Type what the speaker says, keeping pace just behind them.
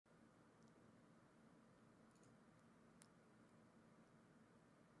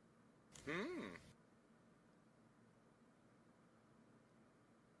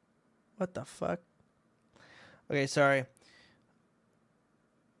What the fuck? Okay, sorry.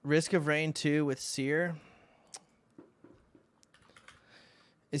 Risk of Rain 2 with Seer.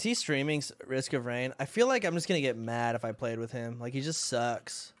 Is he streaming Risk of Rain? I feel like I'm just gonna get mad if I played with him. Like, he just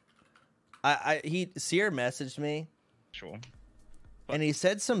sucks. Seer messaged me. Sure. And he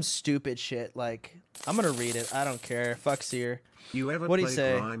said some stupid shit. Like, I'm gonna read it. I don't care. Fuck Seer. You ever What'd he play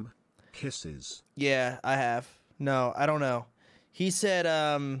say? Grime? Kisses. Yeah, I have. No, I don't know. He said,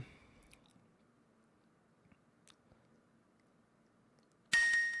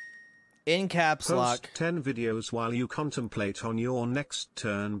 in caps lock. Post 10 videos while you contemplate on your next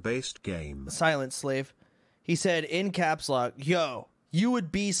turn-based game. Silent Slave. He said, in caps lock, yo, you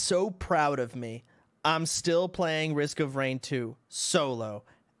would be so proud of me. I'm still playing Risk of Rain 2 solo.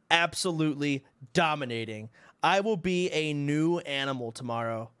 Absolutely dominating. I will be a new animal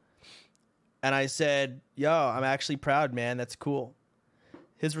tomorrow. And I said, yo, I'm actually proud, man. That's cool.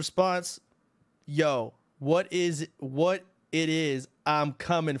 His response, yo, what it is, I'm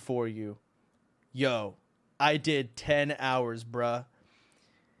coming for you. Yo, I did 10 hours, bruh.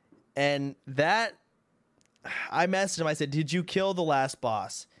 And that, I messaged him. I said, did you kill the last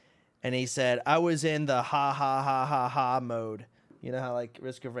boss? And he said, I was in the ha ha ha ha ha mode. You know how like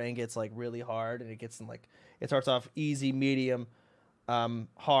Risk of Rain gets like really hard, and it gets in like, it starts off easy, medium,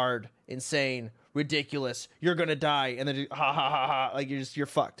 hard, insane, ridiculous. You're gonna die, and then ha ha ha ha, like you're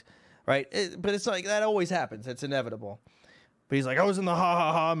fucked, right? But it's like that always happens. It's inevitable. But he's like, I was in the ha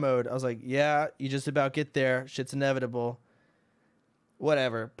ha ha mode. I was like, yeah, you just about get there. Shit's inevitable.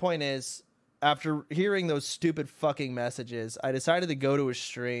 Whatever. Point is, after hearing those stupid fucking messages, I decided to go to his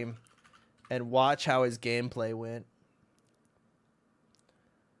stream and watch how his gameplay went.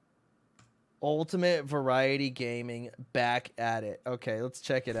 Ultimate Variety Gaming, back at it. Okay, let's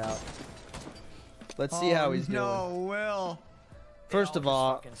check it out. Let's see how he's doing. No, Will. First of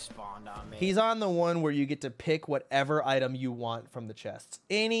all, On he's on the one where you get to pick whatever item you want from the chests.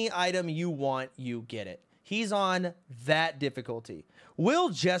 Any item you want, you get it. He's on that difficulty. Will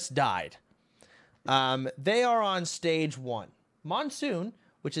just died. They are on stage 1. Monsoon,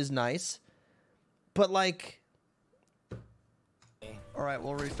 which is nice. But, like... All right,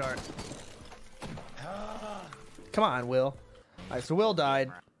 we'll restart. Come on, Will. All right, so Will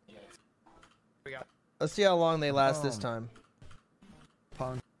died. Let's see how long they last this time.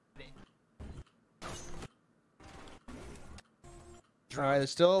 Pong. All right, they're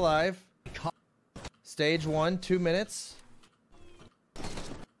still alive. Stage 1, 2 minutes.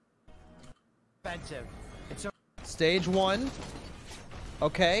 Expensive. It's so Stage 1.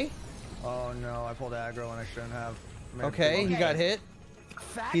 Okay. Oh no, I pulled aggro when I shouldn't have. Maybe Okay, he got hit.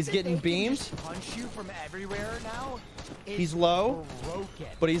 He's getting beamed. Punch you from everywhere now. He's low,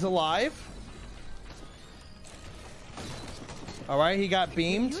 but he's alive. All right, he got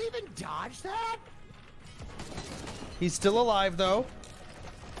beamed. Can you even dodge that? He's still alive though.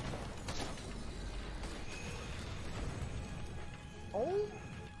 Oh.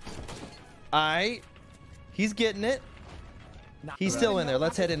 Alright. He's getting it. He's still in there.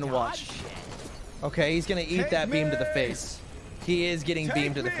 Let's head in and watch. Okay, he's gonna eat that beam to the face. He is getting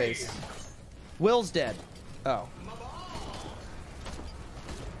beamed to the face. Will's dead. Oh.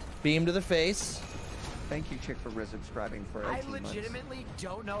 Beam to the face. Thank you, Chick, for resubscribing for 18 months. I legitimately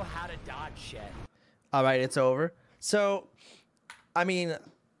don't know how to dodge shit. Alright, it's over. So, I mean,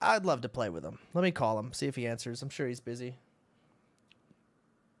 I'd love to play with him. Let me call him, see if he answers. I'm sure he's busy.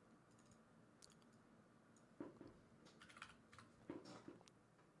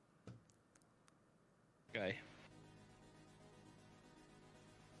 Okay.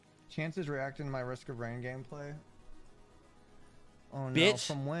 Chances reacting to my Risk of Rain gameplay. Oh no, Bitch,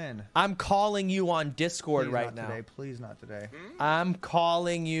 from when? I'm calling you on Discord Please right not now. Today. Please not today. I'm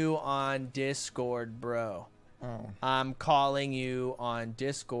calling you on Discord, bro. Oh. I'm calling you on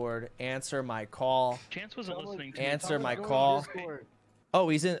Discord. Answer my call. Chance wasn't listening to Answer me. my call. Oh,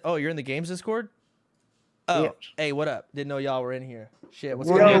 he's in. Oh, you're in the games Discord? Oh, Yeah. Hey, what up? Didn't know y'all were in here. Shit, what's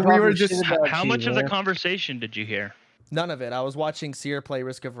Well, going on? we were just How much of the conversation did you hear? None of it. I was watching Seer play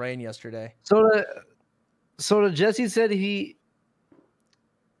Risk of Rain yesterday. So Jesse said he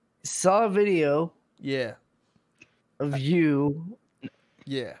saw a video Yeah. of you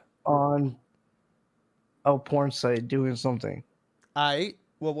Yeah. on a porn site doing something.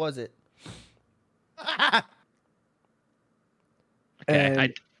 What was it? Okay,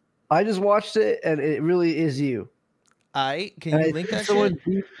 And I just watched it, and it really is you. Can And I you link think that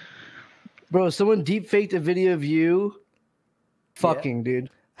shit? Someone deep faked a video of you fucking, dude.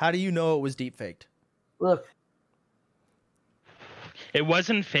 How do you know it was deep faked? Look. It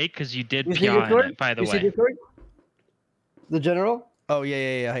wasn't fake because you did You see pia in Discord? it, by the You see way. Discord? The general? Oh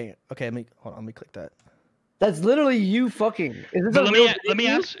yeah. Hang on. Okay, hold on. Let me click that. That's literally you fucking. Is this But a let real me video?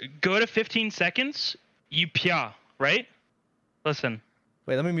 ask. Go to 15 seconds. You pia, right? Listen.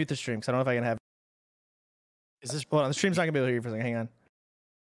 Wait, let me mute the stream because I don't know if I can have. Is this? Hold on. The stream's not gonna be able to hear you for a second. Hang on.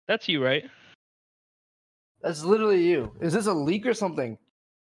 That's you, right? That's literally you. Is this a leak or something?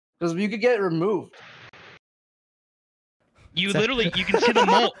 Because you could get it removed. You literally, you can see the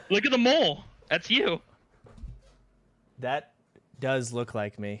mole. Look at the mole. That's you. That does look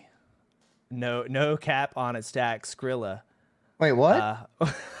like me. No cap on it. Stack Skrilla. Wait, what?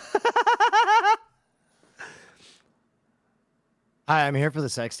 Hi, I'm here for the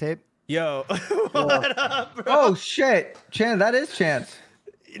sex tape. Yo, what up, bro? Oh shit, Chance, that is Chance.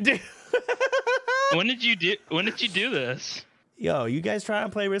 Dude. When did you do this? Yo, you guys trying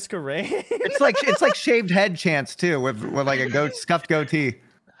to play Risk of Rain? It's like shaved head Chance too, with like a scuffed goatee.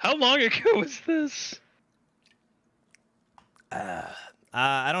 How long ago was this?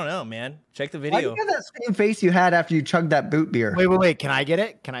 I don't know, man. Check the Why do video. you have that same face you had after you chugged that boot beer? Wait. Can I get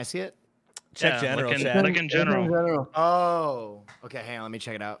it? Can I see it? Check Yeah, general look in, chat. look in general. Oh. Okay, hang on. Let me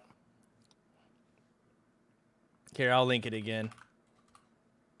check it out. Here, I'll link it again.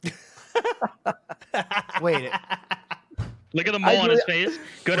 Wait. Look at the mole on his face.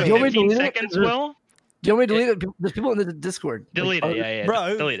 Go to Do you want me to 15 delete it? seconds, Will. Do you want me to delete it? There's people in the Discord. Delete Like, it. Yeah.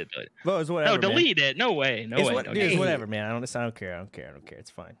 Bro, Delete it. Bro, it's whatever. No, delete it. No way. No It's, way. what, No dude, it's way. whatever, man. I don't care. It's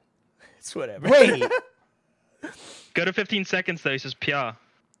fine. It's whatever. Wait. Go to 15 seconds though. He says pia.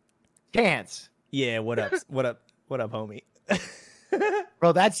 Chance. Yeah. What up? What up, homie?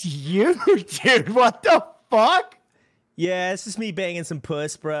 Bro, that's you, dude. What the fuck? Yeah, it's just me banging some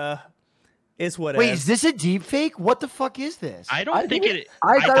puss, bro. It's whatever. Wait, is this a deep fake? What the fuck is this? I don't think it.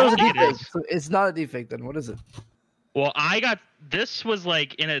 I thought it was a don't think deepfake. is. So it's not a deepfake then. What is it? Well, this was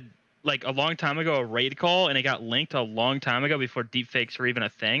like in a long time ago, a raid call, and it got linked a long time ago before deepfakes were even a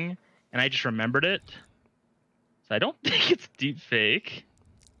thing, and I just remembered it. So I don't think it's deepfake.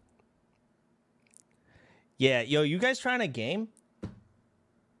 Yeah, yo, you guys trying a game?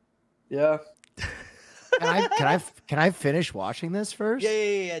 Yeah. Can I finish watching this first?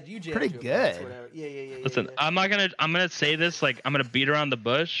 Yeah. You Pretty good. Yeah. Listen, I'm gonna say this like I'm gonna beat around the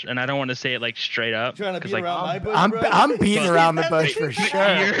bush, and I don't want to say it like straight up. Trying to 'cause, beat like, around my bush, I'm bro? I'm beating around the bush for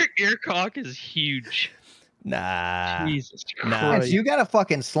sure. Your cock is huge. Nah. Jesus Nah. Christ. Chance, you got a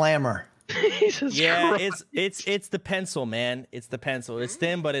fucking slammer. Jesus Yeah, Christ. it's the pencil, man. It's the pencil. It's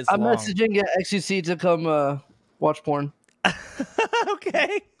thin, but it's I'm long. messaging XUC to come watch porn.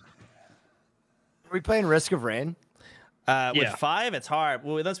 Okay. Are we playing Risk of Rain? With Yeah. 5, it's hard.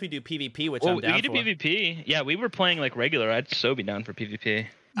 Well, unless we do PvP, which Well, I'm down we can do for. PvP. Yeah, we were playing like regular. I'd so be down for PvP.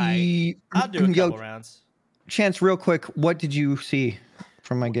 I'll do a couple rounds. Chance, real quick, what did you see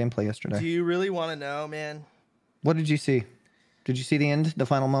from my gameplay yesterday? Do you really want to know, man? What did you see? Did you see the end, the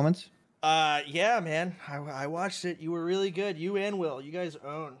final moments? Yeah, man. I watched it. You were really good. You and Will. You guys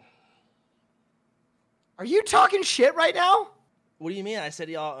own. Are you talking shit right now? What do you mean? I said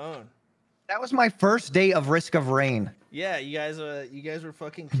y'all own. That was my first day of Risk of Rain. Yeah, you guys were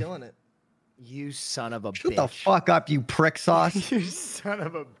fucking killing it. You son of a Shut bitch. the fuck up, you prick sauce. You son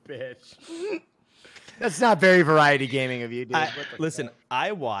of a bitch. That's not very variety gaming of you, dude. Listen,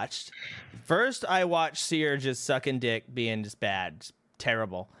 I watched Seer just sucking dick, being just bad, just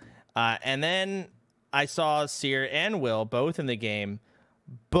terrible. And then I saw Seer and Will both in the game,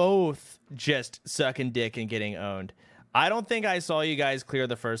 both just sucking dick and getting owned. I don't think I saw you guys clear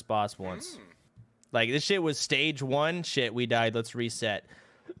the first boss once. Like, this shit was stage 1. Shit, we died. Let's reset.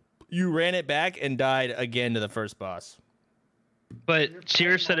 You ran it back and died again to the first boss. But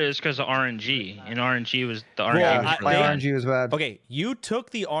Sears said it was because of RNG, and RNG was the RNG Well, was My really bad. RNG was bad. Okay, you took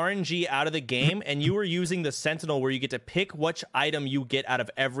the RNG out of the game, and you were using the Sentinel where you get to pick which item you get out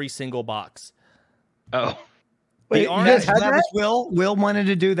of every single box. Oh, Wait, The you orange- guys had that that? was Will. Will wanted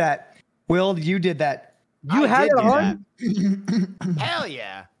to do that. Will, you did that. You had it on? Hell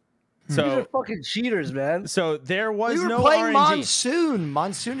yeah. These are So, fucking cheaters, man. there was We were no playing RNG. Monsoon.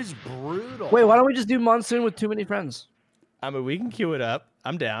 Monsoon is brutal. Wait, why don't we just do Monsoon with too many friends? I mean, we can queue it up.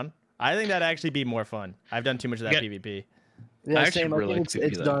 I'm down. I think that'd actually be more fun. I've done too much of that Yeah. PvP. Yeah, I actually same. really I like think to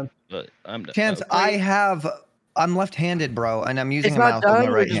it's do done. that, but I'm done. Chance, I'm left-handed, bro, and I'm using It's a not mouse with my done.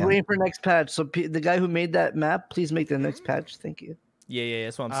 We're right just hand. waiting for next patch. So the guy who made that map, please make the next patch. Thank you. Yeah,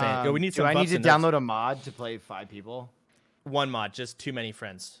 that's what I'm saying. Yo, we need do some I need buffs to in this. download a mod to play 5 people? One mod, just too many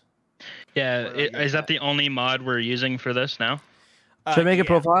friends. Yeah, Where do I get is that that? the only mod we're using for this now? Should I make a Yeah.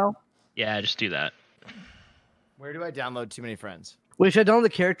 profile? Yeah, just do that. Where do I download too many friends? Wait, should I download the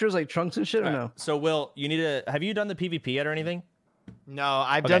characters like Trunks and shit or no? So, Will, you need to... Have you done the PvP yet or anything? No,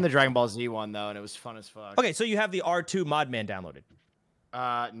 I've done the Dragon Ball Z one though, and it was fun as fuck. Okay, so you have the R2 Modman downloaded.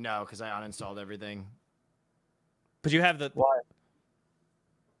 No, because I uninstalled everything. But you have the. Why?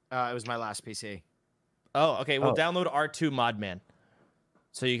 It was my last PC. Oh, okay. Well, download R2 Modman,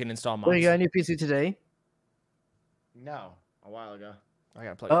 so you can install mods. Wait, you got a new PC today? No, a while ago. I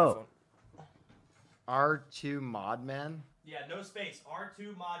gotta plug my phone. R2 Modman. Yeah, no space.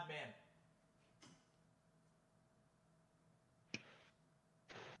 R2 Modman.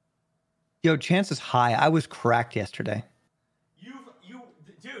 Yo, chances high. I was cracked yesterday.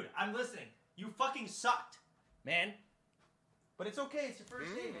 Dude, I'm listening. You fucking sucked, man. But it's okay. It's your first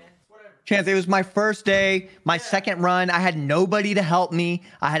day, man. It's whatever. Chance, it was my first day, my second run. I had nobody to help me.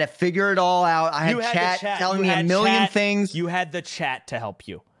 I had to figure it all out. I had chat telling me a million things. You had the chat to help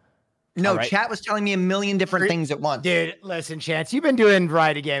you. No, chat was telling me a million different things at once. Dude, listen, Chance, you've been doing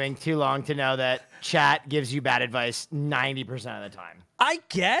variety gaming too long to know that chat gives you bad advice 90% of the time. I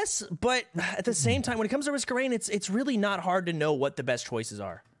guess, but at the same time, when it comes to Risk of Rain, it's really not hard to know what the best choices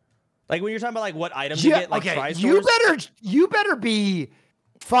are. Like when you're talking about like what items you get, like TriStores. You better be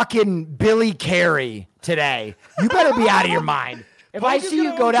fucking Billy Carey today. You better be out of your mind. If I see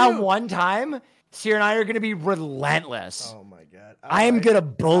you go down one time, Seer and I are going to be relentless. Oh my god! I am going to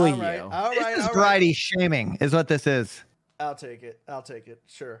bully you. All right, This is variety shaming, is what this is. I'll take it.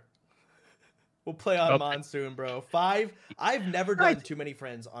 Sure. We'll play on Monsoon, bro. 5. I've never done too many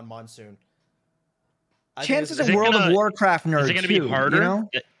friends on Monsoon. Chance is a World of Warcraft nerd. Is it going to be harder? You know?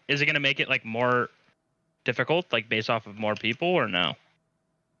 Is it going to make it like more difficult, like based off of more people, or no?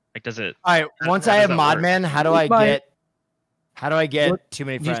 Like, does it? All right. Once I have Modman, how do I get too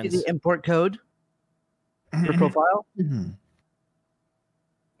many friends? Do you see the import code? Your profile?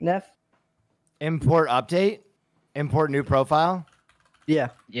 Neff? Import update? Import new profile? Yeah.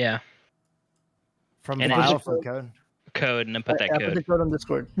 Yeah. From And file, it's- from code? Code, and then put that Put code. the code on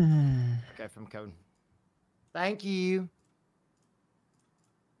Discord. Okay, from code. Thank you.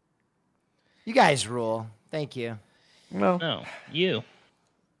 You guys rule. Thank you. Well, No, you.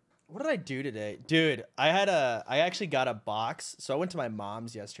 What did I do today? Dude, I actually got a box. So I went to my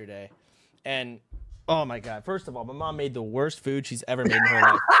mom's yesterday and oh my god. First of all, my mom made the worst food she's ever made in her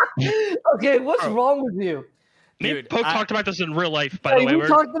life. okay, what's wrong with you? Dude, Poke talked about this in real life, by Yeah, the way. we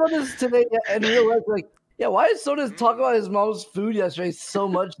talked about this today in real life. Like, yeah, why is Soda talk about his mom's food yesterday so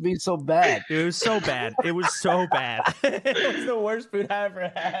much being so bad? It was so bad. It was so bad. It was the worst food I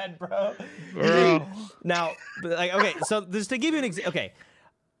ever had, bro. Now, like, okay, so just to give you an example, okay,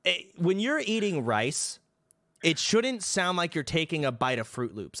 when you're eating rice, it shouldn't sound like you're taking a bite of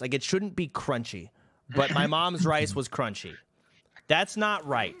Fruit Loops. Like, it shouldn't be crunchy. But my mom's rice was crunchy. That's not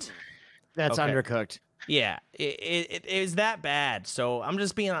right. That's undercooked. Yeah, it is that bad. So I'm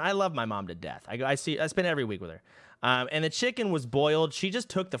just being. I love my mom to death. I spend every week with her. And the chicken was boiled. She just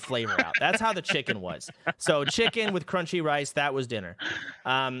took the flavor out. That's how the chicken was. So chicken with crunchy rice. That was dinner.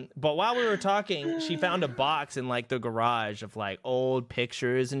 But while we were talking, she found a box in like the garage of like old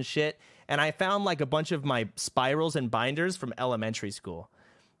pictures and shit. And I found like a bunch of my spirals and binders from elementary school.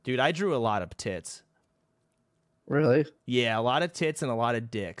 Dude, I drew a lot of tits. Really? Yeah, a lot of tits and a lot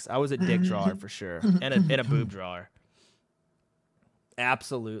of dicks. I was a dick drawer for sure, and a boob drawer.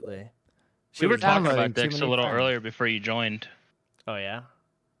 Absolutely. We were talking about too dicks many a little friends. earlier before you joined. Oh yeah.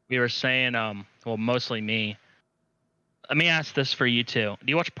 We were saying, well, mostly me. Let me ask this for you too. Do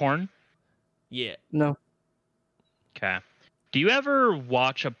you watch porn? Yeah. No. Okay. Do you ever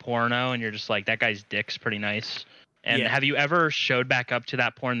watch a porno and you're just like, that guy's dick's pretty nice? And Yeah. have you ever showed back up to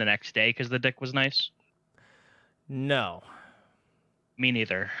that porn the next day because the dick was nice? No. Me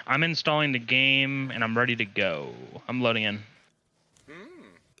neither. I'm installing the game and I'm ready to go. I'm loading in.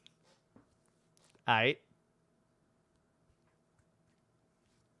 Alright.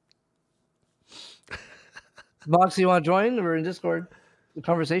 Mox, you want to join? We're in Discord. The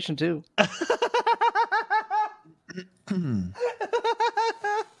conversation too.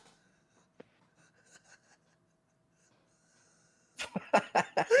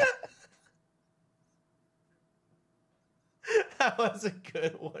 That was a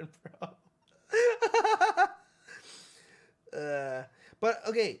good one, bro. But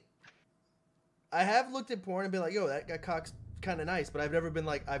okay, I have looked at porn and been like, yo, that guy cock's kind of nice, but I've never been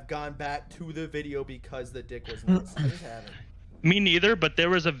like, I've gone back to the video because the dick was nice. I just haven't. Me neither, but there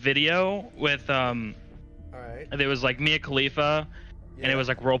was a video with All right. there was like Mia Khalifa and it was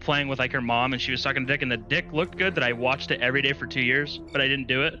like role playing with like her mom and she was sucking dick and the dick looked good that I watched it every day for 2 years, but I didn't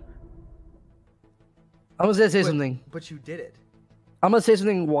do it. I'm gonna say something. But you did it. I'm gonna say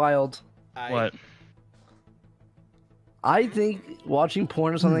something wild. What? I think watching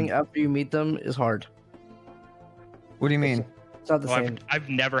porn or something after you meet them is hard. What do you mean? It's not the Well, same. I've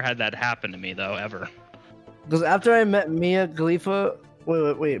never had that happen to me though, ever. Because after I met Mia Khalifa,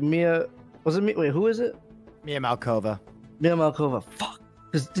 wait, Mia, was it me? Wait, who is it? Mia Malkova. Mia Malkova. Fuck.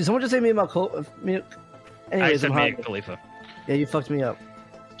 Did someone just say Mia Malkova? I Anyways, said I'm Mia hot. Khalifa. Yeah, you fucked me up.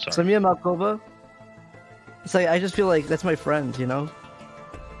 Sorry. So Mia Malkova. It's like I just feel like that's my friend, you know.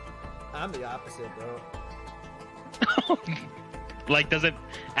 I'm the opposite, bro. Like, does it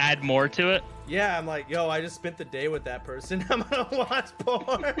add more to it? Yeah, I'm like, yo, I just spent the day with that person. I'm gonna watch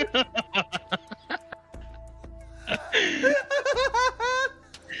porn.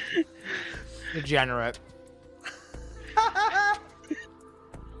 Degenerate.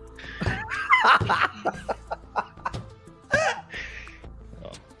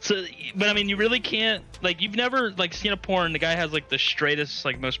 So, but I mean, you really can't, like, you've never, like, seen a porn, the guy has, like, the straightest,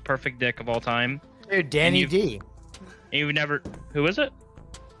 like, most perfect dick of all time. Dude, Danny And D. And you've never, who is it?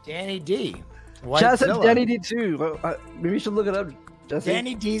 Danny D. Chad said Whitezilla. Danny D too. Maybe you should look it up. Jesse.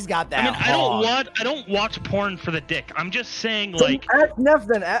 Danny D's got that. I mean, hog. I don't watch porn for the dick. I'm just saying, So like, ask Neff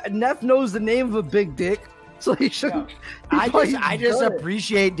then. Neff knows the name of a big dick, so he should. I just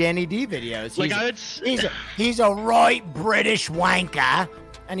appreciate Danny D videos. like He's a right British wanker,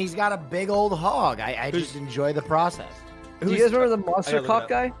 and he's got a big old hog. I just enjoy the process. Do you guys remember the monster look it cock up.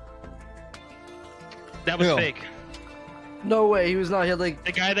 guy? that was Who? fake. No way, he was not. He had like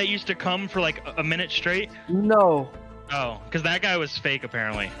The guy that used to come for like a minute straight. no. Oh, because that guy was fake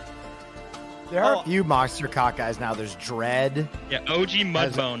apparently. There are a few monster cock guys now. There's Dread. Yeah, OG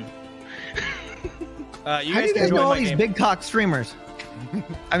Mudbone. You How do you can guys join know all my these game. big cock streamers?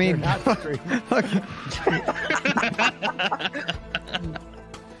 I mean, Not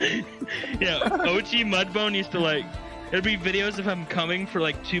Yeah, OG Mudbone used to like. There'd be videos of him coming for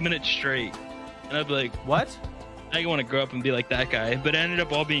like 2 minutes straight, and I'd be like, What? I want to grow up and be like that guy, but it ended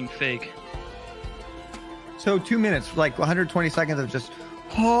up all being fake. so 2 minutes, like 120 seconds of just.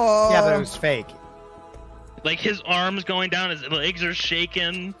 Oh. Yeah, but it was fake. Like his arms going down, his legs are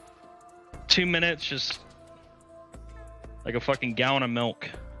shaking. 2 minutes, just like a fucking gallon of milk.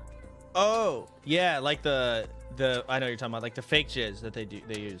 Oh, yeah, like the I know what you're talking about, like the fake jizz that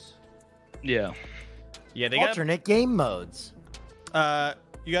they use. Yeah. Yeah, they got. Alternate game modes.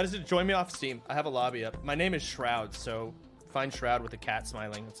 You guys join me off Steam. I have a lobby up. My name is Shroud, so find Shroud with a cat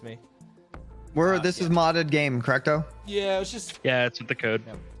smiling. That's me. This is modded game, correcto? Yeah, it's just. Yeah, it's with the code.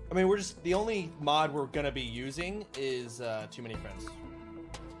 I mean, we're just the only mod we're gonna be using is Too Many Friends.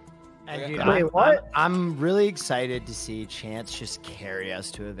 And Okay. dude, Wait, what? I'm really excited to see Chance just carry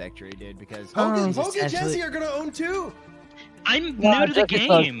us to a victory, dude. Because Poke and essentially- Jesse are gonna own too. I'm Nah, new to the Jesse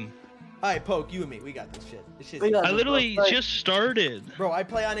sucks. game. All right, Poke, you and me, we got this shit. This shit's We got I literally Like- just started. Bro, I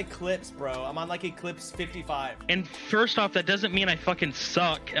play on Eclipse, bro. I'm on like Eclipse 55. And first off, that doesn't mean I fucking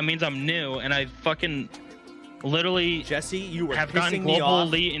suck. It means I'm new, and I fucking literally Jesse, you were have gotten pissing me global off.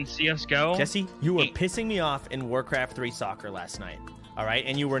 elite in CS:GO. Jesse, you were Hey. pissing me off in Warcraft 3 Soccer last night. All right,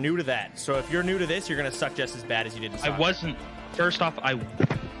 and you were new to that. So if you're new to this, you're gonna suck just as bad as you did in I soccer. wasn't. First off, I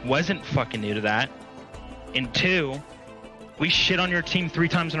wasn't fucking new to that. And two, we shit on your team 3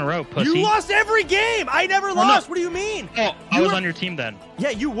 times in a row, pussy. You lost every game. I never no. lost. What do you mean? Oh, I You was were- on your team then.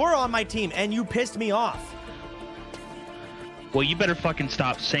 Yeah, you were on my team, and you pissed me off. Well, you better fucking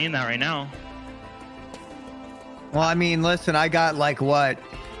stop saying that right now. Well, I mean, listen, I got like what?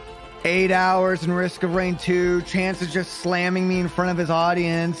 8 hours in Risk of Rain 2. Chance is just slamming me in front of his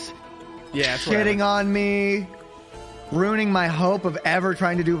audience. Yeah, Shitting on me. Ruining my hope of ever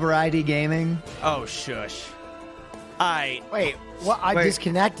trying to do variety gaming. Oh, shush. Wait, what? I Wait.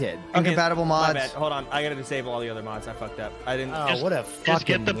 disconnected. Incompatible My mods. bad. Hold on, I gotta disable all the other mods. I fucked up. I didn't. Oh, Just- what a just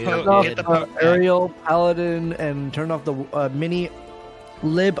fucking get the weird po- Turn get off the the Ariel Paladin and turn off the mini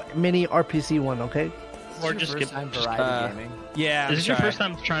RPC one, okay? Or This is just your get. first time just- variety gaming. Yeah. Is this your first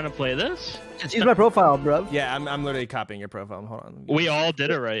time trying to play this? Just use my profile, bro. Yeah, I'm literally copying your profile. Hold on. We all did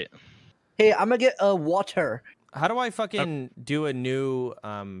it right. Hey, I'm gonna get a water. How do I fucking do a new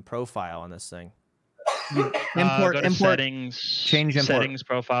profile on this thing? Import, Go to import. settings, change import. settings,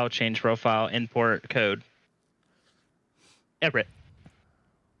 profile, change profile, import code. Everett.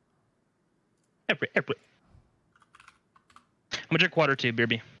 I'm gonna drink water too,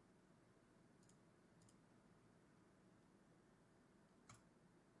 Beerby.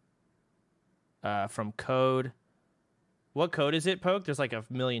 From code. What code is it, Poke? There's like a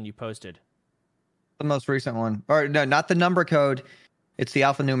million you posted. The most recent one. Or no, not the number code. It's the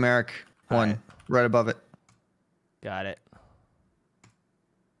alphanumeric one right above it. Got it.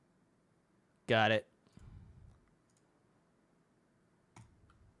 Got it.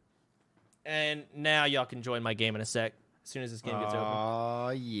 And now y'all can join my game in a sec. As soon as this game gets open. Oh,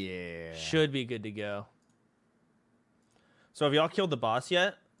 yeah. Should be good to go. So have y'all killed the boss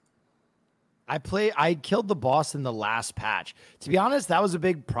yet? I killed the boss in the last patch. To be honest, that was a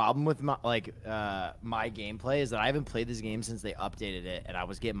big problem with my my gameplay is that I haven't played this game since they updated it, and I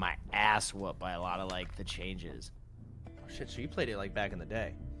was getting my ass whooped by a lot of like the changes. Oh, shit, so you played it like back in the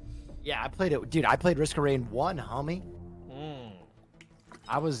day? Yeah, I played it, dude. I played Risk of Rain 1, homie.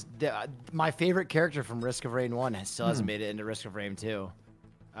 I was my favorite character from Risk of Rain 1 still hasn't made it into Risk of Rain 2.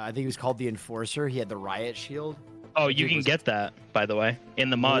 I think he was called the Enforcer. He had the riot shield. Oh, you can get that, by the way, in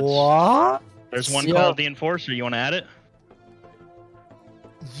the mods. What? There's one called the Enforcer. You want to add it?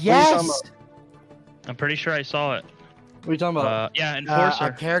 Yes. I'm pretty sure I saw it. What are you talking about? Yeah, Enforcer.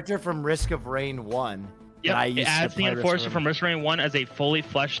 A character from Risk of Rain 1. Yeah, it adds the Enforcer from Risk of Rain 1 as a fully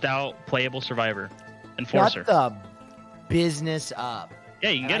fleshed out, playable survivor. Enforcer. Shut the business up. Yeah,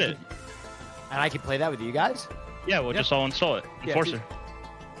 you can get it. And I can play that with you guys? Yeah, we'll just all install it. Enforcer.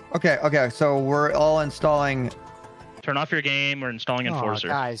 Okay, so we're all installing. Turn off your game. We're installing Enforcer.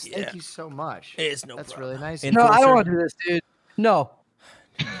 Guys, thank you so much. It's That's really nice. No, I don't want to do this, dude. No.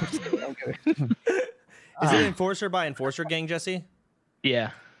 Okay. Is it Enforcer by Enforcer Gang, Jesse? Yeah.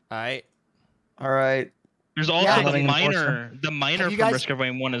 All right. There's also the miner from Risk of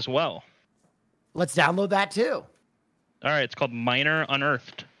Rain 1 as well. Let's download that too. All right, it's called Miner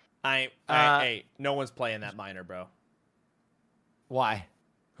Unearthed. Hey, no one's playing that miner, bro. Why?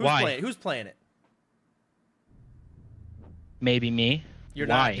 Who's playing it? Maybe me. You're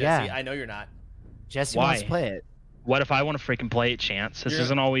not, Jesse. I know you're not. Jesse wants to play it. What if I want to freaking play it, Chance? This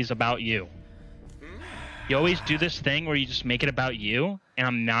isn't always about you. You always do this thing where you just make it about you, and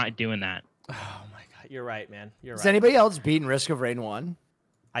I'm not doing that. Oh my god, you're right, man. You're right. Has anybody else beaten Risk of Rain 1?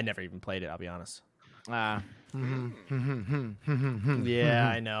 I never even played it, I'll be honest. Yeah,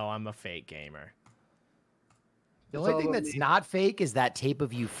 I know. I'm a fake gamer. The only thing that's not fake is that tape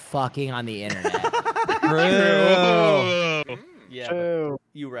of you fucking on the internet. True. Yeah,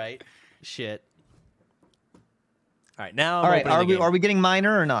 you right. Shit. All right, now. All right, are we getting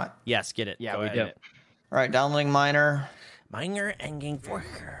Miner or not? Yes, get it. Yeah, Go we ahead. do. All right, downloading Miner. Miner and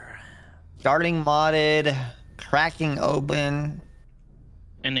Enforcer. Starting modded. Cracking open.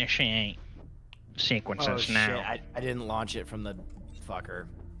 Initiate sequences now. Shit. I didn't launch it from the fucker.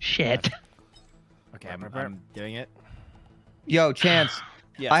 Shit. Okay, I'm doing it. Yo, Chance.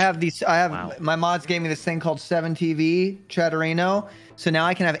 Yes. I have my mods gave me this thing called 7TV Chatterino. So now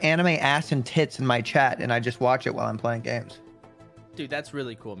I can have anime ass and tits in my chat, and I just watch it while I'm playing games. Dude, that's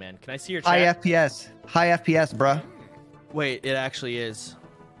really cool, man. Can I see your chat? High FPS, bruh. Wait, it actually is.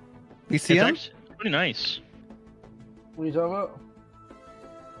 You see him? It's pretty nice. What are you talking about?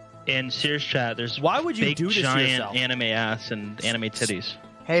 In Sears chat, there's why would you big, do this to giant yourself? anime ass and anime titties.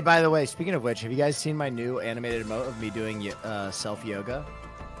 Hey, by the way, speaking of which, have you guys seen my new animated emote of me doing self-yoga?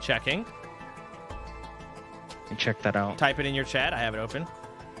 Checking. And check that out. Type it in your chat. I have it open.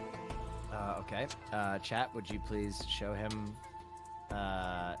 Okay. Chat, would you please show him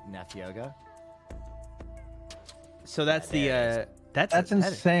Neff yoga? So that's That's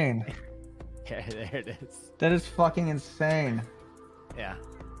insane. Okay, there it is. That is fucking insane. Yeah.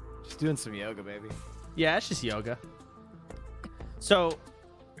 Just doing some yoga, baby. Yeah, it's just yoga. So,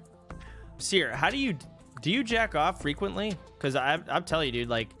 Seer, how do you jack off frequently? Because I'm telling you, dude,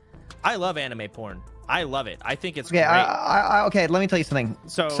 like, I love anime porn. I love it. I think it's great. Okay, let me tell you something.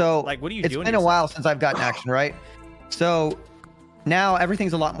 So like, what are you doing? It's been a while since I've gotten action, right? So now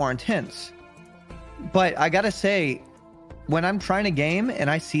everything's a lot more intense. But I gotta say, when I'm trying a game and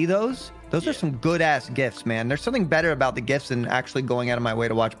I see those are some good ass gifs, man. There's something better about the gifs than actually going out of my way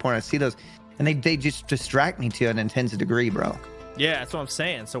to watch porn. I see those, and they just distract me to an intense degree, bro. Yeah, that's what I'm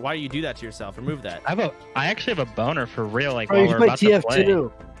saying. So why do you do that to yourself? Remove that. I actually have a boner for real. Like, Bro, while you we're can about play to play.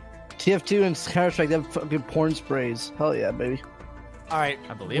 TF2. TF2 and Counter-Strike, they have fucking porn sprays. Hell yeah, baby. All right,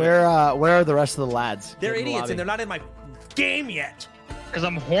 I believe where are the rest of the lads? They're Get in the idiots lobby. and they're not in my game yet. Because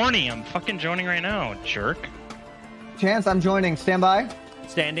I'm horny. I'm fucking joining right now, jerk. Chance, I'm joining. Stand by.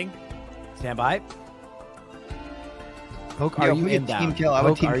 Standing. Stand by. Poke, Yo, are you we get inbound? team kill. I would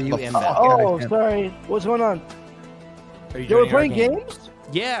Poke, team are you kill. inbound? Oh, sorry. What's going on? Are you Yo, we're joining our playing game? games?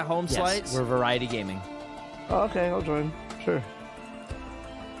 Yeah, home Yes, slides. we're Variety Gaming. Oh, okay, I'll join. Sure.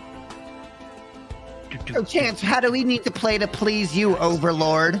 Oh, Chance, how do we need to play to please you,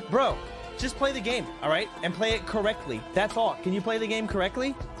 Overlord? Bro, just play the game, all right? And play it correctly. That's all. Can you play the game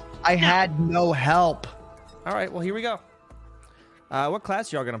correctly? I had no help. All right, well, here we go. What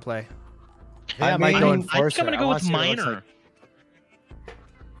class y'all gonna play? Yeah, I might go mean, I think I'm Enforcer. gonna go wanna with see what it looks Miner. like.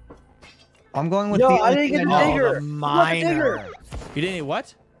 I'm going with Yo, the. I didn't get the digger. The Miner. You didn't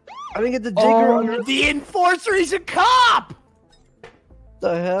what? I didn't get the digger under The Enforcer, he's a cop!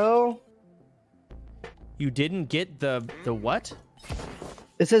 the hell. You didn't get the what?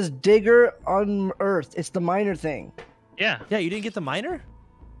 It says digger unearthed. It's the miner thing. Yeah. Yeah, you didn't get the miner?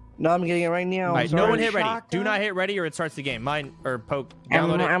 No, I'm getting it right now. All right, Sorry. no one hit ready. Do not hit ready or it starts the game. Mine or poke.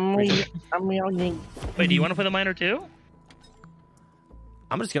 Download it. I'm reloading. Wait, do you want to play the miner too?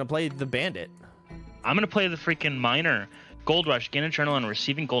 I'm just gonna play the bandit. I'm gonna play the freaking miner. Gold rush, gain eternal and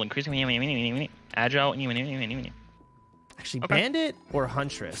receiving gold, increasing agile. Actually, Okay. bandit or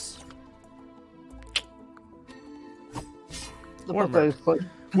huntress? The Or fuck I was playing.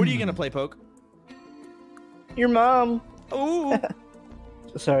 What are you gonna play, poke? Your mom. Ooh.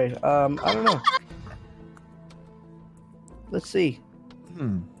 Sorry. I don't know. Let's see. Let's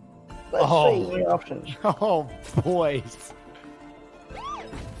see the options. Oh, boys.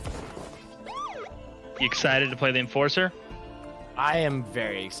 You excited to play the enforcer? I am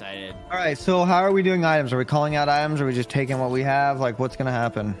very excited. All right, so how are we doing items? Are we calling out items? Or are we just taking what we have? Like, what's gonna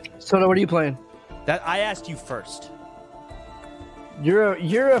happen? Soda, what are you playing? That I asked you first.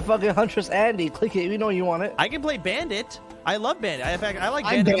 You're a fucking huntress, Andy. Click it. We know you want it. I can play bandit. I love bandit. In fact, I like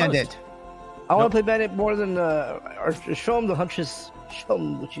I'm bandit. bandit. I want to play bandit more than or show him the huntress. Show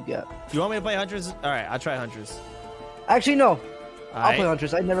him what you got. You want me to play huntress? All right, I'll try huntress. Actually, no. I'll Alright. play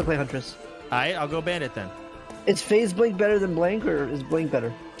huntress. I never play huntress. All right, I'll go bandit then. Is phase blink better than blink, or is blink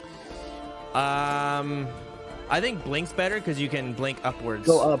better? I think blink's better because you can blink upwards.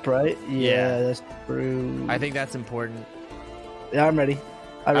 Go up, right? Yeah. That's true. I think that's important. Yeah, I'm ready.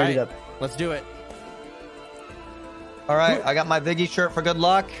 I ready Alright, up. Let's do it. All right, I got my Biggie shirt for good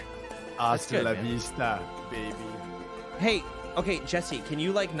luck. Hasta good, la man. vista, baby. Hey, okay, Jesse, can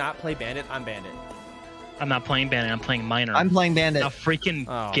you like not play bandit? I'm bandit. I'm not playing bandit. I'm playing miner. I'm playing bandit. Now freaking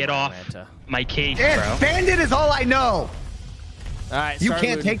Oh, get my off Manta. my case, Yes, bro. bandit is all I know. All right, You start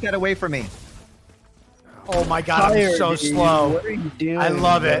can't looting. take that away from me. Oh my god, I'm so Dude, slow. What are you doing? I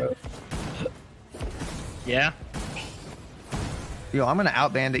love bro? it. Yeah. Yo, I'm gonna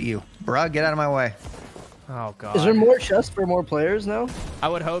out bandit you, bruh. Get out of my way. Oh god. Is there more chests for more players now? I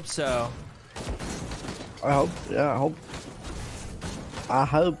would hope so. I hope. Yeah, I hope. I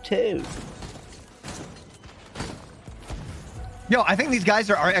hope too. Yo, I think these guys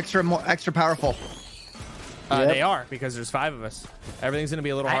are extra powerful. Yep. They are because there's 5 of us. Everything's gonna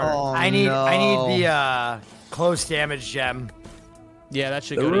be a little harder. Oh, I need no. the close damage gem. Yeah, that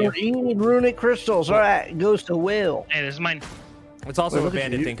should go to you. You need runic crystals. All right, goes to Will. Hey, this is mine. It's also Wait, a look at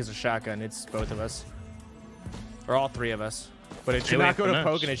bandit you. thing because of shotgun. It's both of us, or all 3 of us. But it should Stay not away go from to this.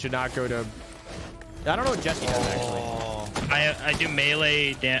 poke, and it should not go to. I don't know what Jesse does actually. I do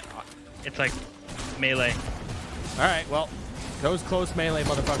melee. It's like melee. All right, well, those close melee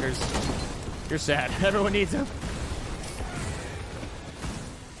motherfuckers. You're sad. Everyone needs them.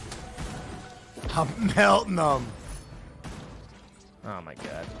 I'm melting them. Oh my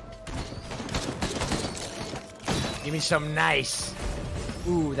god. Give me some nice.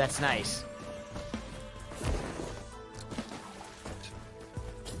 Ooh, that's nice.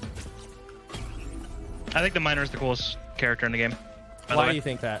 I think the miner is the coolest character in the game. By the Why way. do you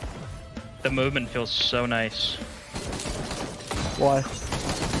think that? The movement feels so nice. Why?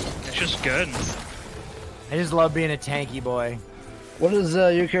 It's just good. I just love being a tanky boy. What does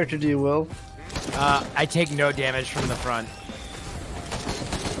your character do, Will? I take no damage from the front.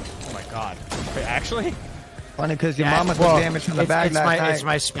 Oh my god. Wait, actually? Funny because your Yeah, mama took well, damage from the it's, bag it's last my, night. It's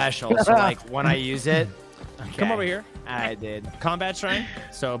my special, so like when I use it. Come okay. over here. I did. Combat shrine.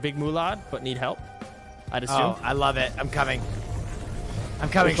 So big mulad, but need help. I'd assume. Oh, I love it. I'm coming. I'm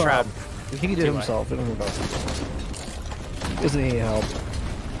coming, What's Shroud. He can do it himself. Don't worry about it. Doesn't need help.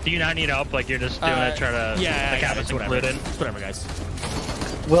 Do you not need help? Like you're just doing it, try to Yeah, the cabin's whatever. included. It's whatever, guys.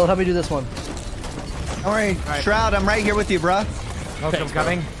 Will, help me do this one. All right, Shroud, I'm right here with you, bruh. Poke, I'm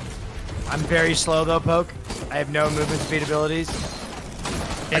coming. I'm very slow though, Poke. I have no movement speed abilities.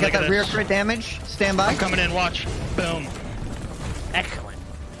 Hey, I got look at that rear this. crit damage. Stand by. I'm coming in. Watch. Boom. Excellent.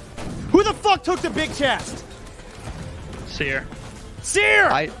 Who the fuck took the big chest? Seer.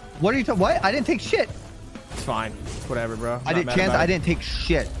 Seer! What are you talking? What? I didn't take shit. It's fine. It's whatever, bro. I didn't. Chance, I didn't take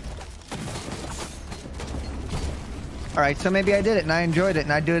shit. All right, so maybe I did it and I enjoyed it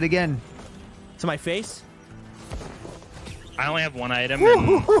and I'd do it again. To my face? I only have 1 item.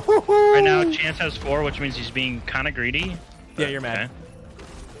 And right now, Chance has 4, which means he's being kind of greedy. Yeah, you're mad. Okay.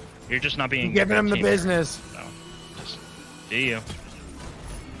 You're just not being. Giving him the team. business. No. Just do you?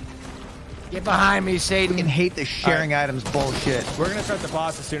 Get behind me, I Satan. fucking hate this sharing items bullshit. We're gonna start the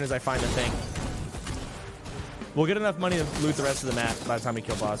boss as soon as I find the thing. We'll get enough money to loot the rest of the map by the time we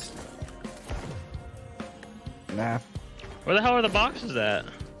kill boss. Nah. Where the hell are the boxes at?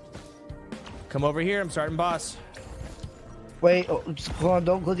 Come over here. I'm starting boss. Wait, just hold on.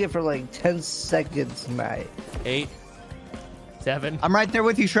 Don't click it for like 10 seconds, mate. 8, 7. I'm right there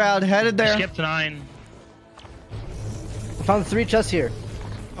with you, Shroud. Headed there. Skip to 9. I found 3 chests here.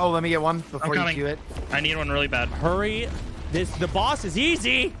 Oh, let me get one before you coming. queue it. I need one really bad. Hurry. The boss is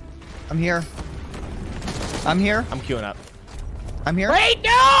easy. I'm here. I'm here. I'm queuing up. I'm here. Wait,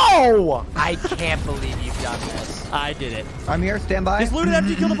 no! I can't believe you've done this. I did it. I'm here. Stand by. Just loot it after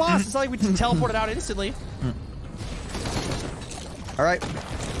you kill the boss. It's not like we just teleported out instantly. All right.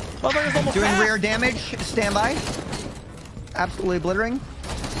 Motherfucker's almost Doing half. rear damage. Stand by. Absolutely obliterating.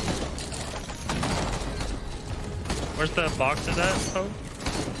 Where's the boxes at? Oh.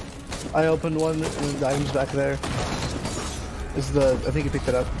 I opened one and the item's back there. This is the. I think you picked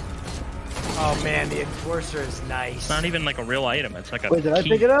it up. Oh man, the enforcer is nice. It's not even like a real item. It's like a Wait, did I key.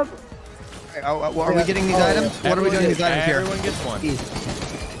 pick it up? Are we getting these items? What are we doing with these items here? Everyone gets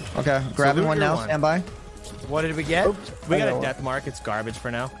one. Okay, grabbing loot one your now. one. Stand by. What did we get? Oops. We I got got a one. death mark. It's garbage for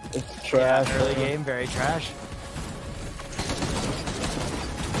now. It's Yeah, trash. early game, very trash.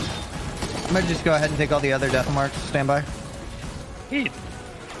 I'm gonna just go ahead and take all the other death marks. Stand by. Heat.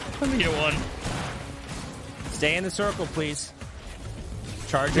 Let me get one. Stay in the circle, please.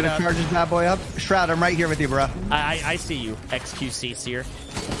 Charge it Gonna up. charge this bad boy up. Shroud, I'm right here with you, bro. I see you, XQC seer.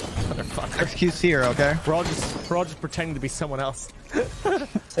 Motherfucker. XQC here, okay? We're all just pretending to be someone else.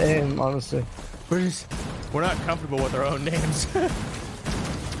 Same, honestly. We're not comfortable with our own names. The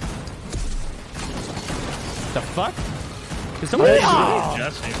fuck? Did somebody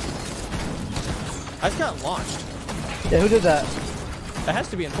Jesse. I just got launched. Yeah, who did that? That has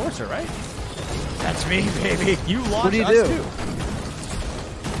to be Enforcer, right? That's me, baby. You launched What do you us do? too.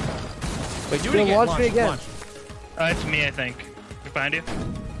 Wait, do it Then again. launch me again. Launch. It's me, I think. Behind you.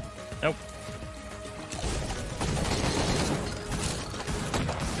 Nope.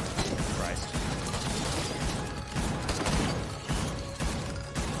 Christ.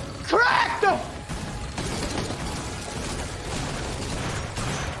 Cracked him!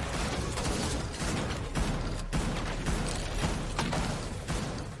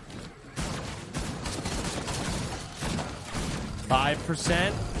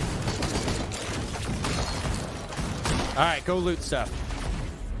 %. All right, go loot stuff.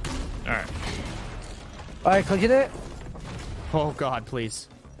 All right. All right, clicking it. Oh God, please.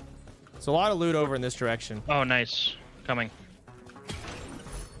 There's a lot of loot over in this direction. Oh, nice. Coming.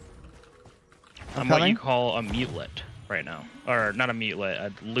 I'm coming? what you call a mutelet right now. Or not a mutelet, a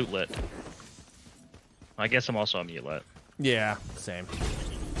lootlet. I guess I'm also a mutelet. Yeah, same.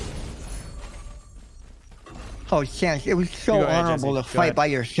 Oh, Sans, it was so You go ahead, honorable Jesse. to Go fight ahead. by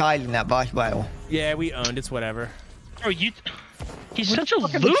your side in that boss battle. Yeah, we owned. It's whatever. Bro, you... He's such a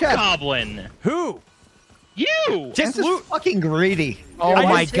fuck in the loot chest? goblin! Who? You! Just Sans is loot. fucking greedy. Oh I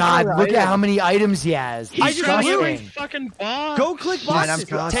my just god, taken look the at how item. many items he has. He's just got every loot. fucking box! Go click Man, boxes.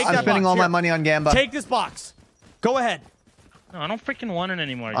 Take I'm that spending box. all my Here. money on Gamba. Take this box. Go ahead. No, I don't freaking want it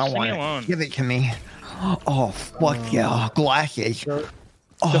anymore. I Just leave want me it. alone. Give it to me. Oh, fuck yeah. Glasses. The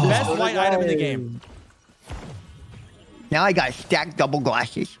Oh, best white item in the game. now I got stacked double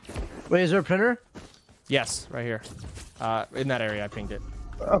glasses. Wait, is there a printer? Yes, right here. In that area, I pinged it.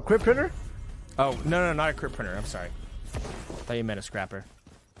 A crypt printer? Oh, no, not a crypt printer. I'm sorry. Thought you meant a scrapper.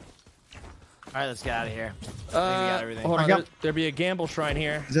 All right, let's get out of here. I think we got everything. Hold on. Yep. There'd be a gamble shrine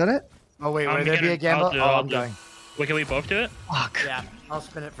here. Is that it? Oh wait, I'm would there be gonna- a gamble? I'll do it, Oh, I'll I'm do it. going. Wait, can we both do it? Fuck. Yeah, I'll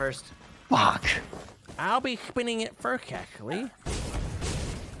spin it first. Fuck. I'll be spinning it first, actually.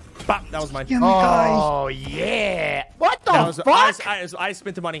 Bop, that was mine. Give me, guys. Oh yeah! What the That was, fuck? I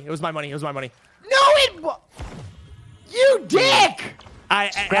spent the money. It was my money. It was my money. No, it. You dick!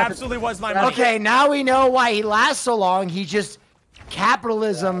 It absolutely was my money. Okay, now we know why he lasts so long. He just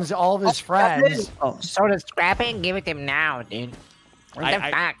capitalisms all of his friends. Oh, Soda scrapping? Give it to him now, dude. What the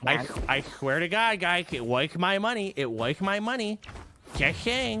fuck, man? I swear to God, guy, it was my money. It was my money. Just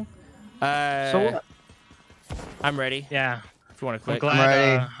saying. so I'm ready. Yeah. If you want to I'm click.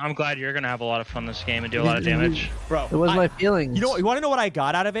 glad, I'm glad you're gonna have a lot of fun this game and do a lot of damage. Bro, it was my feelings. You know, you want to know what I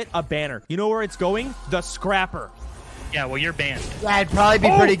got out of it? A banner. You know where it's going? The scrapper. Yeah, well, you're banned. Yeah, it'd probably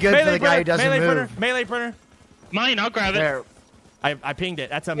be pretty good for the guy who doesn't melee move. Printer, melee printer. Mine, I'll grab it. There. I pinged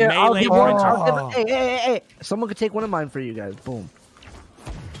it. That's a Here, I'll melee give one. printer. I'll give, hey. Someone could take one of mine for you guys. Boom.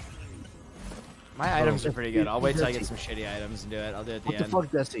 My items are pretty good. I'll wait till I get some shitty items and do it. I'll do it at the What the end.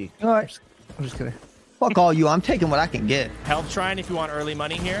 fuck, Jesse? You know what? I'm just kidding. Fuck all you. I'm taking what I can get. Health shrine if you want early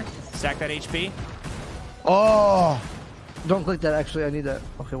money here. Stack that HP. Oh. Don't click that. Actually, I need that.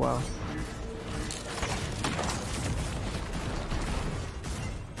 Okay, wow.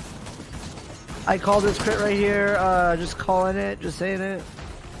 I call this crit right here. Just calling it. Just saying it.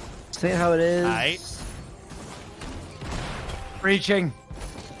 Saying how it is. Alright. Reaching.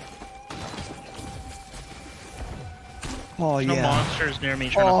 Oh, No yeah. monsters near me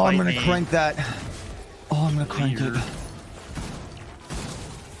trying Oh, to I'm fight going to me. crank that. Oh, I'm going to crank it.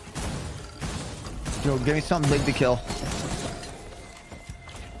 Yo, give me something big to kill.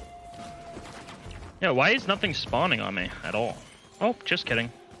 Yeah, why is nothing spawning on me at all? Oh, just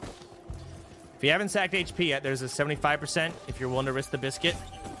kidding. If you haven't sacked HP yet, there's a 75% if you're willing to risk the biscuit,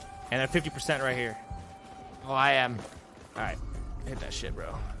 and a 50% right here. Oh, I am. All right, hit that shit,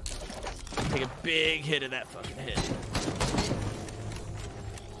 bro. Take a big hit of that fucking hit.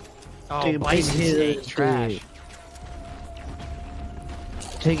 Oh, Take a big Bison's hit of staying this trash. dick.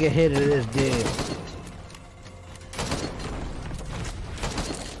 Take a hit of this dick.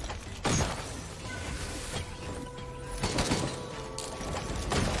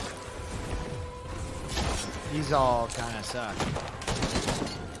 These all kind of suck.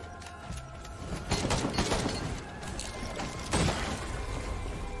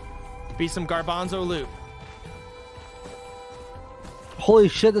 Be some garbanzo loot. Holy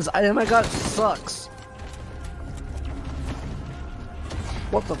shit, this item I got sucks.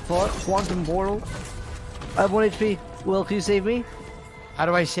 What the fuck? Quantum portal? I have 1 HP. Will, can you save me? How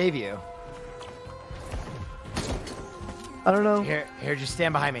do I save you? I don't know. Here, just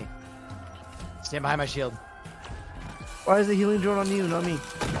stand behind me. Stand behind my shield. Why is the healing drone on you, not me?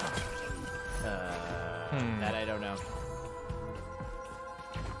 That I don't know.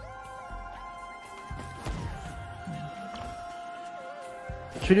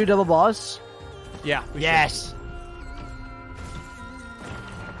 Should we do double boss? Yeah. we Yes.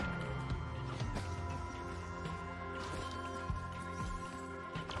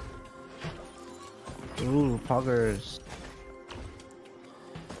 Ooh, poggers.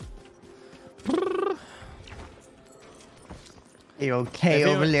 You okay If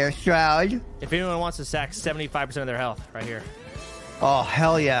you- over there, Shroud? If anyone wants to sack 75% of their health, right here. Oh,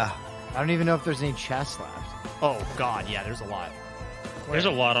 hell yeah. I don't even know if there's any chests left. Oh god, yeah, there's a lot. There's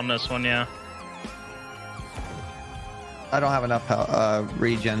a lot on this one, yeah. I don't have enough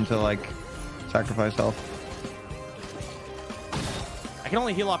regen to, like, sacrifice health. I can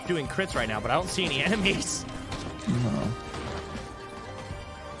only heal off doing crits right now, but I don't see any enemies. No.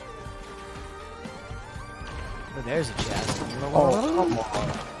 Oh, there's a chest. Oh, come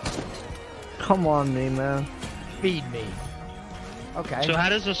on. Come on, me, man. Feed me. Okay. So how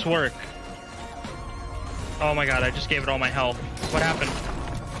does this work? Oh my god, I just gave it all my health. What happened?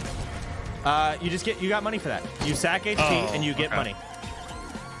 You got money for that. You sack HP Oh, and you get okay. money.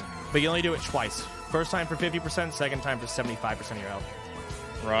 But you only do it twice. First time for 50%, second time for 75% of your health.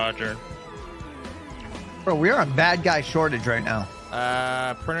 Roger. Bro, we are on bad guy shortage right now.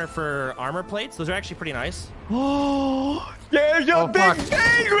 Printer for armor plates. Those are actually pretty nice. Oh, there's a big fuck.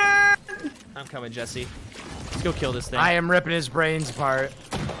 vagrant! I'm coming, Jesse. Let's go kill this thing. I am ripping his brains apart.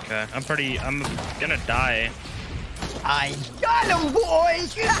 Okay, I'm gonna die. I got him,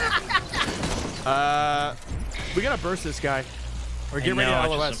 boys! We gotta burst this guy. Or get I ready know, to I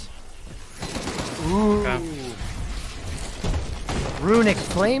LOS. Ooh. Okay. Runic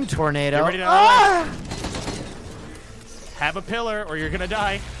flame tornado. Get ready to Ah! Have a pillar or you're gonna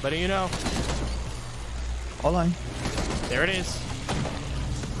die. Letting you know. Hold on. There it is.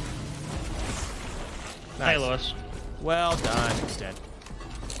 Hi, Nice. Lois. Well done. It's dead.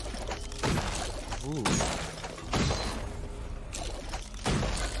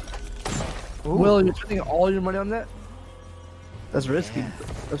 Will, you're spending all your money on that? That's risky.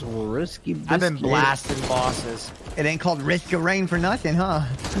 That's risky. I've been biscuit. blasting bosses. It ain't called Risk of Rain for nothing, huh?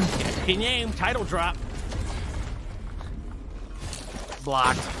 Good name. Title drop.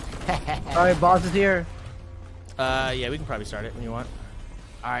 Blocked. All right, boss is here. Yeah, we can probably start it when you want.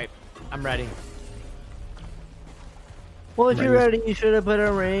 All right, I'm ready. Well, if you're ready, you should have put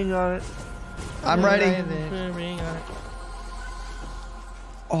a ring on it. I'm ready. Put a ring on it.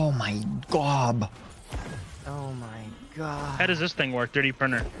 Oh my gob. Oh my god. How does this thing work, Dirty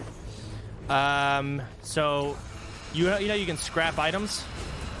Printer? So you know you can scrap items.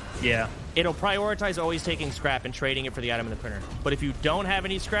 Yeah. It'll prioritize always taking scrap and trading it for the item in the pranner. But if you don't have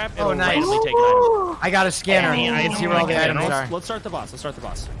any scrap, Oh, it'll nice. randomly take an item. I got a scanner. Any item See where all the like items that? are. Let's start the boss. Let's start the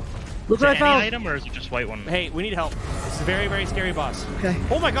boss. Look Is what I it any found. item or is it just white one? Hey, we need help. It's a very, very scary boss. Okay.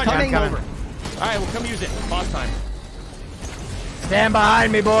 Oh my god, Coming. you're over. All right, well, come use it. Boss time. Stand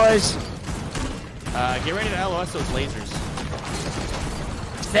behind me, boys. Get ready to LOS those lasers.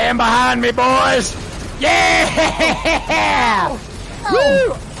 Stand behind me, boys. Yeah!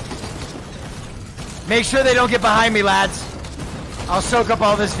 Woo! Make sure they don't get behind me, lads. I'll soak up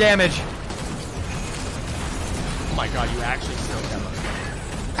all this damage. Oh my god, you actually still got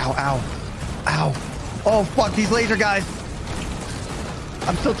Ow, ow. Ow. Oh, fuck, these laser guys.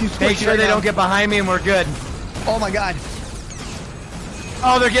 I'm still too squishy. Make sure right they now. don't get behind me and we're good. Oh my god.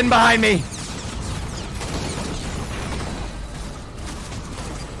 Oh, they're getting behind me.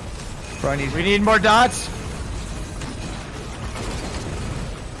 Bro, I need... We need more dots.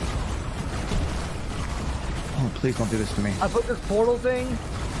 Oh, please don't do this to me. I put this portal thing.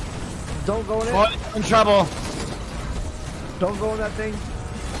 Don't go in it. Oh, in trouble. Don't go in that thing.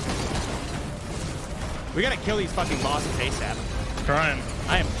 We gotta kill these fucking bosses ASAP. Trying.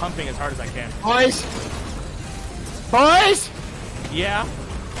 I am pumping as hard as I can. Boys. Boys. Yeah.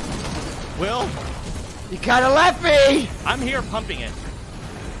 Will, You kind of left me. I'm here pumping it.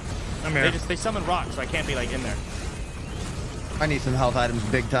 I'm here. They summon rocks, so I can't be like in there. I need some health items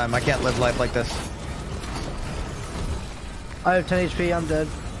big time. I can't live life like this. I have 10 HP. I'm dead.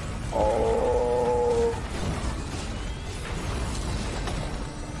 Oh.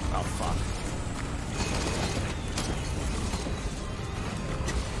 Oh fuck.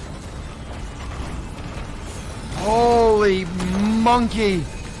 Holy monkey.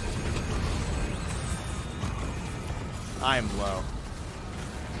 I am low.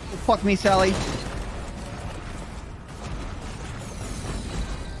 Fuck me, Sally.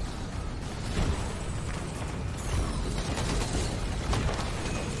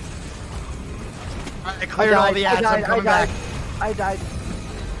 I cleared all the ads. I'm coming back. I died.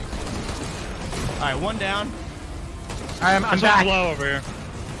 All right, one down. I'm This one's back. low over here.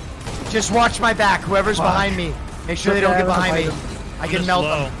 Just watch my back. Whoever's behind me. Make sure they don't get behind me. I can Just melt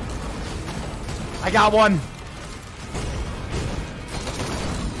low. them. I got one.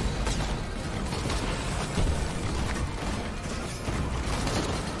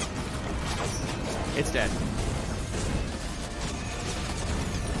 It's dead.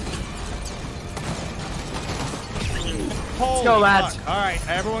 Holy go, lads. fuck. All right,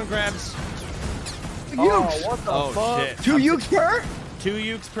 everyone grabs. Oh, what the Oh fuck? shit. 2 ukes per? 2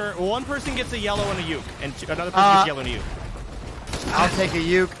 ukes per. One person gets a yellow and a uke, and another person gets yellow and a uke. I'll take a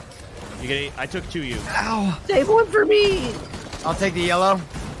uke. You get. A, I took 2 ukes. Ow. Save one for me. I'll take the yellow.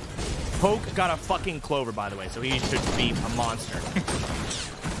 Poke got a fucking clover, by the way, so he should be a monster.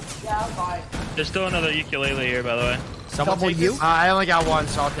 Yeah, I'm fine. There's still another ukulele here, by the way. Someone Double take uke? this? I only got one,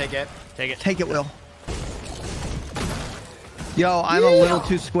 so I'll take it. Take it. Take it, Will. Yo, I'm a little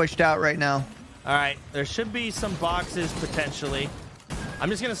too squished out right now. All right, there should be some boxes potentially. I'm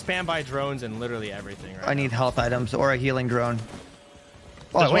just gonna spam by drones and literally everything. Right I need health items or a healing drone.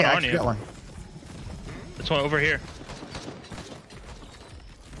 Oh, There's wait, one I on actually you. got one. This one over here.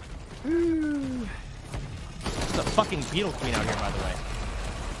 There's a fucking beetle queen out here, by the way.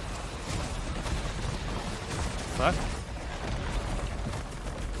 Fuck.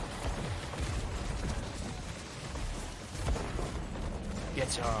 Get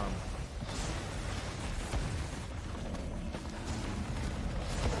some.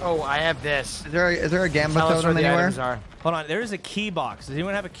 Oh, I have this. Is there a Gamba Tell us where totem the anywhere? items are. Hold on, there is a key box. Does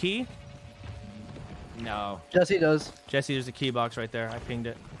anyone have a key? No. Jesse does. Jesse, there's a key box right there. I pinged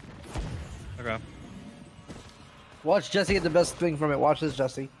it. Okay. Watch Jesse get the best thing from it. Watch this,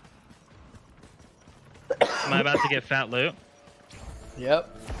 Jesse. Am I about to get fat loot? Yep.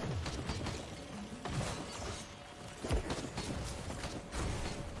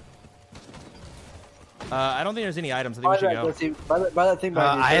 I don't think there's any items. I think we should go. Jesse. Buy that thing.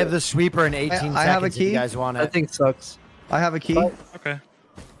 I have the sweeper in 18 seconds. I have a If you key. guys want That it? thing sucks. I have a key. Buy- Okay.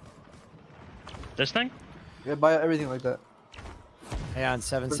 This thing? Yeah, buy everything like that. Hang on,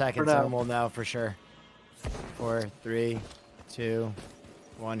 7 For seconds, now. and then we'll know for sure. 4, 3, 2,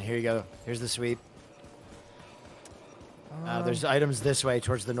 1. Here you go. Here's the sweep. There's items this way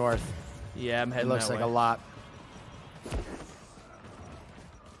towards the north. Yeah, I'm It heading looks that like way. a lot. Is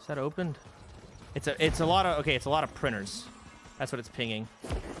that opened? It's a lot of printers. That's what it's pinging.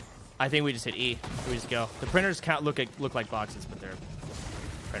 I think we just hit E. We just go. The printers look like boxes, but they're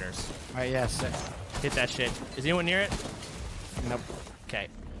printers. All right, yes. Hit that shit. Is anyone near it? Nope. Okay.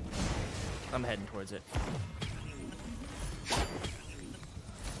 I'm heading towards it.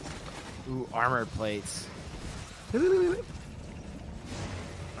 Ooh, armor plates. All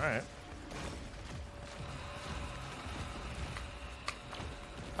right.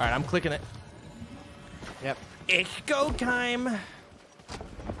 All right, I'm clicking it. Yep. It's go time.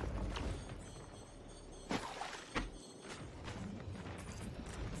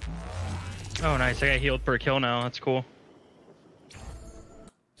 Oh, nice. I got healed per kill now. That's cool.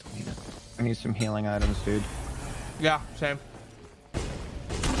 I need some healing items, dude. Yeah, same.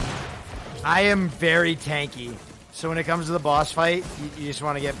 I am very tanky. So when it comes to the boss fight, you just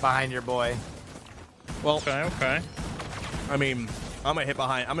want to get behind your boy. Well, Okay, okay. I mean, I'm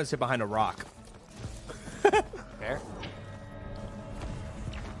gonna sit behind a rock. Fair.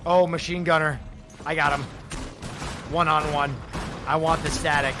 Oh, machine gunner. I got him. 1-on-1. I want the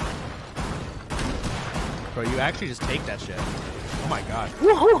static. Bro, you actually just take that shit. Oh my god.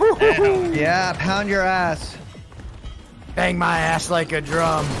 Yeah, pound your ass. Bang my ass like a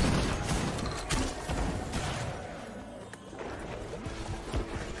drum.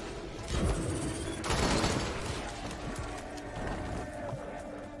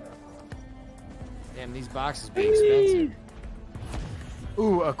 Damn, these boxes be expensive.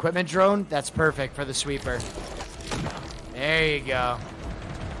 Ooh, equipment drone? That's perfect for the sweeper. There you go.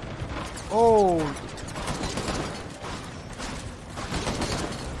 Oh.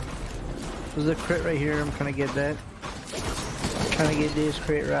 There's a crit right here. I'm trying to get that. Trying to get this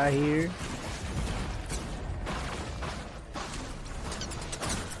crit right here.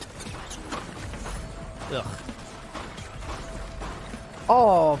 Ugh.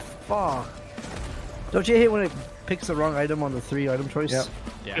 Oh, fuck. Don't you hate when it picks the wrong item on the 3 item choice? Yep.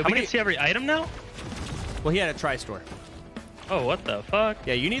 Yeah. Wait, we can see every item now? Well, he had a tri-store. Oh, what the fuck?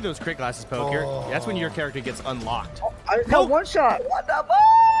 Yeah, you need those crit glasses, Poker. That's when your character gets unlocked. Oh, I got one shot. What the fuck?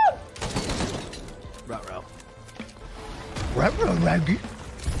 Ruh-roh.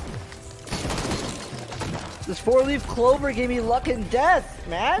 This 4-leaf clover gave me luck and death,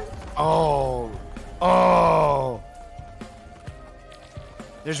 man. Oh. Oh.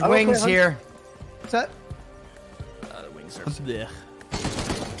 There's wings here. What's that? The wings are... Blech.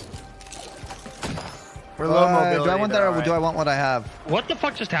 For low mobility, do I want that or they're do I want what I have? What the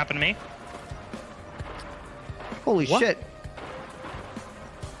fuck just happened to me? Holy shit.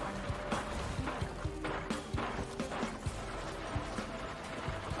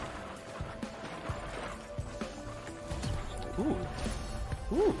 Ooh.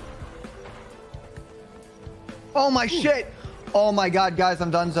 Ooh. Oh my shit. Oh my god, guys,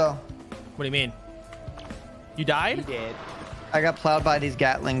 I'm donezo. What do you mean? You died? He did. I got plowed by these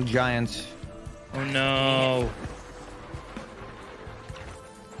Gatling giants. Oh no.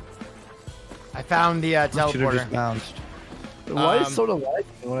 I found the Should have teleporter. just bounced. Why is Soda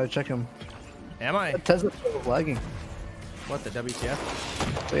lagging when I check him? Am I? Tesla's lagging. What, the WTF?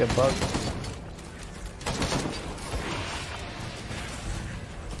 It's like a bug.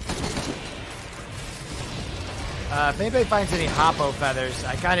 If anybody finds any Hoppo feathers,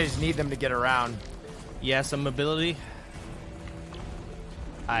 I kind of just need them to get around. Yeah, some mobility.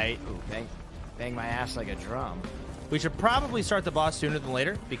 Ooh, bang my ass like a drum. We should probably start the boss sooner than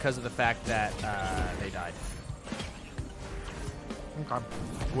later because of the fact that they died. Okay.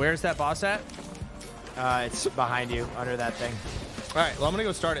 Where's that boss at? It's behind you, under that thing. All right, well, I'm going to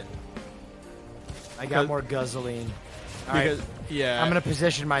go start it. I got more guzzling. All right, yeah. I'm going to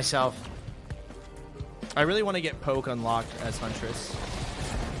position myself. I really want to get Poke unlocked as Huntress.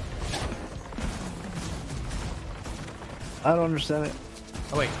 I don't understand it.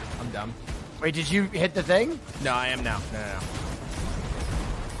 Oh, wait, I'm dumb. Wait, did you hit the thing? No, I am now. No.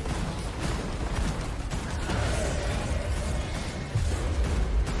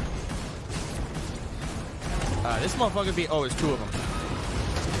 This motherfucker be... Oh, there's 2 of them.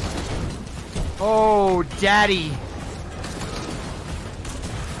 Oh, daddy.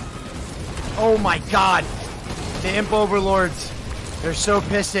 Oh my god. The imp overlords. They're so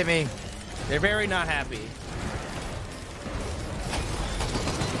pissed at me. They're very not happy.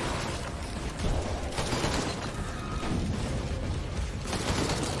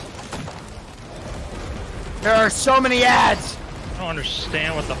 There are so many ads. I don't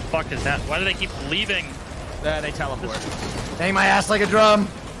understand what the fuck is that. Why do they keep leaving? They teleport. Bang my ass like a drum.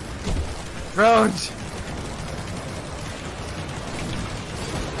 Drones.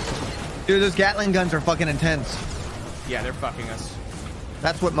 Dude, those Gatling guns are fucking intense. Yeah, they're fucking us.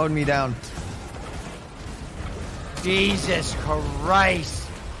 That's what mowed me down. Jesus Christ.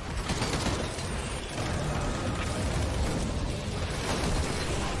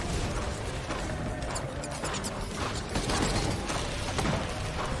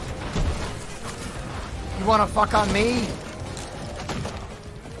 You wanna fuck on me?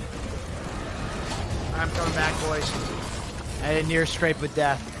 I'm coming back, boys. I had a near scrape with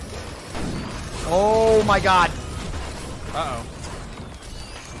death. Oh my god. Uh-oh.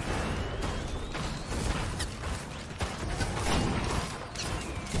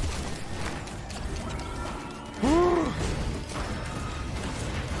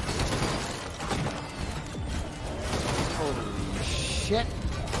 Holy shit.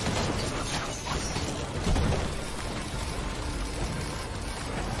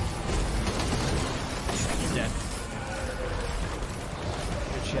 He's dead.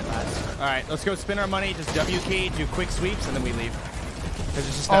 Good shit, lads. All right, let's go spend our money, just W key, do quick sweeps, and then we leave. 'Cause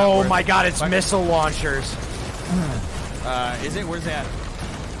it's just not Oh worth my it. god, it's Fuck. missile launchers. Is it? Where's that?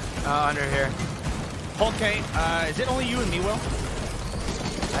 Under here. Okay, is it only you and me, Will?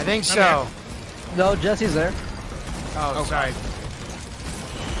 I think so. No, Jesse's there. Oh, sorry.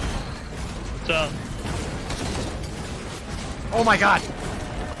 What's up? Oh my god.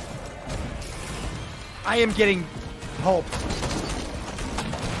 I am getting pulped.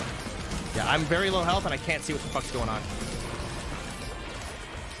 Yeah, I'm very low health and I can't see what the fuck's going on.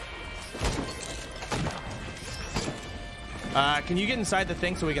 Can you get inside the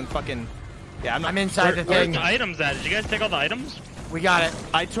thing so we can fucking... Yeah, I'm inside the Where's thing. the items at? Did you guys take all the items? We got it.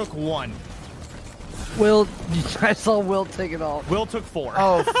 I took 1. Will, I saw Will take it all. Will took 4.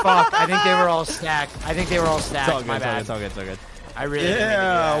 Oh fuck! I think they were all stacked. It's all good, My bad. it's all good. I really didn't mean to do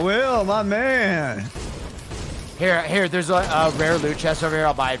Yeah, that. Will, my man. Here. There's a rare loot chest over here.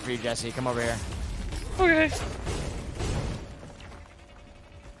 I'll buy it for you, Jesse. Come over here. Okay.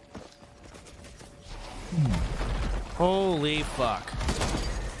 Holy fuck.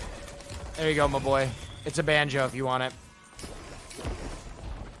 There you go, my boy. It's a banjo if you want it.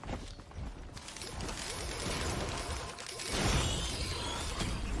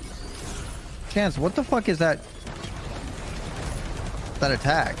 Chance, what the fuck is that? That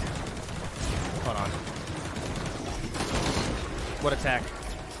attack? Hold on. What attack?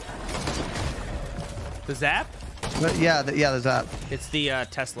 The zap? Yeah, the zap. It's the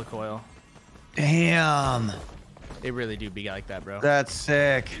Tesla coil. Damn. They really do be like that, bro. That's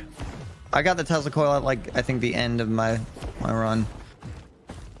sick. I got the Tesla coil at like I think the end of my run.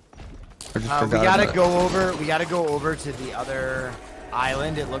 I just We forgot gotta about it. go over. We gotta go over to the other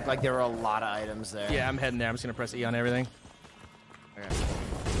island. It looked like there were a lot of items there. Yeah, I'm heading there. I'm just gonna press E on everything.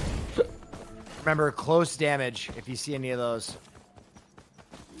 Remember, close damage. If you see any of those,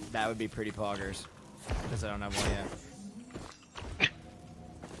 that would be pretty poggers. Because I don't have one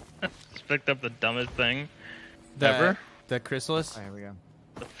yet. Just picked up the dumbest thing The, ever. The chrysalis. Oh, here we go.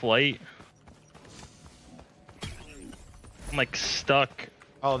 The flight. I'm like stuck.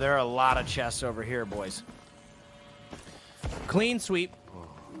 Oh, there are a lot of chests over here, boys. Clean sweep.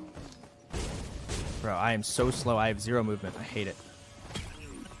 Bro, I am so slow. I have 0 movement. I hate it.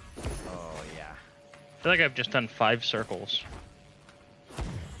 Oh yeah. I feel like I've just done 5 circles.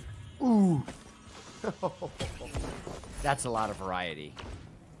 Ooh. That's a lot of variety.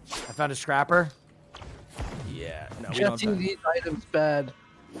 I found a scrapper. Yeah. No, we Jesse don't. needs items bad.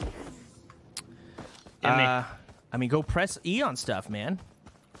 I mean, go press E on stuff, man.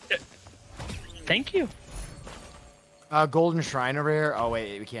 Thank you. Golden shrine over here. Oh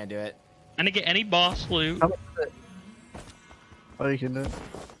wait, we can't do it. I didn't get any boss loot. How much is it? Oh, you can do it.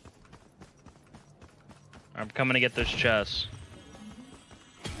 I'm coming to get those chests.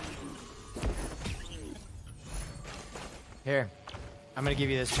 Here, I'm gonna give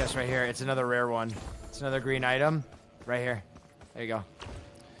you this chest right here. It's another rare one. It's another green item, right here. There you go.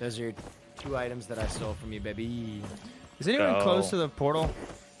 Those are your 2 items that I stole from you, baby. Is anyone Go. close to the portal?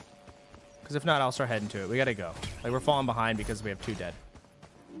 Because if not, I'll start heading to it. We gotta go. Like, we're falling behind because we have 2 dead.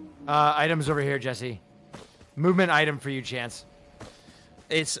 Items over here, Jesse. Movement item for you, Chance.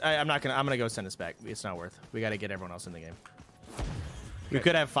 I'm gonna go send us back. It's not worth. We gotta get everyone else in the game. We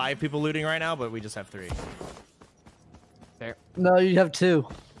could have 5 people looting right now, but we just have 3. There. No, you have 2.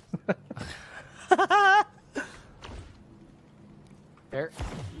 Fair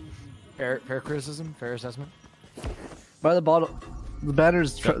criticism, fair assessment. By the bottom, the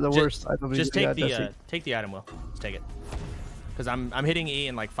banner's the Ju- worst. I don't Just think take you the got take the item, Will. Just take it. Because I'm hitting E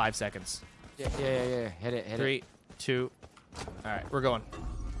in like 5 seconds. Yeah. Hit it. 3, 2. All right, we're going.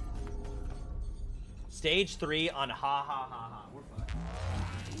 Stage 3 on ha ha ha ha. We're fine.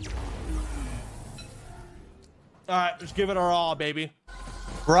 All right, let's give it our all, baby.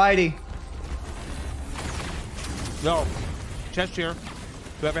 Variety. No, chest here.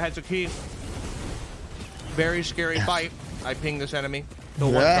 Whoever has a key. Very scary fight. I ping this enemy.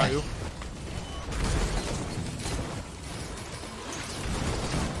 He'll one shot you.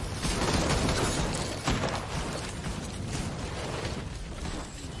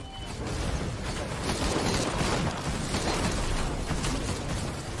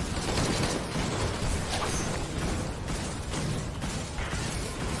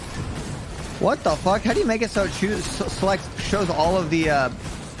 What the fuck? How do you make it so it shows all of the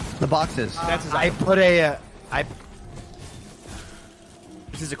boxes? That's his I item. put a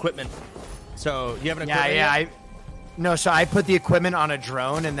This is equipment. So you have an yeah. equipment? No, so I put the equipment on a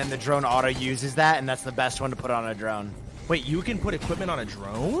drone, and then the drone auto uses that, and that's the best one to put on a drone. Wait, you can put equipment on a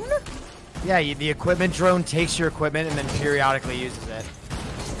drone? Yeah, the equipment drone takes your equipment and then periodically uses it.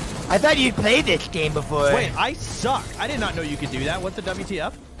 I thought you'd played this game before. Wait, I suck. I did not know you could do that. What's the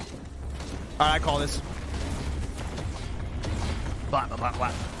WTF? All right, I call this. Blah, blah, blah,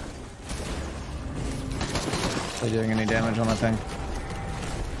 blah. Are doing any damage on that thing?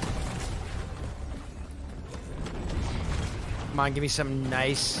 Come on, give me some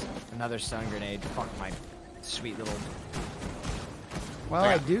nice. Another stun grenade. Fuck my sweet little. Well,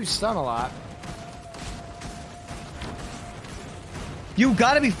 I do stun a lot. You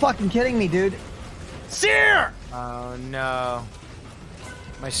gotta be fucking kidding me, dude. Sear! Oh no.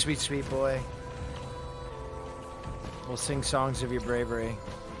 My sweet, sweet boy. We'll sing songs of your bravery.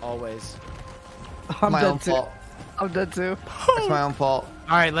 Always. I'm my dead own too. fault. I'm dead too. It's my own fault.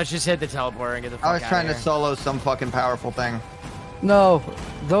 Alright, let's just hit the teleport and get the fuck I was out trying of to here. solo some fucking powerful thing. No,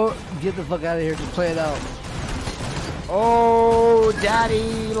 don't get the fuck out of here. Just play it out. Oh,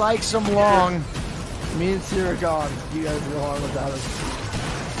 daddy likes them long. Me and Sierra are gone. You guys go on without us.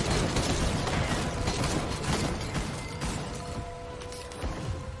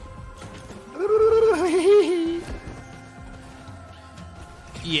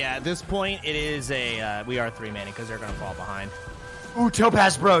 Yeah, at this point, it is a we are 3-manning because they're gonna fall behind. Ooh,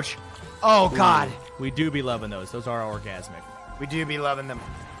 topaz brooch. Oh god. We do be loving those. Those are orgasmic. We do be loving them.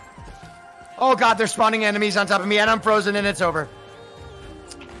 Oh god, they're spawning enemies on top of me and I'm frozen and it's over.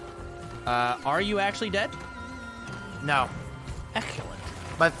 Are you actually dead? No. Excellent.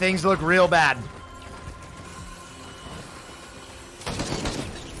 But things look real bad.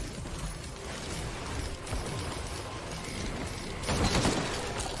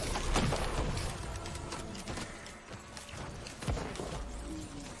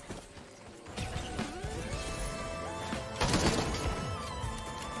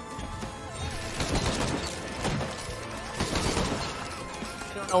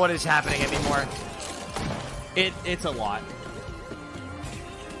 I don't know what is happening anymore. It's a lot.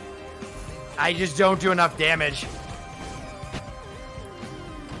 I just don't do enough damage.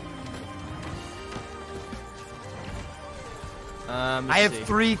 I have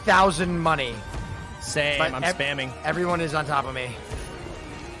 3,000 money. Same. But I'm spamming. Everyone is on top of me.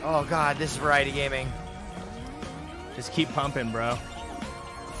 Oh god, this is variety gaming. Just keep pumping, bro.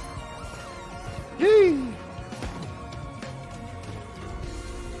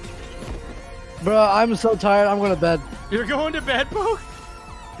 Bro, I'm so tired. I'm going to bed. You're going to bed, Poke?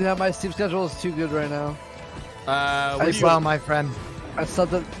 Yeah, my sleep schedule is too good right now. Well, my friend. I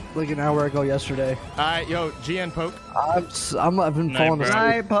slept it like an hour ago yesterday. Yo, GN Poke. I've been Night, falling bro. asleep.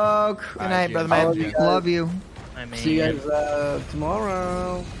 Hi, Poke. Good night, brother Love man. you guys. Love you. I mean, See you guys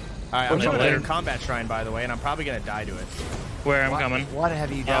tomorrow. All right, I'm What's doing up a later? combat shrine, by the way, and I'm probably gonna die to it. where I'm coming. What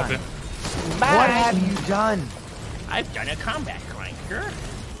have you done? Okay. What have you done? I've done a combat shrine, sir,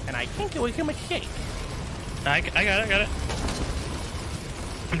 and I think it was a mistake. I got it.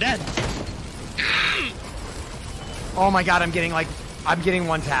 I'm dead. Oh my god, I'm getting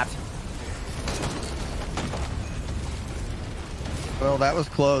one tapped. Well, that was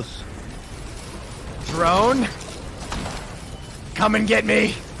close. Drone, come and get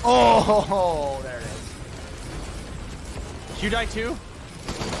me. Oh, there it is. Did you die too?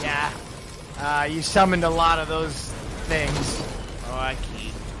 Yeah. You summoned a lot of those things. Oh, I can't.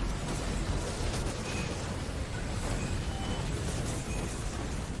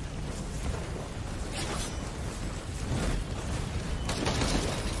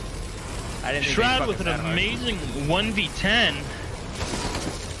 I didn't think Shroud they'd with an fuck us that hard. amazing 1v10.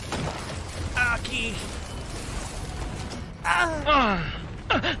 Aki.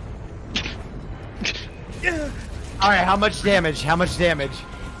 All right, how much damage? How much damage?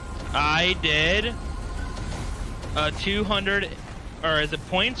 I did 200, or is it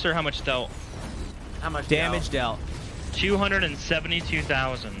points or how much dealt? How much Damage dealt.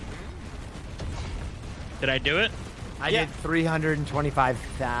 272,000. Did I do it? I Yeah. did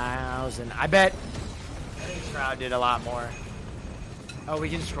 325,000. I bet Shroud did a lot more. Oh, we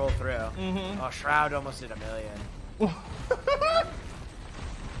can scroll through. Oh, Shroud almost did 1 million.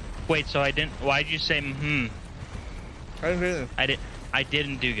 Wait, so I didn't. Why'd you say I didn't hear that. I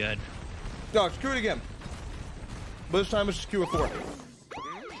didn't do good. No, screw it again. But this time it's just Q with 4.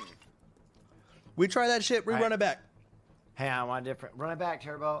 We try that shit, rerun Alright. it back. Hey, I want a different. Run it back,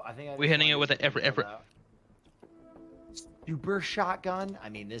 Turbo. I think I We hitting it with a every. super shotgun. I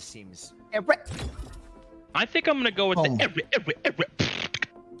mean, this seems. I think I'm gonna go with Oh. the every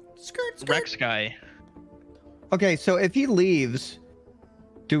Skirt, skirt. Rex guy. Okay, so if he leaves,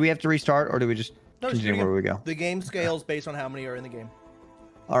 do we have to restart or do we just No, just continue do it where we go? The game scales based on how many are in the game.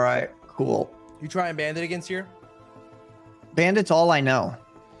 All right, cool. You try and bandit against here. Bandit's all I know.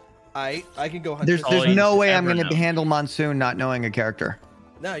 I can go hunt. There's this- all no you way I'm ever going to know. handle Monsoon not knowing a character.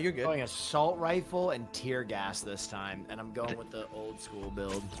 No, you're good. Going assault rifle and tear gas this time, and I'm going with the old school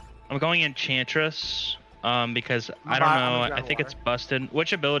build. I'm going Enchantress. Because I I'm don't a know. I ground think water. it's busted.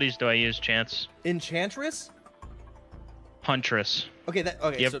 Which abilities do I use, Chance? Enchantress. Huntress. Okay,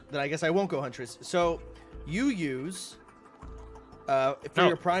 okay. Yep. So then I guess I won't go Huntress. So you use for No.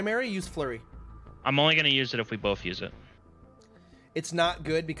 your primary, use Flurry. I'm only gonna use it if we both use it. It's not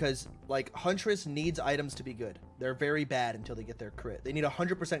good because like Huntress needs items to be good. They're very bad until they get their crit. They need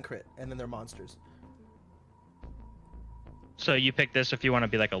 100% crit, and then they're monsters. So you pick this if you want to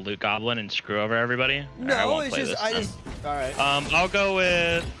be like a loot goblin and screw over everybody? Or I No, won't it's play just this then. all right. I'll go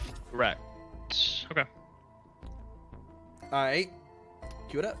with Rex. Okay. All right.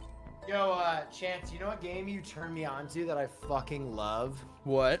 Cue it up. Yo, Chance, you know what game you turned me on to that I fucking love?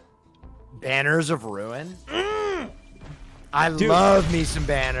 What? Banners of Ruin. I love me some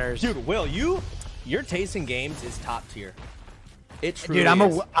banners. Dude, Will, your taste in games is top tier. It truly Dude,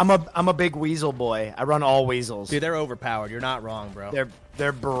 is. I'm a big weasel boy. I run all weasels. Dude, they're overpowered. You're not wrong, bro.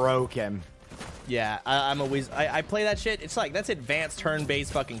 They're broken. Yeah, I'm a weasel. I play that shit. It's like that's advanced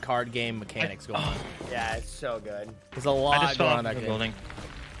turn-based fucking card game mechanics going on. Yeah, it's so good. There's a I lot just fell going on off in that the game. building.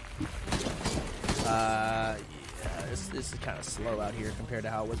 Yeah, this is kind of slow out here compared to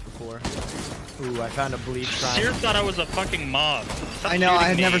how it was before. Ooh, I found a bleed shrine. Seer thought I was a fucking mob. Stop I know. I had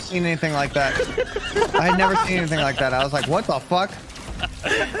shooting never me. seen anything like that. I had never seen anything like that. I was like, what the fuck?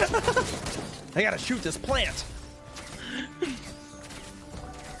 I gotta shoot this plant.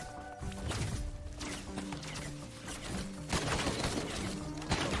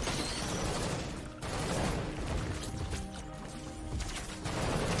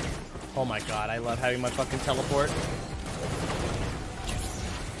 Oh my god, I love having my fucking teleport.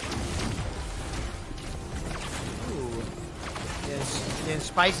 Ooh. Getting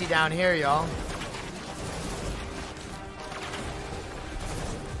spicy down here, y'all.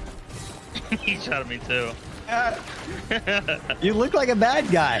 He shot at me too. You look like a bad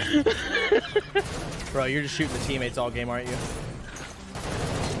guy. Bro, you're just shooting the teammates all game, aren't you?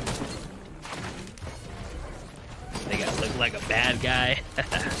 They gotta look like a bad guy.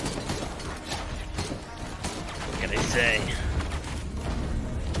 What can I say?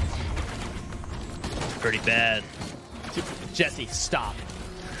 Pretty bad. Jesse, stop.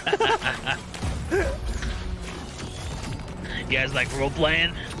 You guys like role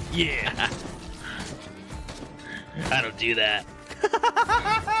playing? Yeah. I don't do that.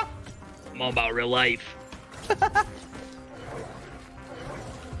 I'm all about real life.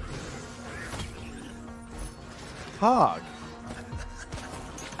 Hog.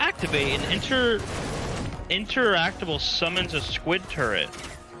 Activate an interactable summons a squid turret.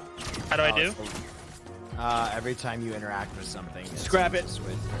 How do I do? Every time you interact with something, Scrap it. So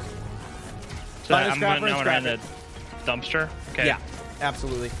Find a I'm scrapper going and now around scrap the dumpster? Okay. Yeah,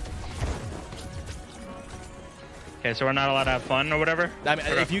 absolutely. Okay, so we're not allowed to have fun or whatever? I mean,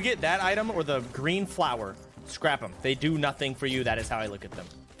 Okay. if you get that item or the green flower, scrap them. They do nothing for you. That is how I look at them.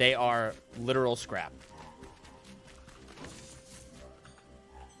 They are literal scrap.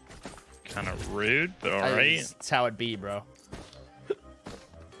 Kind of rude, but alright. It's how it be, bro.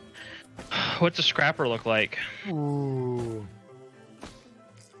 What's a scrapper look like? Ooh.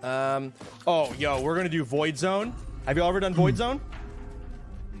 Oh, yo, we're gonna do Void Zone. Have you ever done Void Zone?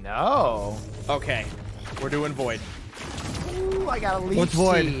 No. Okay, we're doing Void. Ooh, I got a leaf What's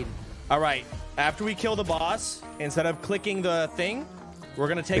void? seed. All right. After we kill the boss, instead of clicking the thing, we're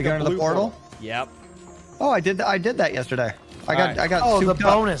gonna take We go a into the blue portal? Yep. Oh, I did that yesterday. I Alright. got Oh, the souped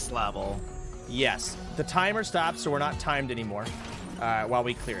up. bonus level. Yes. The timer stops, so we're not timed anymore while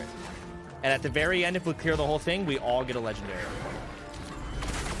we clear it. And at the very end, if we clear the whole thing, we all get a legendary.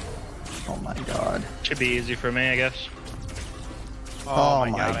 Oh my god. Should be easy for me, I guess. Oh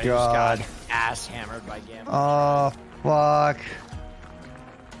my I just God. got ass hammered by Gamma. Oh fuck.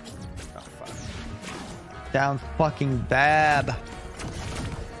 Oh, fuck. Down fucking bad.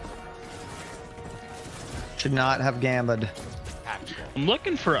 Should not have gambed. I'm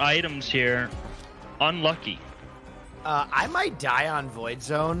looking for items here. Unlucky. I might die on Void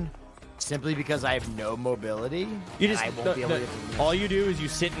Zone simply because I have no mobility. You just and I won't be able to. all you do is you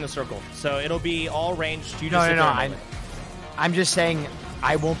sit in a circle, so it'll be all ranged. You just No, sit no, no. there and I'm just saying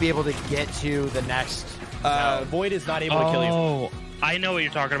I won't be able to get to the next. zone. Void is not able to kill you. Oh, I know what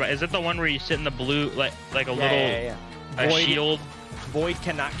you're talking about. Is it the one where you sit in the blue, like a little Yeah. a Void- shield? Void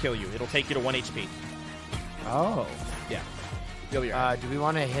cannot kill you. It'll take you to 1 HP. Oh. Yeah. You'll be alright. Do we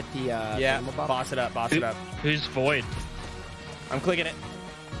want to hit the? Yeah. thingamabob? Boss it up. Boss it up. Who's Void? I'm clicking it.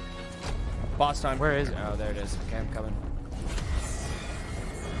 Boss time. Where is it? Oh, there it is. Okay, I'm coming.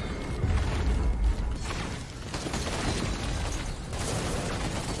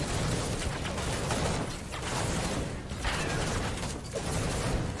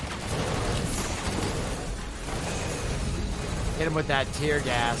 Hit him with that tear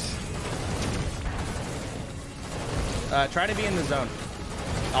gas. Try to be in the zone.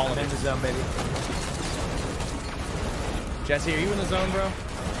 All of in it. the zone, baby. Jesse, are you in the zone, bro?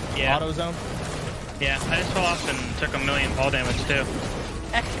 Yeah. Auto zone? Yeah, I just fell off and took 1 million fall damage too.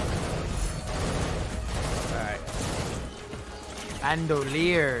 Alright.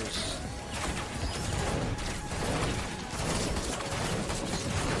 Bandoliers.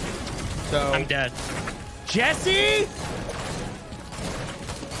 So, I'm dead. Jesse!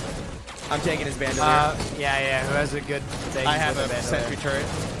 I'm taking his bandolier. Yeah. Who has a good thing? I have with a bandolier? sentry turret.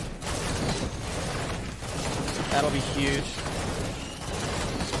 That'll be huge.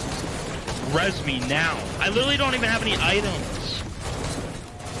 Res me now. I literally don't even have any items.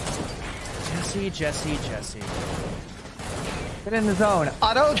 Jesse. Get in the zone.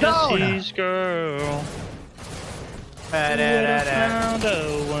 Auto zone. Jesse's girl. Would've found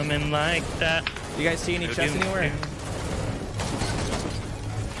a woman like that. You guys see any chests anywhere?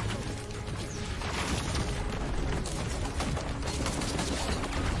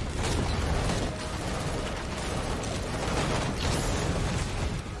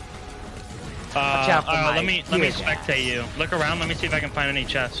 Watch out for my let me tear gas. spectate you. Look around. Let me see if I can find any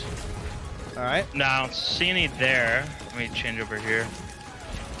chests. All right. No, I don't see any there. Let me change over here.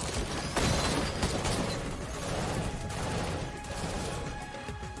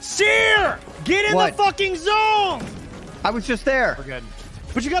 Seer! Get in What? the fucking zone! I was just there. We're good.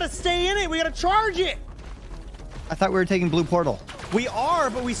 But you gotta stay in it. We gotta charge it. I thought we were taking blue portal. We are,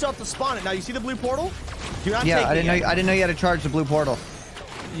 but we still have to spawn it. Now, you see the blue portal? You're not Yeah, taking I didn't know. it. I didn't know you had to charge the blue portal.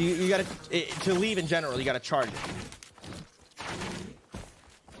 You gotta to leave in general. You gotta charge it.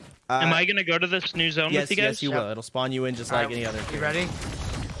 Am I gonna go to this new zone Yes, with you guys? yes, you will. It'll spawn you in just like any other. You ready?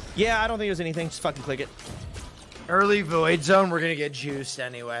 Yeah, I don't think there's anything. Just fucking click it. Early void zone. We're gonna get juiced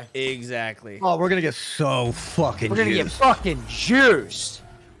anyway. Exactly. Oh, we're gonna get so fucking. We're gonna get juiced. fucking juiced.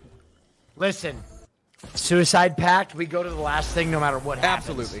 Listen, suicide pact. We go to the last thing no matter what happens.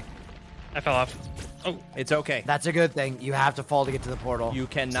 Absolutely. I fell off. Oh, It's okay. That's a good thing. You have to fall to get to the portal. You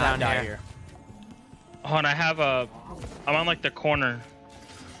It's cannot down die here. hold on. I'm on like the corner.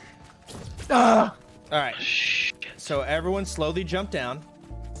 All right. Shh. So everyone slowly jump down.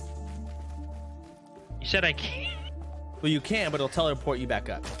 You said I can't. Well, you can, but it'll teleport you back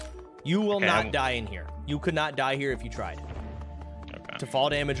up. You will Okay, not die in here. You could not die here if you tried Okay. to fall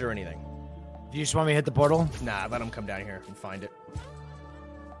damage or anything. Do you just want me to hit the portal? Nah, let them come down here and find it.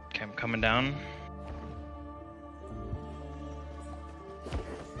 Okay, I'm coming down.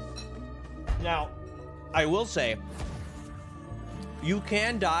 Now, I will say, you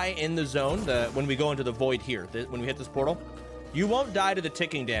can die in the zone when we go into the void here. When we hit this portal, you won't die to the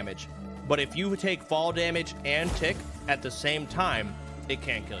ticking damage. But if you take fall damage and tick at the same time, it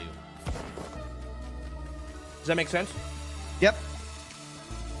can kill you. Does that make sense? Yep.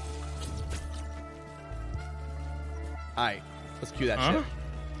 All right, let's cue that Huh? shit.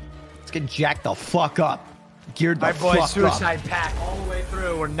 Let's get jacked the fuck up. Geared the My boy, fuck up. suicide pact all the way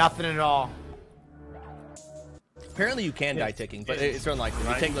through or nothing at all. Apparently you can die ticking, but it's unlikely. You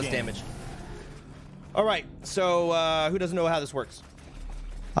Right, take you less can. damage. All right, so who doesn't know how this works?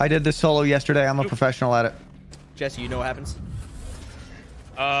 I did this solo yesterday. I'm a professional at it. Jesse, you know what happens?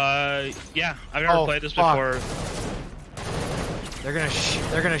 Yeah, I've never Oh, played this fuck. before.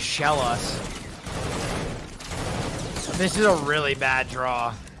 They're gonna shell us. This is a really bad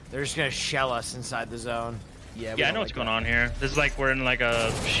draw. They're just gonna shell us inside the zone. Yeah, Yeah, I know what's going on here. This is like we're in like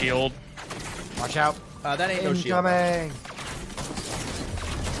a shield. Watch out. That ain't no shield. Incoming.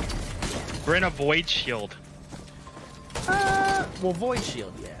 We're in a void shield. Well, void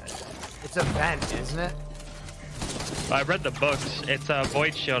shield, yeah. It's a vent, isn't it? I read the books. It's a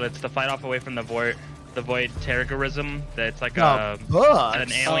void shield. It's to fight off away from the void terrorism. It's like The books?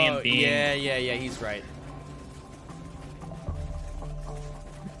 an alien being. Yeah, he's right.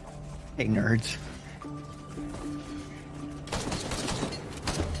 Hey, nerds.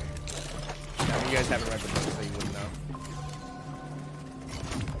 No, you guys haven't read the book, so you wouldn't know.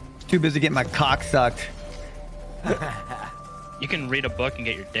 Too busy getting my cock sucked. You can read a book and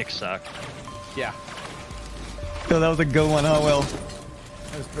get your dick sucked. Yeah. So that was a good one, huh, Will?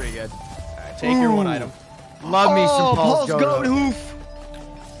 That was pretty good. All right, take your one item. Love me some Paul's goat Goat. hoof.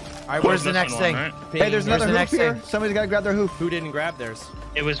 All right, where's the This next one, thing? right? Hey, there's Where's another the hoof next here. thing? Somebody's got to grab their hoof. Who didn't grab theirs?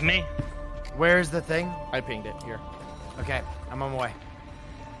 It was me. Where's the thing? I pinged it. Here. Okay, I'm on my way.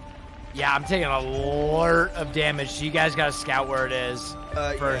 Yeah, I'm taking a lot of damage, so you guys gotta scout where it is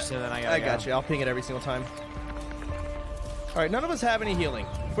first, Yeah. and then I gotta go. got you. I'll ping it every single time. All right, none of us have any healing.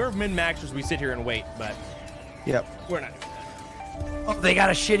 If we're min-maxers, we sit here and wait, but Yep. we're not doing that. Oh, they got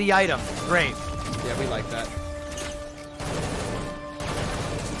a shitty item. Great. Yeah, we like that.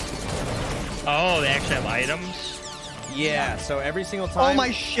 Oh, they actually have items. Yeah, so every single time. Oh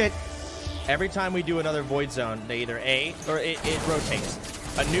my shit. Every time we do another void zone, they either or it rotates.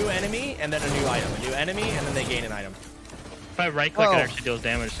 A new enemy and then a new item. A new enemy and then they gain an item. If I right click, it actually deals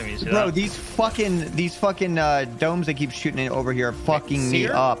damage to me. See Bro, that? these fucking domes they keep shooting in over here are fucking me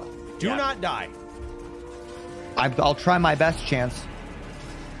Seer, up. Do not die. I'll try my best chance.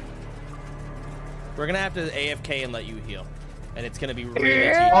 We're gonna have to AFK and let you heal, and it's gonna be really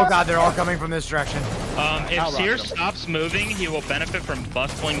tedious. Oh god, they're all coming from this direction. If Seer stops moving, he will benefit from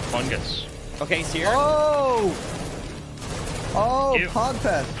bustling fungus. Okay, Seer. Oh,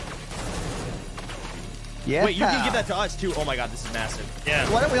 Pogfest. Yeah. Wait, you can give that to us too. Oh my god, this is massive. Yeah.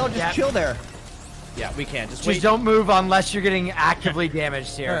 Why don't we all just chill there? Yeah, we can. Just Just wait. don't move unless you're getting actively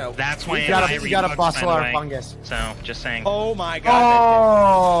damaged here. That's why you gotta bustle our fungus. So, just saying. Oh my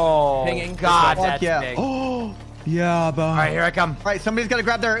god. Oh, Pinging. god, Fuck that's yeah. big. Oh, yeah, bro. All right, here I come. All right, somebody's got to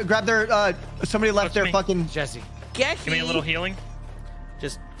grab their somebody left their me. fucking Jesse. Give me a little healing.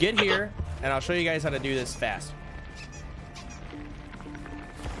 Just get here, and I'll show you guys how to do this fast.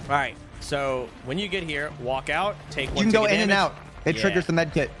 All right. So when you get here, walk out, take one. You can go ticket in and damage. out. It triggers the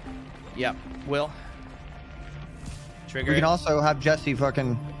med kit. Yep. Will. Trigger We can it. also have Jesse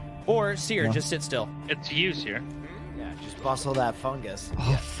fucking. Or Seer, Yeah. just sit still. It's use here. Yeah, just bustle that fungus.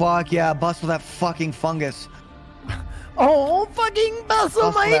 Oh fuck yeah! Bustle that fucking fungus. Oh, fucking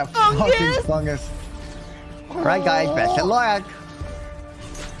bustle my that fucking fungus! fungus. All right, guys, best of luck.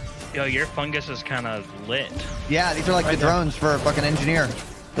 Yo, your fungus is kind of lit. Yeah, these are like the drones for a fucking engineer.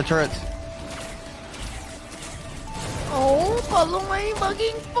 The turrets. Oh, bustle my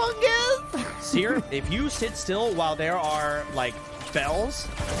fucking fungus! Seer, if you sit still while there are like bells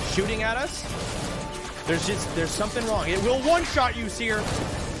shooting at us, there's something wrong. It will one-shot you, Seer.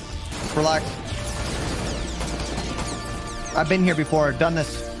 Relax. I've been here before. Done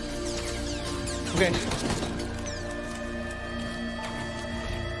this. Okay.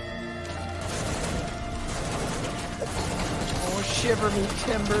 Oh, shiver me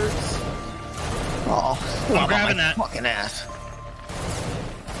timbers. Oh, I'm grabbing that. fucking ass.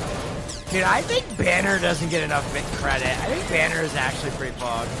 Dude, I think Banner doesn't get enough credit. I think Banner is actually pretty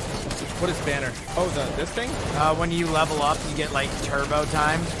fog. What is Banner? Oh, this thing? When you level up, you get like turbo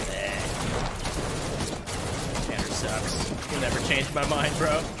time. Banner sucks. You'll never change my mind,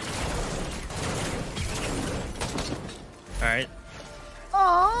 bro. Alright.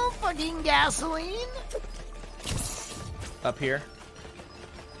 Oh, fucking gasoline. Up here.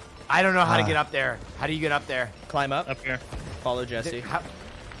 I don't know how to get up there. How do you get up there? Climb up. Up here. Follow Jesse. How-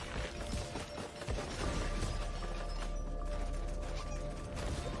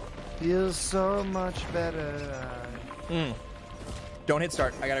 Feels so much better. Don't hit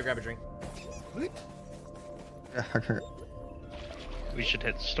start. I gotta grab a drink. We should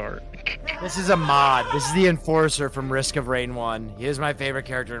hit start. This is a mod. This is the Enforcer from Risk of Rain 1. He is my favorite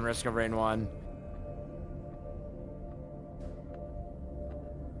character in Risk of Rain 1.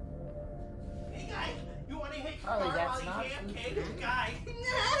 Hey guys, you wanna hit start while you AFK? This guy.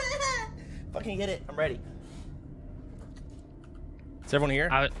 Fucking hit it. I'm ready. Is everyone here?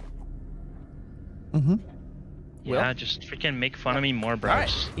 Mm-hmm. Yeah, just freaking make fun of me more, bros.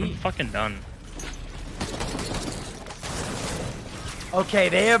 Alright. I'm fucking done. Okay,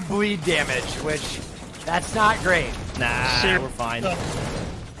 they have bleed damage, which that's not great. Nah, we're fine.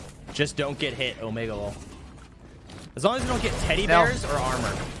 Just don't get hit, Omega Lol. As long as we don't get teddy bears or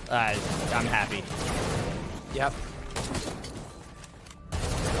armor, I'm happy. Yep.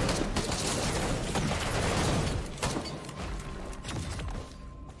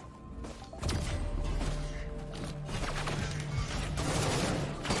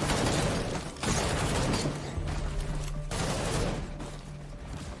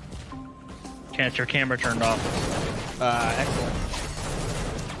 Chance, your camera turned off. Excellent.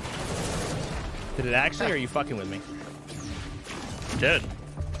 Did it actually, or are you fucking with me? Did.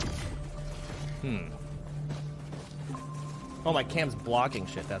 Oh, my cam's blocking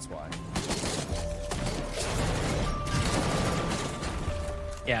shit, that's why.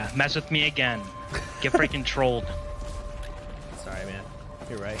 Yeah, mess with me again. Get freaking trolled. Sorry, man.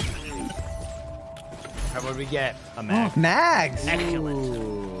 You're right. What did we get? A mag. Mags.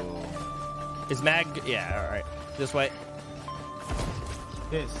 Excellent. Is mag... Yeah, alright. This way.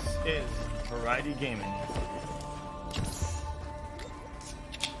 This is Variety Gaming.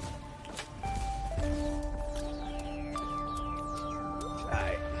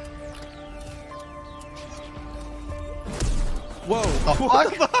 Alright. Whoa. Oh,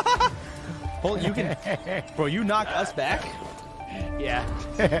 fuck. Hold, you can... Bro, you knock us back? Yeah.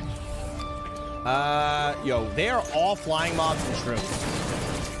 Yo, they are all flying mobs and shrooms.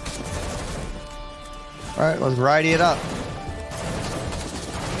 All right, let's ride it up.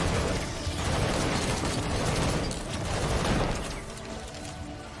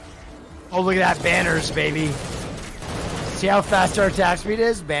 Oh, look at that. Banners, baby. See how fast our attack speed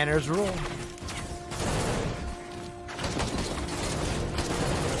is? Banners rule.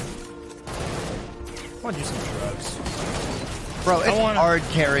 I want to do some drugs. Bro, it's hard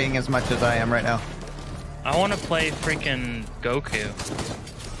carrying as much as I am right now. I want to play freaking Goku.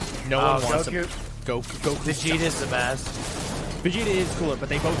 No one wants Goku. Goku. Vegeta's the best. Vegeta is cooler, but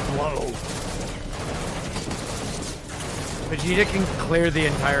they both glow. Vegeta can clear the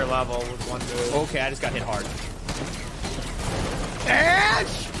entire level with one move. Okay, I just got hit hard.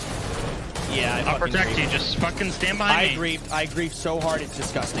 Ash! Yeah, I'll protect you. Just fucking stand behind me. I griefed so hard, it's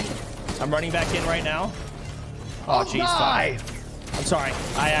disgusting. I'm running back in right now. Oh, jeez, die! I'm sorry.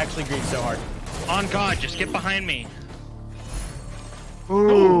 I actually griefed so hard. On God, just get behind me.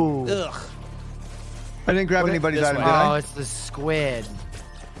 Ooh. Ugh. I didn't grab anybody's this item, way. did Oh, I? it's the squid.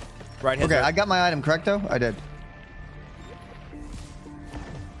 Right Okay, I got my item, correct, though? I did.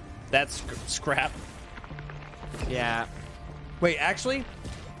 That's scrap. Yeah. Wait, actually,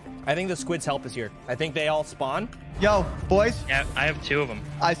 I think the squid's help is here. I think they all spawn. Yo, boys. Yeah, I have 2 of them.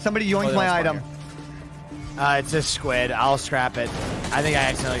 Somebody yoinked they my all item. spawn It's a squid. I'll scrap it. I think I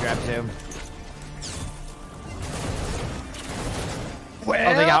accidentally grabbed 2.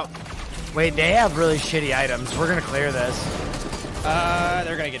 Well, Oh, they got... Wait, they have really shitty items. We're gonna clear this.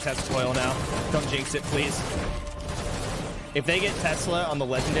 They're gonna get Tesla coil now. Don't jinx it, please. If they get Tesla on the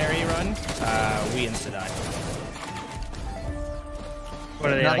legendary run, we insta die.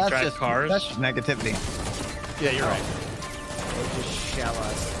 What are they, No, like, that's drive just, cars? That's just negativity. Yeah, you're right. They just shell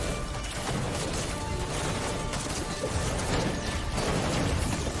us.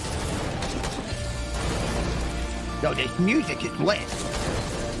 Yo, this music is lit.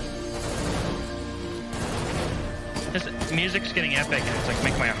 This music's getting epic, and it's like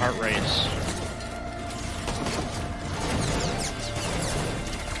making my heart race.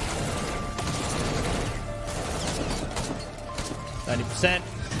 %.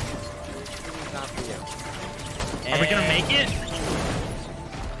 Not for you. Are we gonna make it?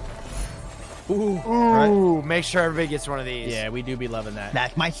 Ooh, make sure everybody gets one of these. Yeah, we do be loving that.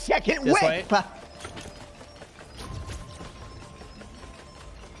 That's my second This whip. way?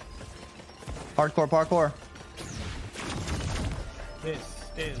 Hardcore parkour. This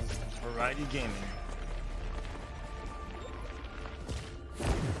is Variety Gaming.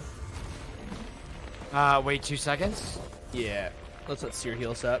 Wait 2 seconds. Yeah. Let's let Sear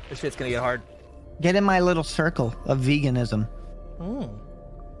heal us up. This shit's gonna get hard. Get in my little circle of veganism.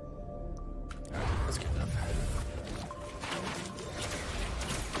 That's good enough.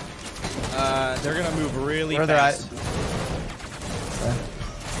 They're gonna move really Where fast.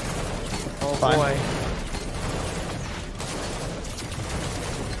 Oh Fine. boy.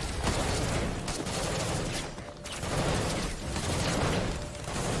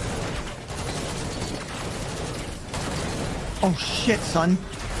 Oh shit, son.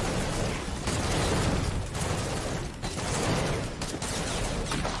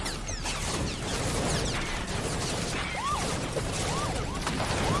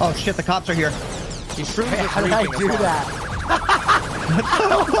 Oh shit, the cops are here. He's shrooms Hey, are how did I creeping do us that? What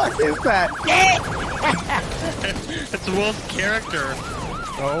the fuck is that? That's Wolf's character.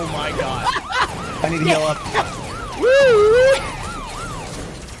 Oh my god. I need to heal up.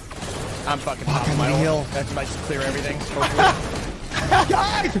 I'm fucking Fuck, popping I my need to heal. ult. That might just clear everything. Hopefully.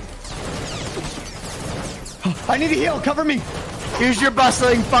 Guys! I need to heal. Cover me. Here's your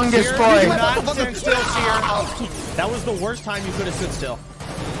bustling fungus Sear, boy. do not stand still, Sear. That was the worst time you could have stood still.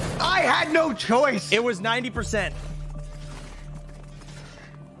 I had no choice. It was 90%.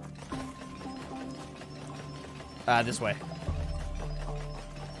 This way.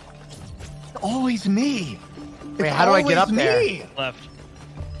 Always me. Wait, how do I get up always there? me. Left.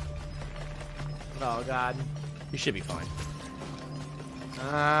 Oh god. You should be fine.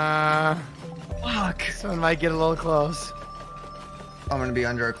 Fuck. This one might get a little close. I'm gonna be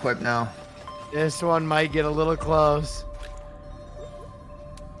under equipped now. This one might get a little close.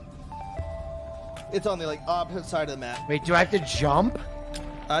 It's on the like opposite side of the map. Wait, do I have to jump?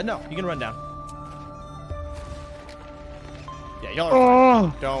 No, you can run down. Yeah, y'all are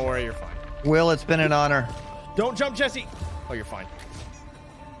fine. Don't worry, you're fine. Will, it's been an honor. Don't jump, Jesse. Oh, you're fine.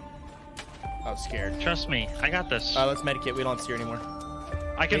 I was scared. Trust me, I got this. Let's medikit. We don't have Sear anymore.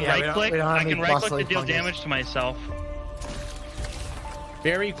 I can Yeah, we right don't- click. we don't have I any can right click to bustling deal fungus. damage to myself.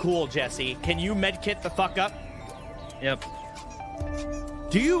 Very cool, Jesse. Can you medkit the fuck up? Yep.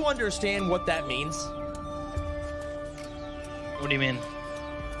 Do you understand what that means? What do you mean?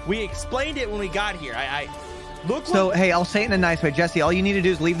 We explained it when we got here. I look. So hey, I'll say it in a nice way, Jesse. All you need to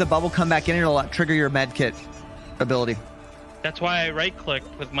do is leave the bubble, come back in, and it'll trigger your med kit ability. That's why I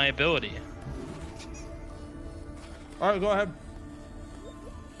right-clicked with my ability. All right, go ahead.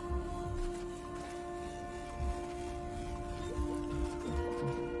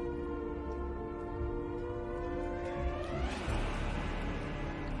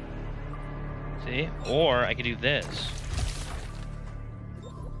 See? Or I could do this.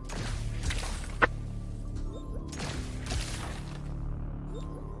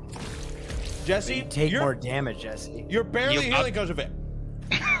 Jesse, Take more damage, Jesse. You're barely You- healing because of it.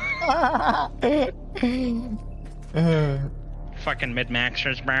 Fucking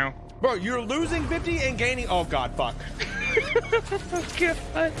mid-maxers, bro. Bro, you're losing 50 and gaining. Oh god, fuck.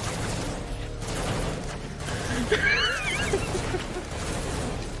 God.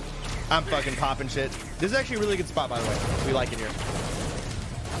 I'm fucking popping shit. This is actually a really good spot, by the way. We like it here.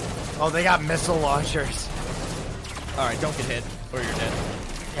 Oh, they got missile launchers. All right, don't get hit, or you're dead.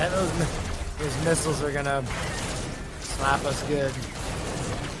 Yeah, those missiles are gonna slap us good.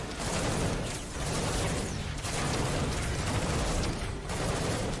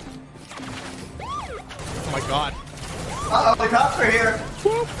 Oh my god. Uh-oh, the cops are here.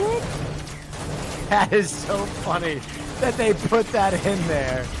 That is so funny that they put that in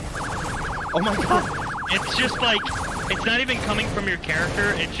there. Oh my god. It's just like, it's not even coming from your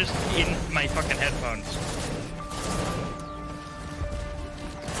character, it's just in my fucking headphones.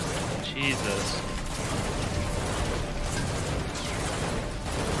 Jesus.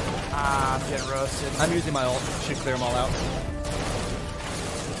 Ah, I'm getting roasted. I'm using my ult. Should clear them all out.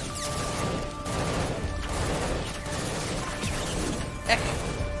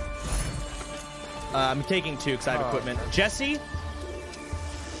 I'm taking 2 because I have equipment. Jesse?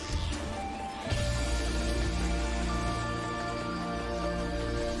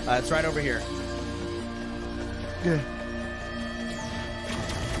 It's right over here. Yeah.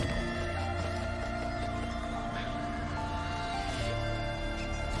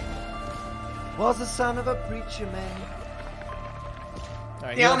 Was the son of a preacher man.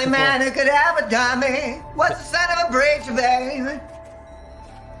 Right, The only man who could ever done me was the son of a preacher, baby.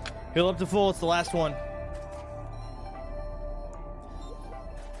 Heal up to full. It's the last one.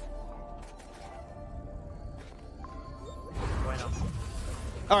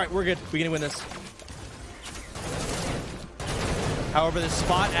 All right, we're good. We can win this. However, this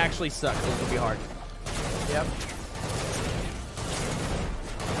spot actually sucks. It's gonna be hard. Yep.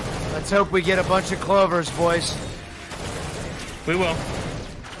 Let's hope we get a bunch of clovers, boys. We will.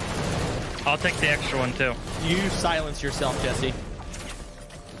 I'll take the extra one too. You silence yourself, Jesse.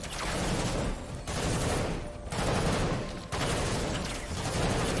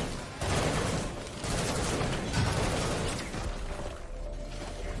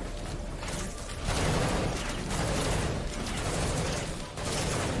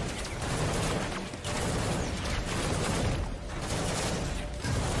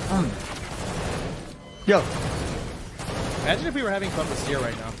 Yo. Imagine if we were having fun with Seer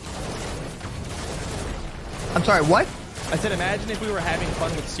right now. I'm sorry, what? I said imagine if we were having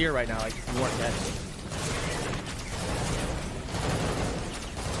fun with Seer right now, like if we weren't dead.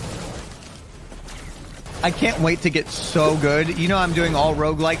 I can't wait to get so good. You know I'm doing all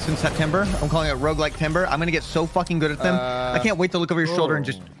roguelikes in September. I'm calling it roguelike timber. I'm gonna get so fucking good at them. I can't wait to look over your shoulder and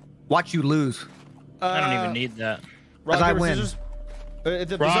just watch you lose. I don't even need that. Rock, As I paper, win. scissors.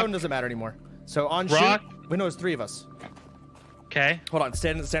 The Rock. zone doesn't matter anymore. So on Rock. shoot, we know it's 3 of us. Okay. Hold on,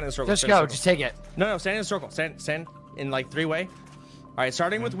 stand in the circle. Just stand in go. the circle. Just take it. No, stand in the circle. Stand in like 3-way. All right,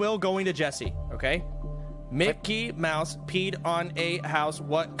 starting with Will, going to Jesse. Okay. Mickey Mouse peed on a house.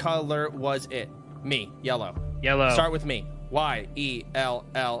 What color was it? Me, yellow. Yellow. Start with me. YELLOW.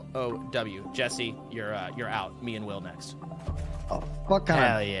 Jesse, you're out. Me and Will next. Oh, what kind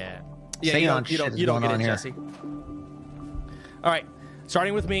Hell of yeah. Yeah, Say you on don't, you shit don't, is you don't going get on it, here? Jesse. All right,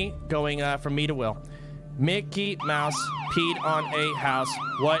 starting with me, going from me to Will. Mickey Mouse peed on a house.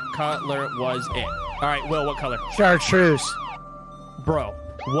 What color was it? All right, Will, what color? Chartreuse. Bro,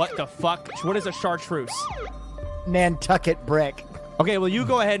 what the fuck? What is a chartreuse? Nantucket brick. Okay, well, you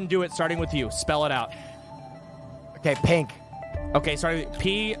go ahead and do it, starting with you. Spell it out. Okay, pink. Okay, starting with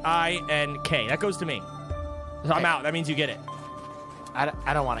P-I-N-K. That goes to me. So I'm out. That means you get it.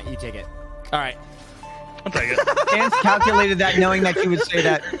 I don't want it. You take it. All right. I'll take it. Dan's calculated that knowing that you would say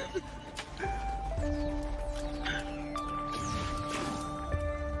that.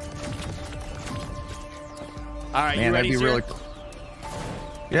 All right, Man, you that'd ready, be sir? really cool.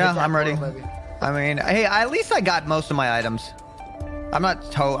 Yeah, I'm ready. I mean, hey, at least I got most of my items. I'm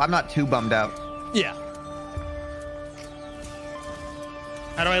not too bummed out. Yeah.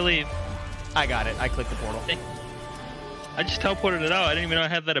 How do I leave? I got it. I clicked the portal. I just teleported it out. I didn't even know I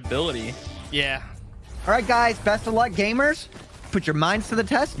had that ability. Yeah. All right, guys. Best of luck, gamers. Put your minds to the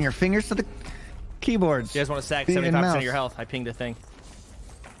test and your fingers to the keyboards. You guys want to sack Being in 75% mouse. of your health? I pinged a thing.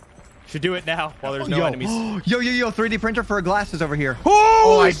 Should do it now while there's no enemies. Yo, 3D printer for glasses over here.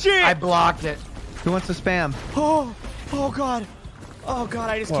 Holy shit! I blocked it. Who wants to spam? Oh god. Oh god,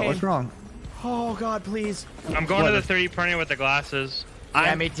 I just What, came. what's wrong? Oh god, please. I'm going to the 3D printer with the glasses.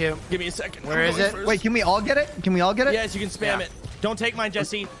 Yeah, me too. Give me a second. Where is it? Wait, can we all get it? Can we all get it? Yes, you can spam it. Don't take mine,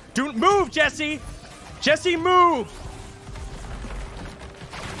 Jesse. Do move, Jesse. Jesse, move.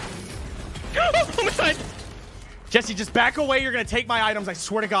 Oh my god! Jesse, just back away. You're gonna take my items. I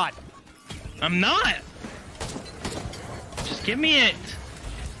swear to God. I'm not. Just give me it.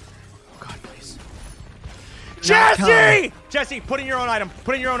 Oh God, please. Not Jesse! Jesse, put in your own item.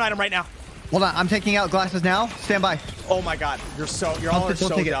 Put in your own item right now. Hold on, I'm taking out glasses now. Stand by. Oh my God, you're all Don't so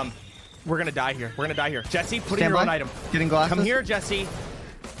take it. dumb. We're gonna die here. We're gonna die here. Jesse, put in Stand your by. own item. Getting glasses. Come here, Jesse.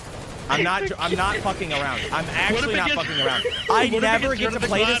 I'm not fucking around. I'm actually not fucking around. I never get to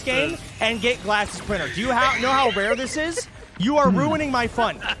play this game and get glasses printer. Do you know how rare this is? You are ruining my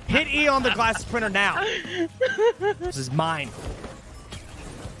fun. Hit E on the glasses printer now. This is mine.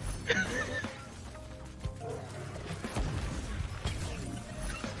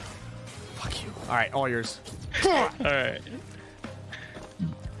 Fuck you. All right, all yours. All right.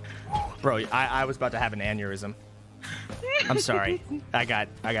 Bro, I was about to have an aneurysm. I'm sorry. I got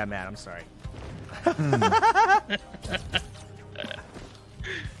mad. I'm sorry.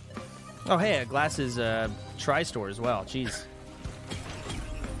 Oh, hey, a glasses tri-store as well. Jeez.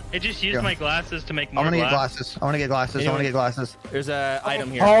 I just used my glasses to make I more want to get glasses. I want to get glasses. I want to get glasses. There's a item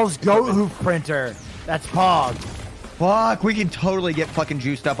here. Paul's goat hoof printer. That's Pog. Fuck, we can totally get fucking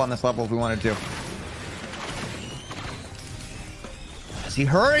juiced up on this level if we wanted to. Jesse,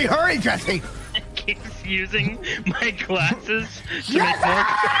 hurry, Jesse! Keeps using my glasses to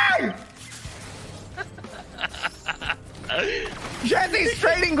Jesse! Jesse's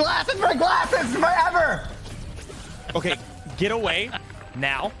trading glasses for glasses forever! Okay, get away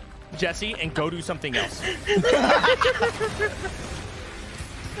now, Jesse, and go do something else.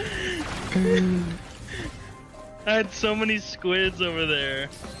 I had so many squids over there.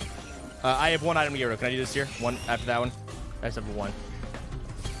 I have one item to get rid of. Can I do this here? One after that one? I just have one.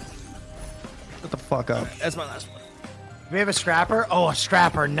 Shut the fuck up. That's my last one. Do we have a scrapper? Oh, a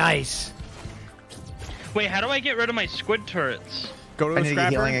scrapper. Nice. Wait, how do I get rid of my squid turrets? Go to I the need to get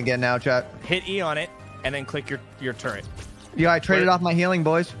scrapper, healing again now, chat. hit E on it, and then click your turret. Yeah, I traded Where- off my healing,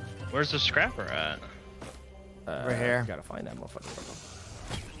 boys. Where's the scrapper at? Right here. Gotta find that motherfucker.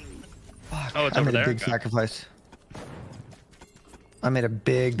 Oh, it's I over made there. a big Okay. sacrifice. I made a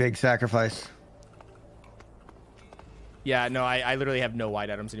big sacrifice. Yeah, no, I literally have no white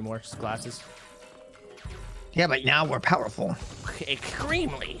items anymore. Just glasses. Yeah, but now we're powerful.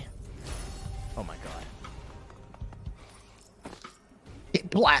 Extremely. Oh my God. Get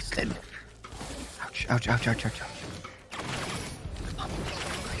blasted. Ouch, ouch, ouch, ouch, ouch, ouch. Come on,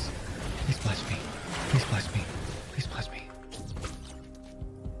 please bless me. Please bless me. Please bless me.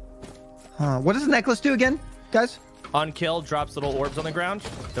 What does the necklace do again, guys? On kill, drops little orbs on the ground.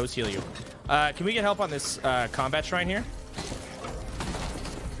 Those heal you. Can we get help on this combat shrine here?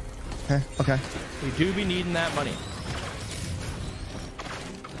 Okay. We do be needing that money.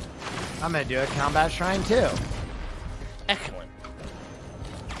 I'm gonna do a combat shrine too. Excellent.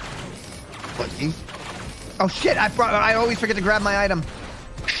 What, oh shit! I always forget to grab my item.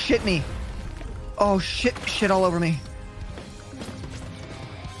 Shit me. Oh shit all over me.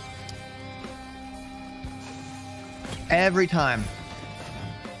 Every time.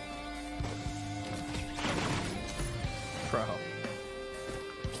 Bro.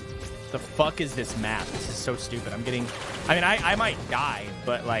 The fuck is this map? This is so stupid. I'm getting... I mean, I might die,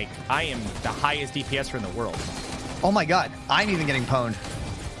 but, like, I am the highest DPSer in the world. Oh my god. I'm even getting pwned.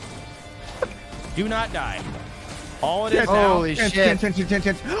 Do not die. All it is now... Holy shit.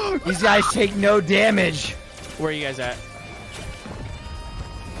 These guys take no damage. Where are you guys at?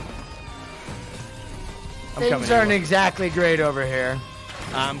 I'm Things coming. aren't exactly great over here.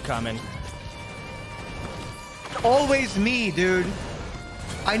 I'm coming. Always me, dude.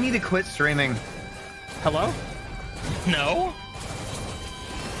 I need to quit streaming. Hello? No?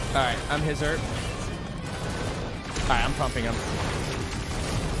 Alright, I'm his hurt. Alright, I'm pumping him.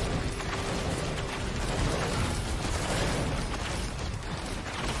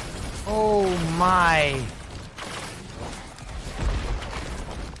 Oh my.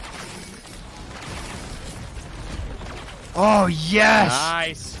 Oh yes.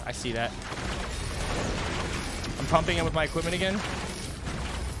 Nice. I see that. I'm pumping him with my equipment again.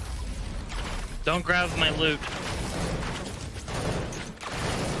 Don't grab my loot.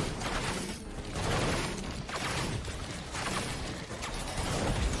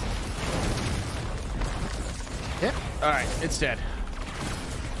 Yep. All right, it's dead.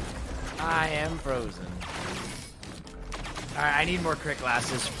 I am frozen. All right, I need more crit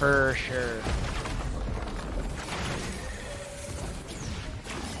glasses for sure.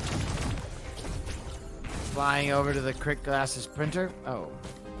 Flying over to the crit glasses printer. Oh,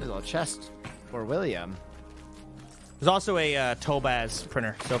 there's a little chest for William. There's also a Tobaz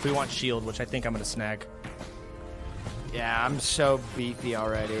printer, so if we want shield, which I think I'm gonna snag. Yeah, I'm so beefy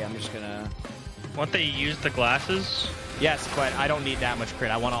already. I'm just gonna. Won't they use the glasses? Yes, but I don't need that much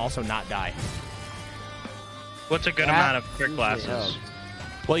crit. I want to also not die. What's a good amount of crit glasses?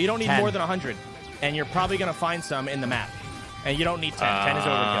 Well, you don't need 10. more than 100, and you're probably gonna find some in the map. And you don't need 10. 10 is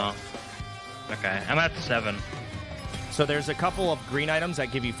overkill. Okay, I'm at 7. So there's a couple of green items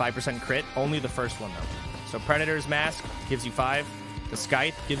that give you 5% crit. Only the first one though. So Predator's Mask gives you 5. The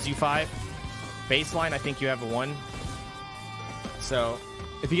Scythe gives you 5. Baseline, I think you have a 1. So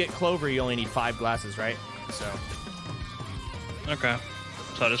if you get Clover, you only need 5 glasses, right? So. Okay.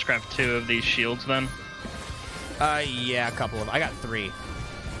 So I'll just grab 2 of these shields then. Yeah, a couple of. I got 3.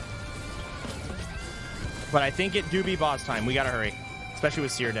 But I think it do be boss time. We gotta hurry, especially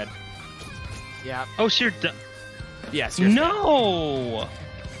with Seer dead. Yeah. Oh, Seer. Yeah, Seer. No.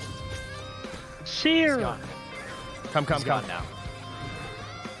 Seer. Come He's gone now.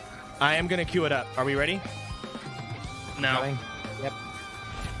 I am gonna queue it up. Are we ready? No. Coming. Yep.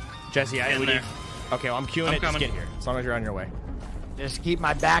 Jesse, I In would. there. Okay, well, I'm queuing it. coming. Just get here. As long as you're on your way. Just keep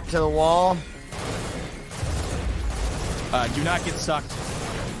my back to the wall. Do not get sucked.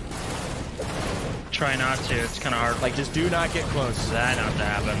 Try not to. It's kind of hard. Like, just do not get close. That not to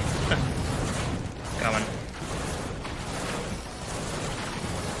happen. Coming.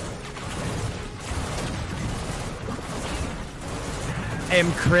 I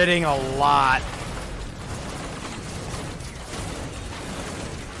am critting a lot.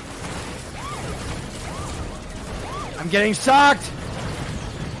 I'm getting sucked.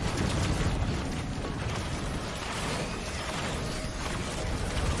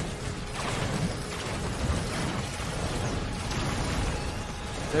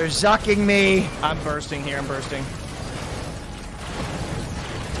 They're zucking me. I'm bursting here. I'm bursting.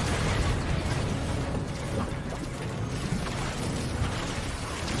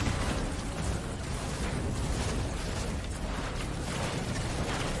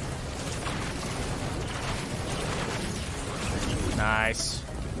 Nice.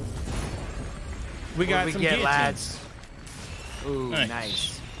 We got What some get, guillotines. lads? Ooh,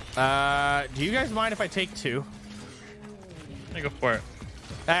 Nice. nice. Do you guys mind if I take 2? I go for it.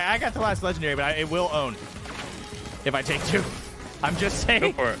 I got the last legendary, but it will own if I take 2. I'm just saying.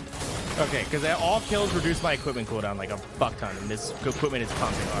 Go for it. Okay, because all kills reduce my equipment cooldown like a fuck ton, and this equipment is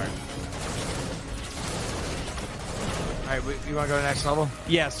pumping hard. All right, you want to go to the next level?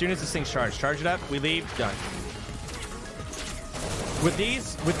 Yeah, as soon as this thing's charged, charge it up. We leave. Done.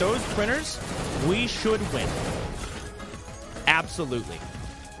 With those printers, we should win. Absolutely.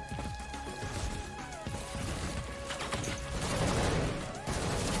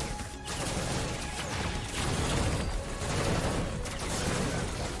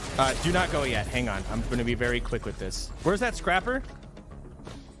 Do not go yet. Hang on. I'm going to be very quick with this. Where's that scrapper?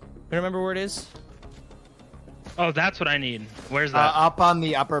 You remember where it is? Oh, that's what I need. Where's that? Up on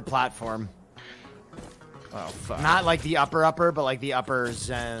the upper platform. Oh, fuck. Not like the upper, but like the upper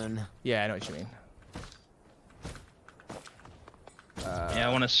zone. Yeah, I know what you mean. Yeah,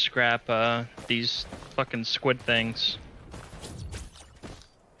 I want to scrap these fucking squid things.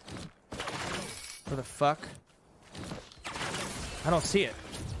 Where the fuck? I don't see it.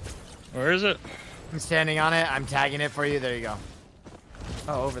 Where is it? I'm standing on it. I'm tagging it for you. There you go.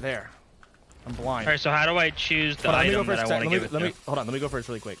 Oh, over there. I'm blind. All right, so how do I choose the item that I want to give it to? Hold on, let me go first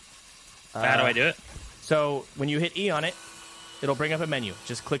really quick. How do I do it? So, when you hit E on it, it'll bring up a menu.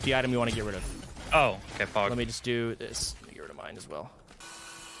 Just click the item you want to get rid of. Oh, okay, pog. Let me just do this. Let me get rid of mine as well.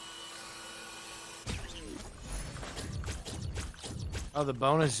 Oh, the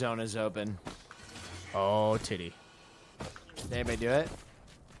bonus zone is open. Oh, titty. Did anybody do it?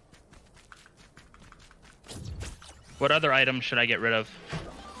 What other items should I get rid of?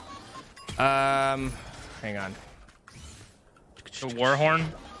 Hang on. The Warhorn?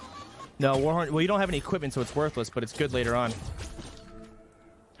 No, Warhorn. Well, you don't have any equipment, so it's worthless, but it's good later on.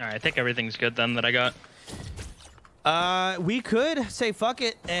 Alright, I think everything's good then that I got. We could say fuck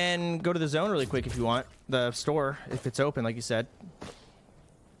it and go to the zone really quick if you want. The store, if it's open, like you said.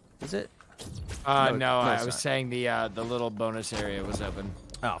 Is it? No, I it's was not. saying the little bonus area was open.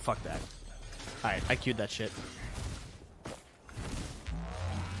 Oh, fuck that. All right, I queued that shit.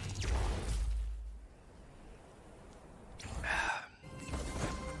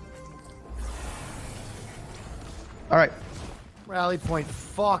 All right. Rally point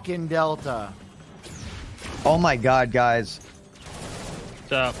fucking Delta. Oh my god, guys.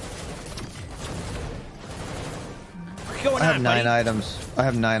 What's up? I have 9 items. I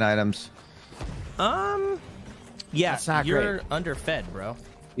have 9 items. Yeah, That's not you're great. underfed, bro.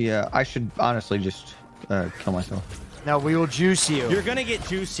 Yeah, I should honestly just kill myself. No, we will juice you. You're gonna get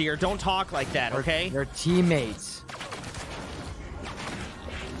juicier. Don't talk like that, okay? They're teammates.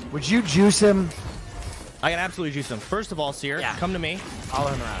 Would you juice him? I can absolutely juice them. First of all, Seer, Yeah. come to me.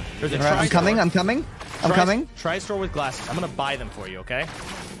 Follow him around. There's a All right, I'm tri-store. coming. I'm coming. I'm Tri- coming. Tri-store with glasses. I'm gonna buy them for you, okay?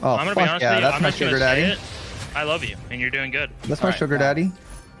 Oh, I'm gonna fuck be honest yeah, with you. that's I'm my just gonna sugar say daddy. it. I love you, and you're doing good. That's my All right, sugar daddy.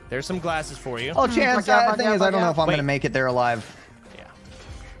 There's some glasses for you. Oh, chance. fuck yeah, The thing fuck is, yeah, I don't know if I'm Wait. gonna make it there alive. Yeah.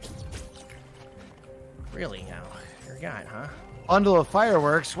 Really now? Your guy, huh? Bundle of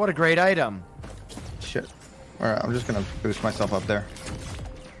fireworks. What a great item. Shit. All right, I'm just gonna boost myself up there.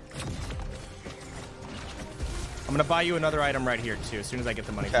 I'm gonna buy you another item right here too. As soon as I get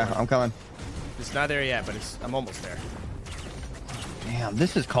the money. Okay, for it. I'm coming. It's not there yet, but I'm almost there. Damn,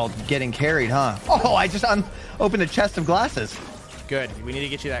 this is called getting carried, huh? Oh, I just opened a chest of glasses. Good. We need to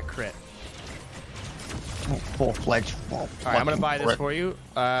get you that crit. Full-fledged. All right, I'm gonna buy this for you.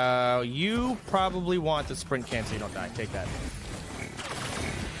 You probably want the sprint can so you don't die. Take that.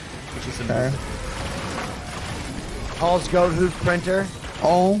 Which is some Okay. Paul's goat hoof printer.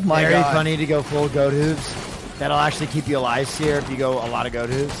 Oh my Very god. funny to go full goat hooves. That'll actually keep you alive here if you go a lot of goat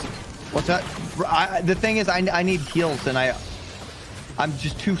hooves. What's that? The thing is, I need heals, and I'm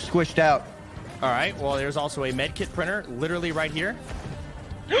just too squished out. All right. Well, there's also a med kit printer, literally right here.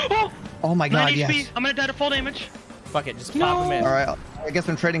 Oh my 9 god, HP. yes. I'm gonna die to full damage. Fuck it, just pop them in. All right, I guess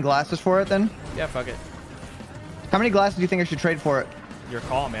I'm trading glasses for it then. Yeah, fuck it. How many glasses do you think I should trade for it? Your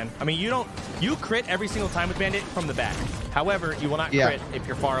call, man. I mean, you crit every single time with Bandit from the back. However, you will not Yeah. crit if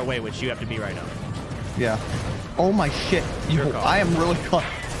you're far away, which you have to be right now. Yeah. Oh my shit. Your Yo, call. I am really close.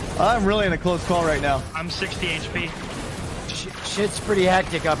 I'm really in a close call right now. I'm 60 HP. Shit's pretty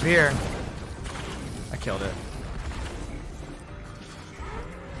hectic up here. I killed it.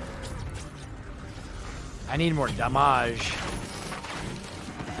 I need more damage.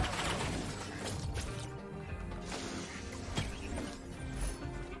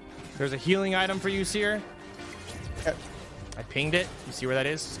 There's a healing item for you, Seer. Okay. I pinged it. You see where that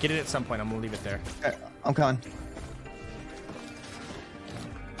is? Just get it at some point. I'm gonna leave it there. Okay, I'm coming.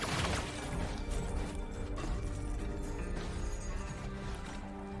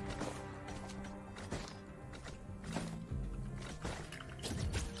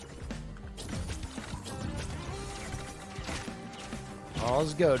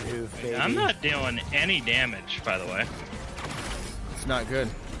 Paul's goat hoof, baby. I'm not doing any damage, by the way. It's not good.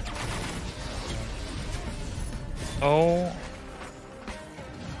 Oh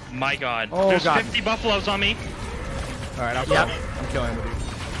my god. Oh, There's God. 50 buffaloes on me. All right, I'm killing with you.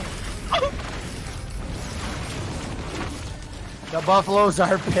 The buffaloes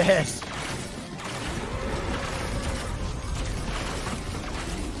are pissed.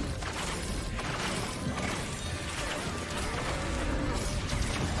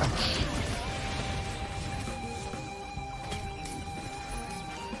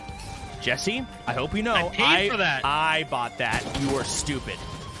 Jesse, I hope you know. I paid for that. I bought that. You were stupid.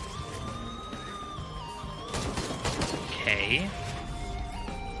 Okay.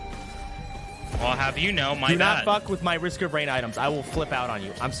 Well, I'll have you know, my Do bad. not fuck with my Risk of Rain items. I will flip out on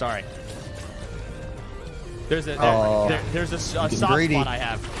you. I'm sorry. There's a there's a soft greedy. spot I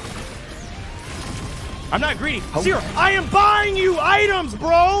have. I'm not greedy. Zero. I am buying you items,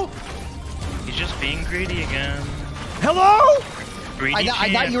 bro. He's just being greedy again. Hello? Greedy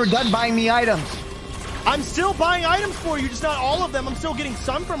I thought you were chance. done buying me items. I'm still buying items for you, just not all of them. I'm still getting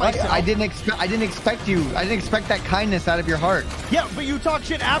some for myself. I didn't expect you. I didn't expect that kindness out of your heart. Yeah, but you talk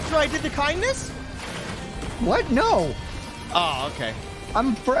shit after I did the kindness? What? No. Oh, okay.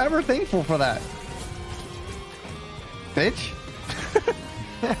 I'm forever thankful for that. Bitch.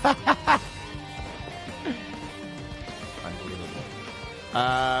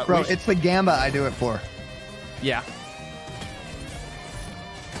 Bro, it's the gamba I do it for. Yeah.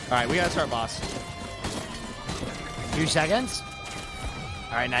 All right, we gotta start, boss. 2 seconds.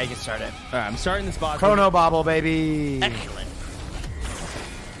 All right, now you can start it. All right, I'm starting this boss. Chrono Bobble, baby. Excellent.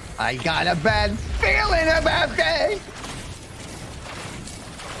 I got a bad feeling about that.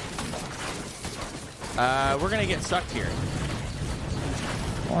 We're gonna get sucked here.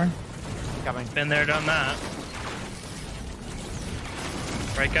 Corn. Coming. Been there, done that.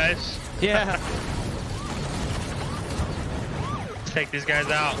 Right, guys? Yeah. Let's take these guys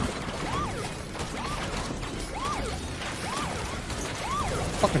out.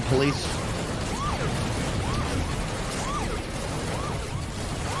 Fucking police.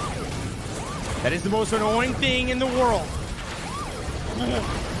 That is the most annoying thing in the world.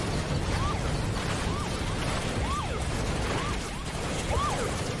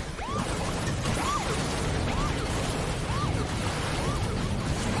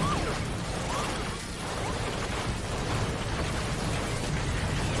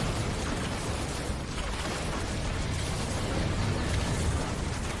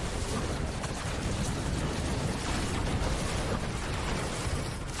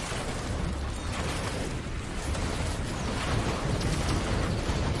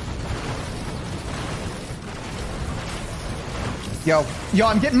 Yo,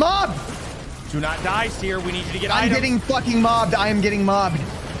 I'm getting mobbed. Do not die, Seer. We need you to get I'm items. getting fucking mobbed. I am getting mobbed.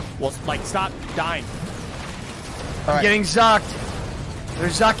 Well, like, stop dying. All right. Getting zucked. They're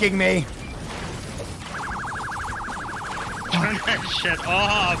zucking me. Turn that shit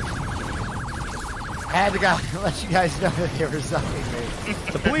off. I had to let you guys know that they were zucking me.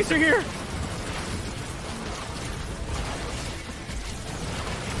 The police are here.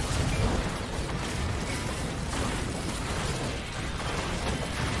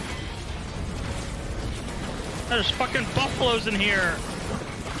 There's fucking buffaloes in here.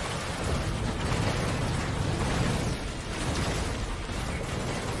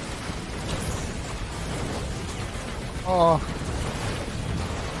 Oh.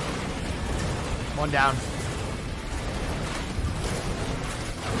 One down.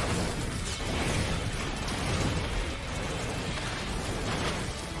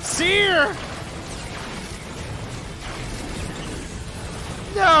 Seer!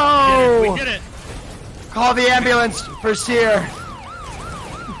 No! We did it. Call the ambulance for Seer.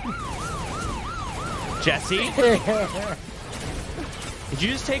 Jesse? Did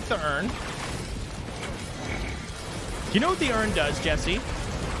you just take the urn? Do you know what the urn does, Jesse?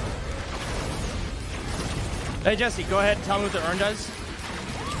 Hey, Jesse, go ahead and tell me what the urn does.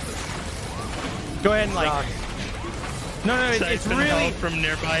 Go ahead and, like... No, it's Siphon really... help from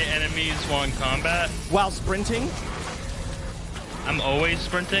nearby enemies while in combat. While sprinting? I'm always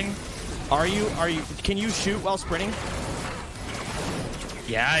sprinting. Are you... Can you shoot while sprinting?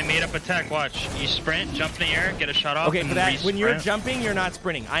 Yeah, I made up a tech. Watch. You sprint, jump in the air, get a shot off, Okay, and for that, when you're re-sprint. jumping, you're not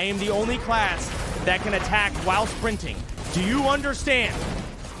sprinting. I am the only class that can attack while sprinting. Do you understand?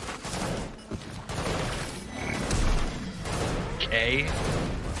 Okay.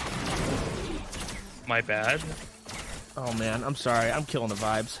 My bad. Oh, man, I'm sorry. I'm killing the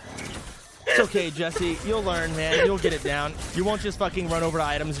vibes. It's okay, Jesse. You'll learn, man. You'll get it down. You won't just fucking run over to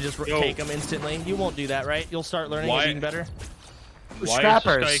items and just take them instantly. You won't do that, right? You'll start learning and being better. Why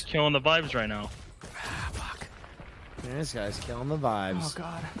Scrappers. is this guy killing the vibes right now? Fuck. Man, this guy's killing the vibes. Oh,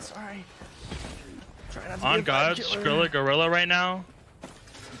 God. I'm sorry. Try not to On be a God, vibe killer. Skrilla Gorilla right now?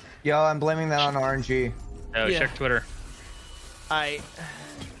 Yo, I'm blaming that on RNG. Oh, Yeah. check Twitter.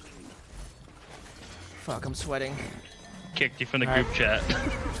 Fuck, I'm sweating. Kicked you from the All group right. chat.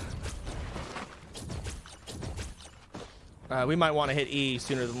 We might want to hit E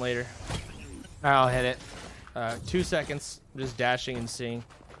sooner than later. I'll hit it. 2 seconds. I'm just dashing and seeing.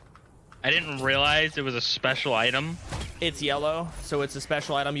 I didn't realize it was a special item. It's yellow, so it's a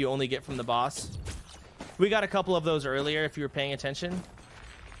special item you only get from the boss. We got a couple of those earlier if you were paying attention.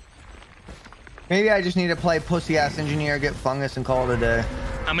 Maybe I just need to play pussy ass engineer, get fungus, and call it a day.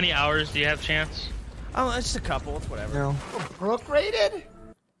 How many hours do you have, Chance? Oh, it's just a couple. It's whatever. No. Brook rated?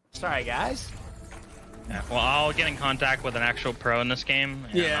 Sorry, guys. Yeah, well, I'll get in contact with an actual pro in this game,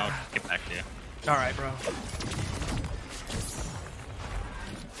 and Yeah. I'll get back to you. All right, bro. All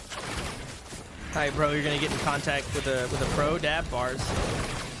right, bro. You're gonna get in contact with a pro. Dab bars.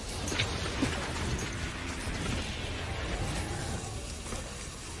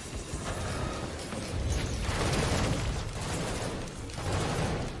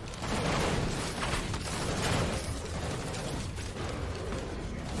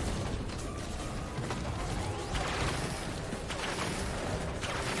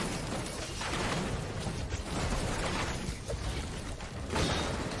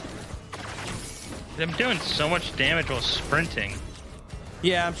 I'm doing so much damage while sprinting.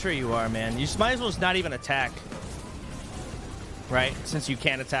 Yeah, I'm sure you are, man. You might as well just not even attack. Right? Since you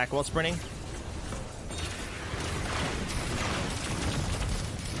can't attack while sprinting.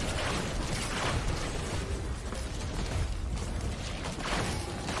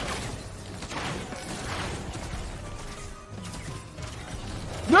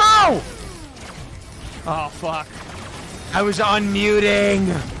 No! Oh, fuck. I was unmuting.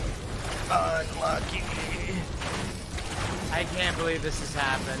 Unlucky. I can't believe this has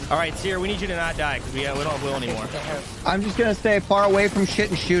happened. All right, Seer, we need you to not die because we don't have Will anymore. I'm just gonna stay far away from shit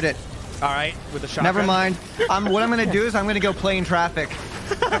and shoot it. All right, with the shotgun. Never mind. What I'm gonna do is I'm gonna go play in traffic.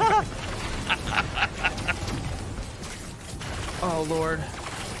 Oh Lord.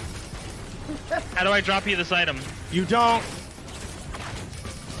 How do I drop you this item? You don't.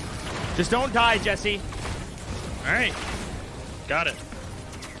 Just don't die, Jesse. All right. Got it.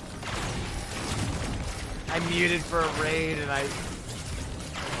 I muted for a raid and I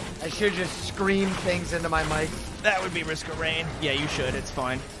should just scream things into my mic. That would be risk of rain. Yeah, you should. It's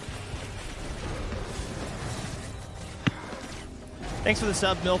fine. Thanks for the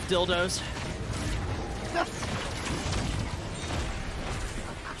sub, MILF Dildos.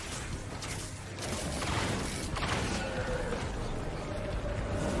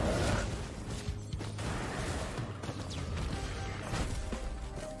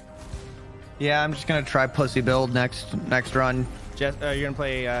 Yeah, I'm just gonna try pussy build next run. You're gonna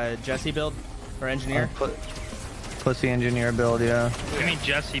play Jesse build or engineer? Pussy engineer build, yeah. Give me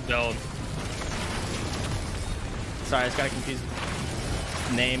Jesse build. Sorry, I just gotta confuse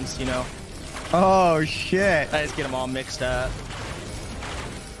names, you know. Oh shit! I just get them all mixed up.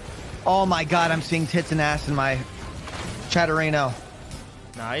 Oh my god, I'm seeing tits and ass in my chatterino.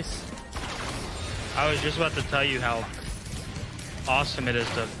 Nice. I was just about to tell you how awesome it is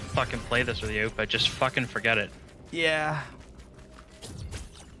to fucking play this with you, but just fucking forget it. Yeah.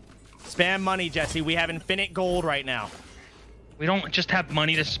 Spam money, Jesse. We have infinite gold right now. We don't just have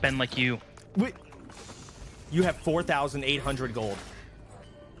money to spend like you. You have 4,800 gold.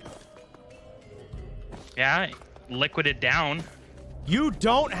 Yeah, liquid it down. You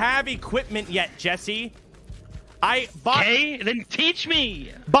don't have equipment yet, Jesse. I bought. Okay, then teach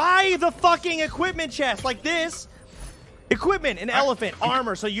me. Buy the fucking equipment chest like this. Equipment, an elephant,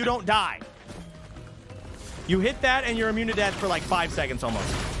 armor, so you don't die. You hit that and you're immune to death for like 5 seconds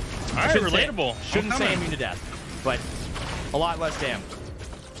almost. All right, relatable. Shouldn't say immune to death, but a lot less damn.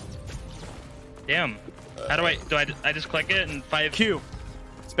 Damn. How do I just click it and 5 Q.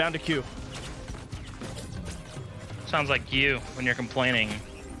 It's bound to Q. Sounds like you when you're complaining.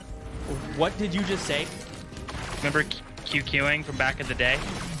 What did you just say? Remember QQing from back in the day?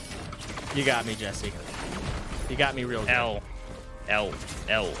 You got me, Jesse. You got me real good. L.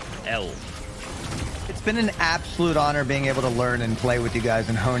 It's been an absolute honor being able to learn and play with you guys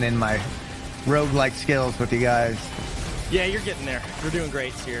and hone in my roguelike skills with you guys. Yeah, you're getting there. You're doing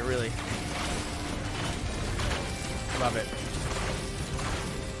great here, really. Love it.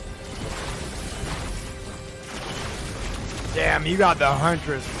 Damn, you got the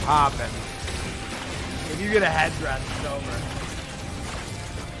Huntress popping. If you get a headdress, it's over.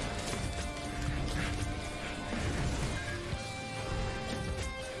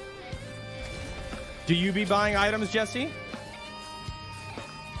 Do you be buying items, Jesse?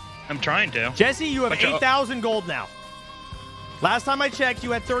 I'm trying to. Jesse, you have 8,000 gold now. Last time I checked,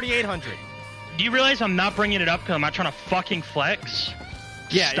 you had 3,800. Do you realize I'm not bringing it up because I'm not trying to fucking flex?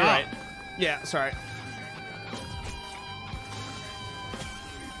 Yeah, Stop. you're right. Yeah, sorry.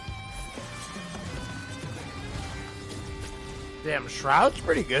 Damn, Shroud's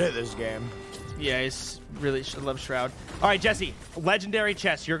pretty good at this game. Yeah, he's really love Shroud. All right, Jesse, legendary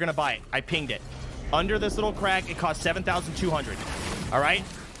chest. You're gonna buy it. I pinged it. Under this little crack, it costs 7,200. All right,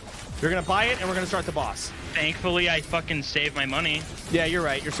 you're gonna buy it, and we're gonna start the boss. Thankfully, I fucking saved my money. Yeah, you're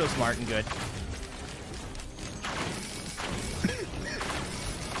right. You're so smart and good.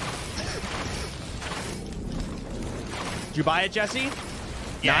 Did you buy it, Jesse?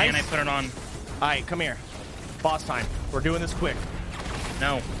 Yeah, Nice. and I put it on. All right, come here. Boss time. We're doing this quick.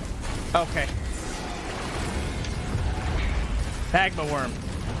 No. Okay. Magma worm.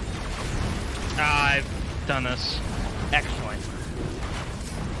 I've done this. Excellent.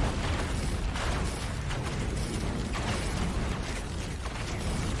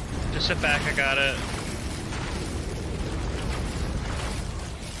 Just sit back, I got it.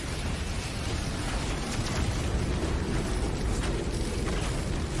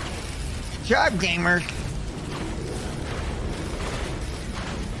 Job, gamers.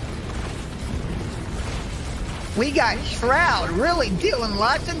 We got Shroud really dealing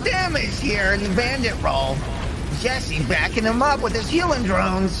lots of damage here in the bandit role. Jesse backing him up with his healing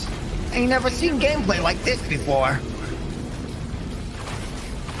drones. Ain't never seen gameplay like this before.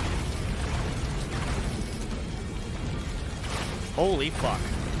 Holy fuck.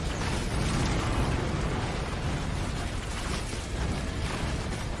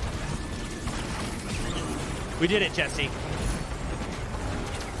 We did it, Jesse.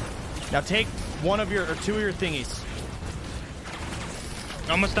 Now take one of your, or two of your thingies.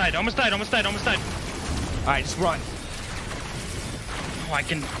 Almost died. Almost died. Almost died. Almost died. All right, just run. Oh, I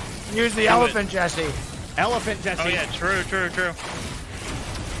can use the elephant, Jesse. Elephant, Jesse. Oh yeah, true, true, true.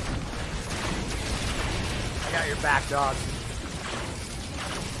 I got your back, dog.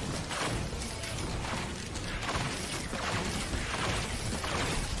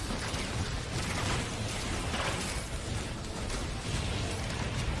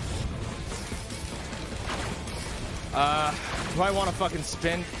 Do I want to fucking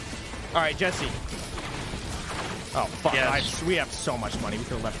spin? All right, Jesse. Oh, fuck. Yes. We have so much money. We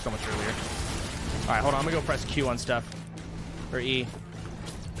could have left so much earlier. All right, hold on. I'm going to go press Q on stuff. Or E.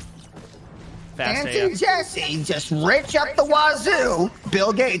 Fast Fancy Jesse, just rich up the wazoo.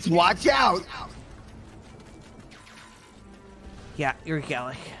 Bill Gates, watch out. Yeah, you're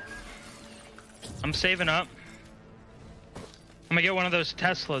Gallic. I'm saving up. I'm gonna get one of those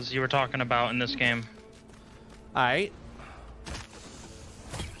Teslas you were talking about in this game. All right.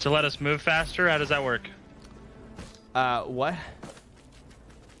 To let us move faster? How does that work? What?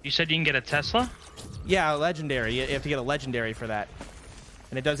 You said you can get a Tesla? Yeah, legendary. You have to get a legendary for that.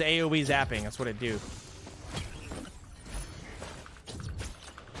 And it does AoE zapping. That's what it do.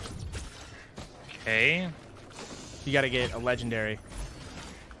 Okay. You got to get a legendary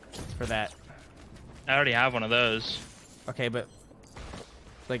for that. I already have one of those. Okay, but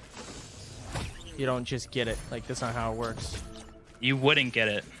like you don't just get it. Like that's not how it works. You wouldn't get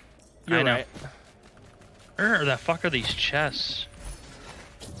it. You're I know. right. Where the fuck are these chests?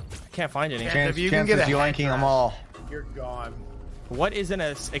 I can't find any. If you can get a yoinking them all. You're gone. What is an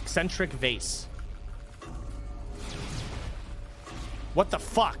eccentric vase? What the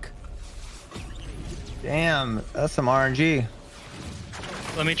fuck? Damn, that's some RNG.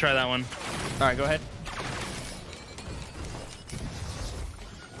 Let me try that one. All right, go ahead.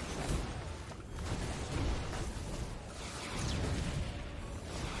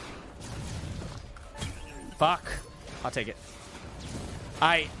 Fuck. I'll take it. All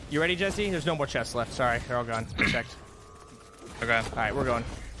right, you ready, Jesse? There's no more chests left. Sorry, they're all gone. I checked. Okay. All right, we're going.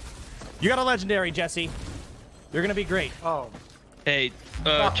 You got a legendary, Jesse. You're gonna be great. Oh. Hey,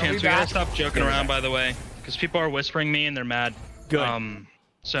 Fuck, Chance, we gotta stop joking around, by the way, because people are whispering me and they're mad. Good.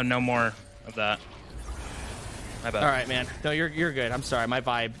 So no more of that. My bad. All right, man. No, you're good. I'm sorry. I'm a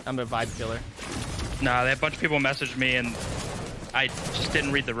vibe killer. Nah, a bunch of people messaged me and I just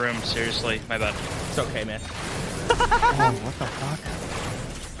didn't read the room. Seriously, my bad. It's okay, man. Oh, what the fuck?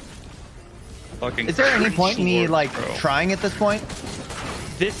 Fucking Is there any point in me Lord, like bro. trying at this point?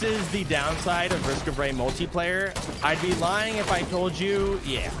 This is the downside of Risk of Rain multiplayer. I'd be lying if I told you,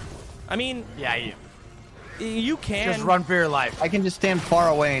 yeah. I mean, Yeah, you can. just run for your life. I can just stand far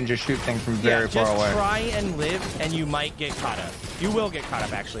away and just shoot things from very far just away. try and live, and you might get caught up. You will get caught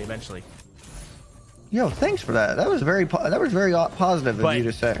up, actually, eventually. Yo, thanks for that. That was very positive of But- you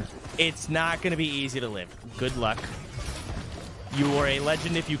to say. It's not going to be easy to live. Good luck. You are a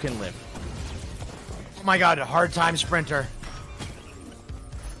legend if you can live. Oh my god, a hard time sprinter.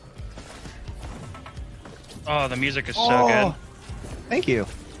 Oh, the music is so good. Thank you.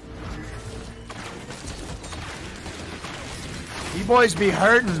 You boys be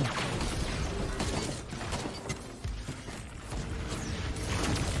hurting.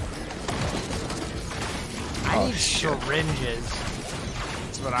 I need syringes.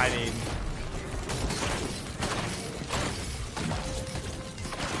 That's what I need.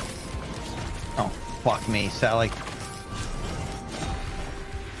 Oh, fuck me, Sally.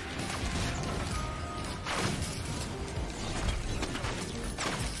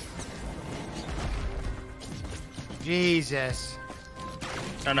 Jesus.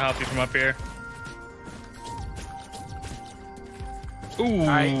 Trying to help you from up here. Ooh.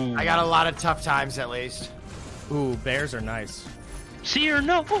 Alright, I got a lot of tough times at least. Ooh, bears are nice. Seer,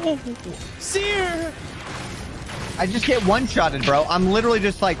 no. Seer! I just get one-shotted, bro. I'm literally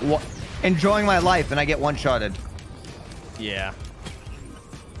just like enjoying my life and I get one-shotted. Yeah.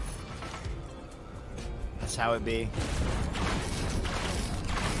 That's how it be.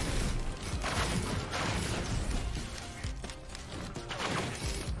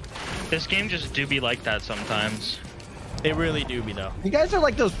 This game just do be like that sometimes. It really do be, though. You guys are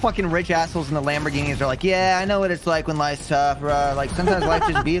like those fucking rich assholes in the Lamborghinis. They're like, yeah, I know what it's like when life's tough, bro. Like, sometimes life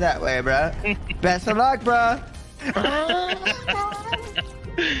just be that way, bro. Best of luck, bro.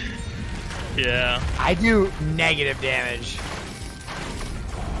 Yeah. I do negative damage.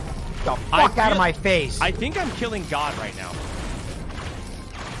 The fuck out of my face. I think I'm killing God right now.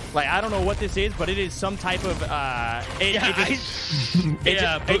 Like, I don't know what this is, but it is some type of,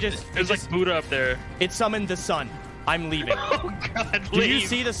 There's like Buddha up there. It summoned the sun. I'm leaving. Oh God, Did you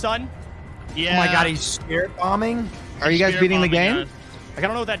see the sun? Yeah. Oh my god, he's spirit bombing? Are you guys Spirit beating the bombing game? us. Like, I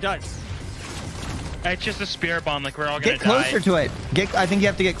don't know what that does. It's just a spirit bomb. Like we're all gonna Get closer to it. I think you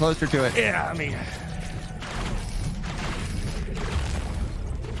have to get closer to it. Yeah, I mean.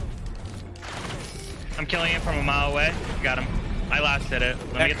 I'm killing him from a mile away. Got him. I last hit it.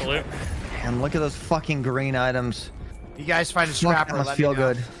 Let me get the loot. Damn, look at those fucking green items. You guys find a Fuck, scrapper. that must let me feel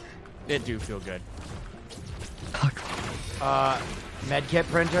know. good. It do feel good. Medkit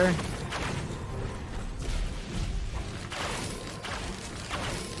printer.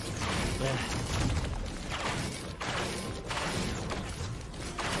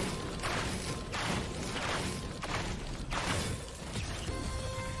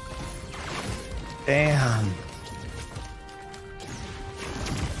 Damn.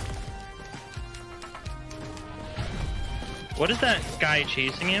 What is that guy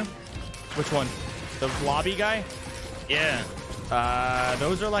chasing you? Which one? The lobby guy? Yeah.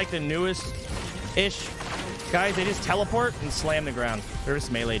 Those are like the newest-ish guys. They just teleport and slam the ground. They're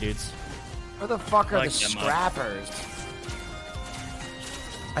just melee dudes. Where the fuck are Like the them up. scrappers?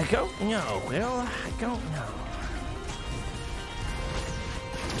 I don't know, Will. I don't know.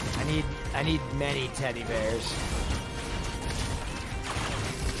 I need many teddy bears.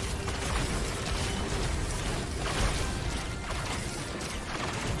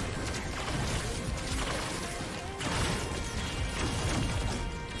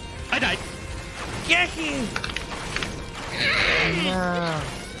 I died. Yaki! No.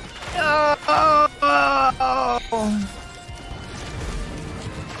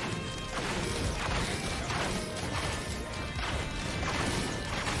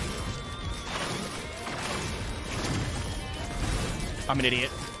 I'm an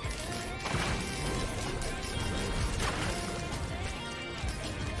idiot.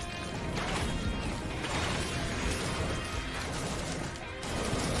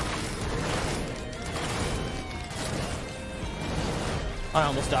 I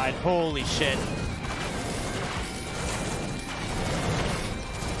almost died. Holy shit.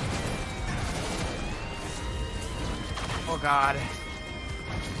 Oh god.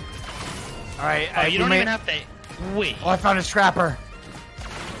 All right. Oh, you don't even have to. Wait. Oh, I found a scrapper.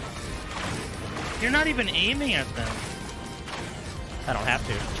 You're not even aiming at them. I don't have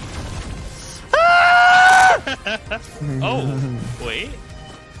to. Oh, wait.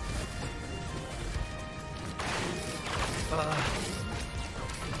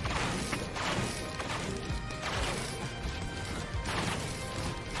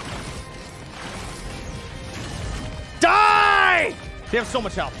 Die! They have so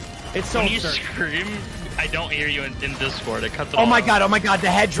much health. It's so When you absurd. scream, I don't hear you in Discord. It cuts it Oh all my out. god, oh my god, the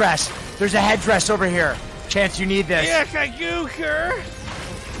headdress. There's a headdress over here. Chance, you need this. Gooker.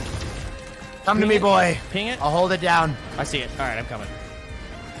 Come to me, boy. Ping it. I'll hold it down. I see it. All right, I'm coming.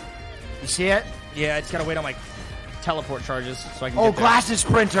 You see it? Yeah, I just gotta wait on my teleport charges so I can. Oh, get there. glasses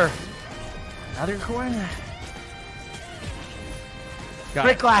printer. Another coin. Got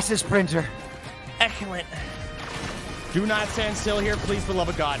Quick it. glasses printer. Excellent. Do not stand still here, please, for the love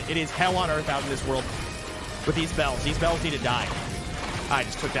of God. It is hell on earth out in this world with these bells. These bells need to die. I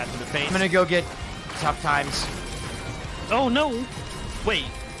just took that to the face. I'm gonna go get tough times. Oh no! Wait.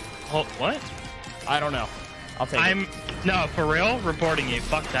 Oh, what? I don't know. I'll take it. No, for real. Reporting you.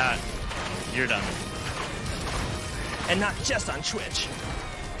 Fuck that. You're done. And not just on Twitch.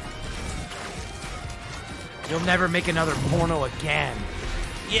 You'll never make another porno again.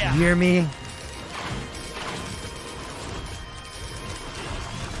 Yeah. You hear me?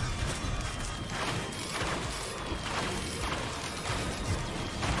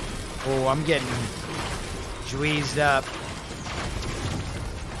 Oh, I'm getting tweezed up.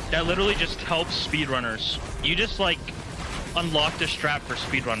 That literally just helps speedrunners. You just like unlocked a strap for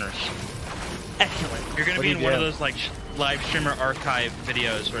speedrunners. Excellent. You're gonna What be do in you one of do? those like live streamer archive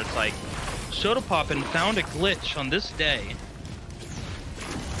videos where it's like, Sodapoppin found a glitch on this day.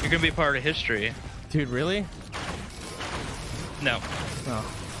 You're gonna be part of history. Dude, really? No.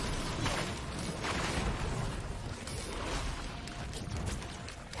 Oh.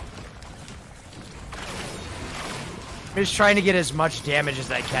 I'm just trying to get as much damage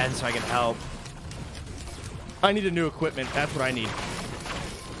as I can so I can help. I need a new equipment. That's what I need.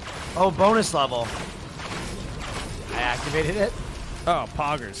 Oh, bonus level. I activated it. Oh,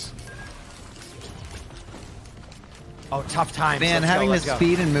 poggers. Oh, tough times. Man, Let's having go, the let's go.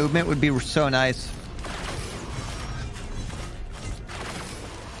 speed and movement would be so nice.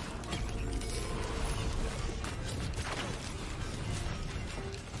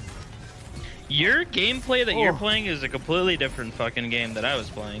 Your gameplay that you're playing is a completely different fucking game that I was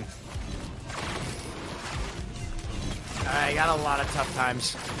playing. I got a lot of tough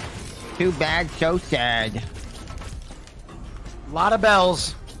times. Too bad, so sad. A lot of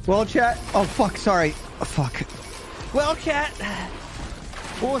bells. Well, chat. Oh, fuck. Sorry. Oh, fuck. Well, cat.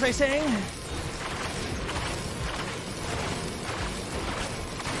 What was I saying?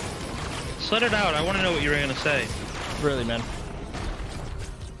 Let it out. I want to know what you were gonna say. Really, man.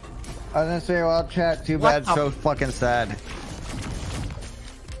 I was gonna say, well, chat. Too bad. So fucking sad.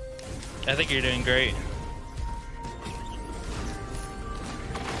 I think you're doing great.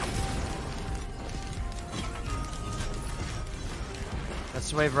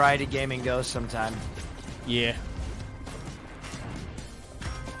 That's the way variety gaming goes sometime. Yeah.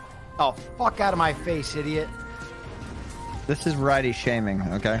 Oh, fuck out of my face, idiot. This is variety shaming,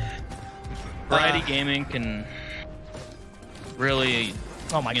 okay? Variety gaming can really,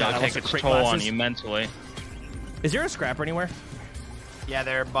 oh my god, take its toll on you mentally. Is there a scrapper anywhere? Yeah,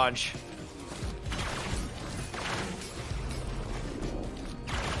 there are a bunch.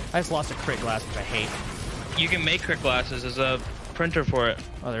 I just lost a crit glass, which I hate. You can make crit glasses. There's a printer for it.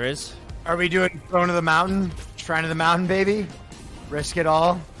 Oh, there is? Are we doing Throne of the Mountain? Shrine of the Mountain, baby? Risk it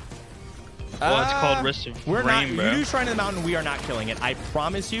all? Well, it's called Risk of We're not. Rain, bro. You do Shrine of the Mountain, we are not killing it. I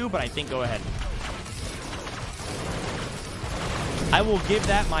promise you, but I think go ahead. I will give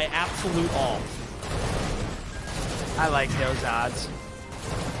that my absolute all. I like those odds.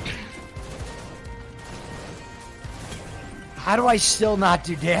 How do I still not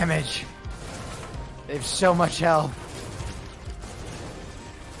do damage? They have so much health.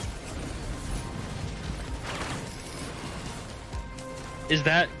 Is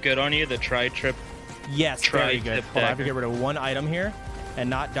that good on you, the tri-trip? Yes, very good. Hold on, I have to get rid of one item here and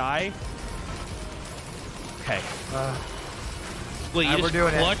not die. Okay. Well, you just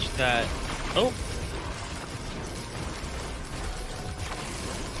clutched that. Oh.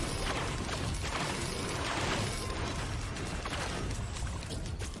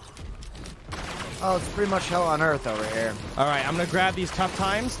 Oh, it's pretty much hell on earth over here. All right, I'm going to grab these tough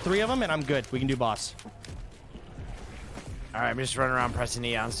times, 3 of them, and I'm good. We can do boss. All right, I'm just running around pressing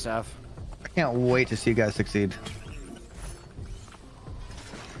E on stuff. I can't wait to see you guys succeed.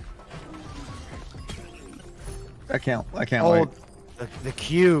 I can't wait. The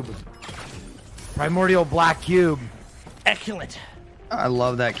cube. Primordial black cube. Excellent. I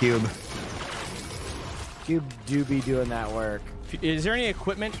love that cube. Cube do be doing that work. Is there any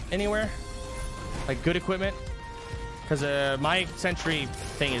equipment anywhere? Like good equipment? Because my sentry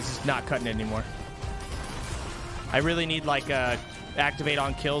thing is just not cutting it anymore. I really need like activate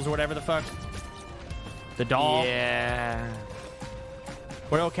on kills or whatever the fuck. The doll. Yeah.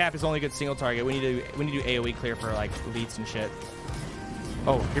 Royal cap is only good single target. We need to do AoE clear for like elites and shit.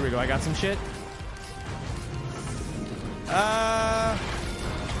 Oh, here we go. I got some shit.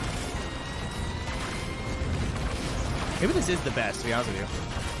 Maybe this is the best, to be honest with you.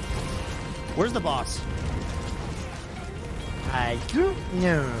 Where's the boss? I don't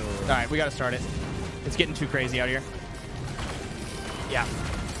know. All right, we gotta start it. It's getting too crazy out here. Yeah.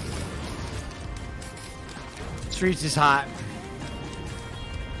 Streets is hot.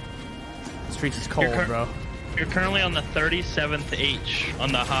 Streets is cold, bro. You're currently on the 37th H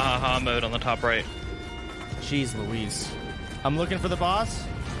on the ha ha ha mode on the top right. Jeez Louise. I'm looking for the boss.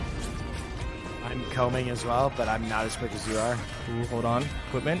 I'm combing as well, but I'm not as quick as you are. Ooh, hold on.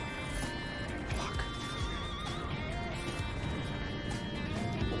 Equipment. Fuck.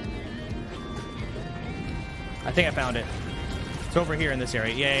 I think I found it. It's over here in this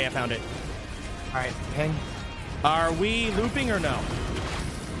area. Yeah, I found it. All right, ping. Are we looping or no?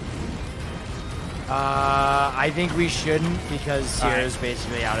 I think we shouldn't because Sierra's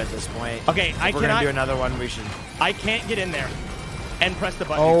basically out at this point. Okay, if I we're cannot gonna do another one. We should. I can't get in there and press the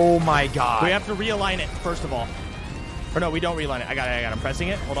button. Oh my god. We have to realign it first of all. Or no, we don't realign it. I got it. I'm pressing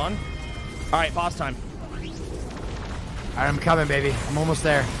it. Hold on. All right, boss time. All right, I'm coming, baby. I'm almost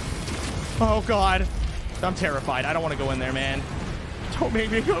there. Oh god, I'm terrified. I don't want to go in there, man. Don't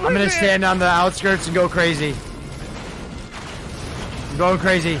make me go. I'm gonna stand on the outskirts and go crazy. I'm going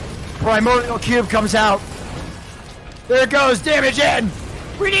crazy. Primordial cube comes out. There it goes. Damage in.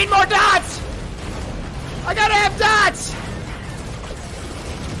 We need more dots. I gotta have dots.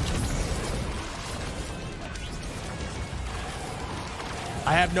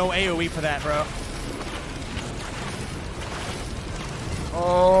 I have no AoE for that, bro.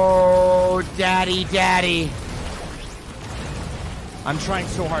 Oh, daddy, daddy. I'm trying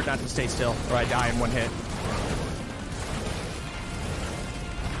so hard not to stay still, or I die in one hit.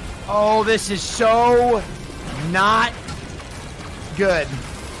 Oh, this is so not good.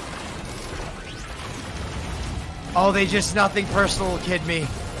 Oh, they just nothing personal kid me.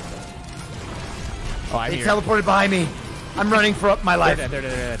 Oh, I'm they here. teleported behind me. I'm running for my life.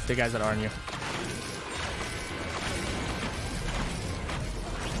 They're the guys that are on you.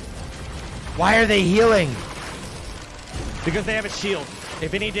 Why are they healing? Because they have a shield.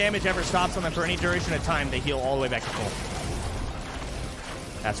 If any damage ever stops on them for any duration of time, they heal all the way back to full.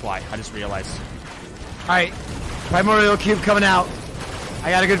 That's why. I just realized. All right, Primordial Cube coming out. I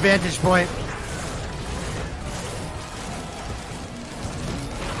got a good vantage point.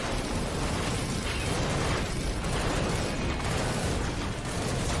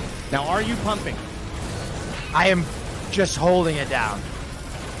 Now, are you pumping? I am just holding it down.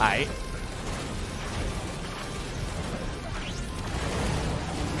 All right.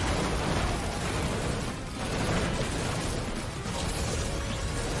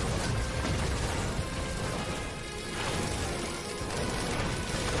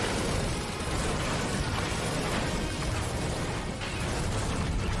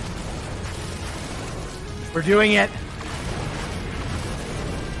 We're doing it.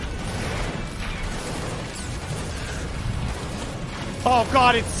 Oh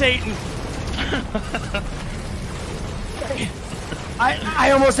God, it's Satan.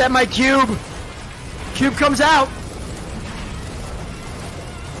 I almost had my cube. Cube comes out.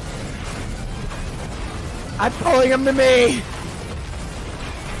 I'm pulling him to me.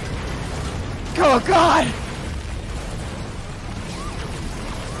 Oh God.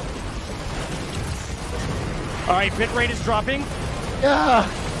 All right, bit rate is dropping. Yeah.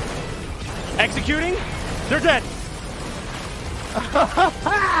 Executing. They're dead.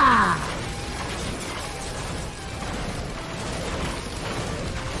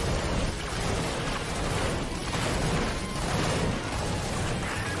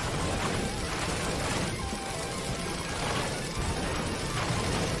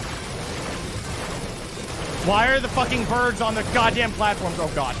 Why are the fucking birds on the goddamn platforms?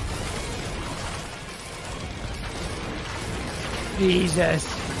 Oh God. Jesus.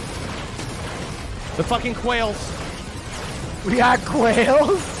 The fucking quails. We got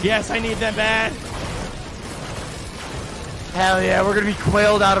quails? Yes, I need them bad. Hell yeah, we're gonna be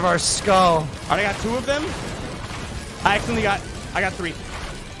quailed out of our skull. Alright, I got 2 of them. I got 3.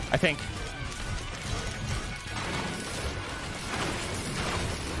 I think.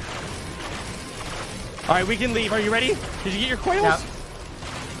 Alright, we can leave. Are you ready? Did you get your quails? Yep.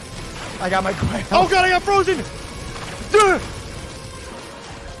 I got my quails. Oh God, I got frozen! Duh!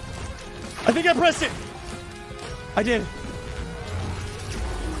 I think I pressed it. I did.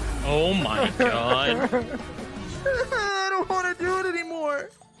 Oh my God. I don't want to do it anymore.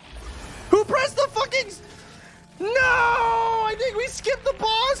 Who pressed the fucking... No! I think we skipped the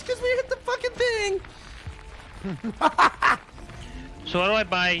boss because we hit the fucking thing. So what do I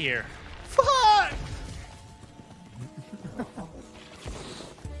buy here? Fuck!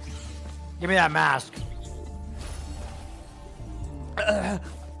 Give me that mask.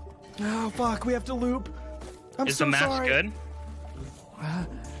 Oh fuck, we have to loop. I'm Is so the mask sorry. good?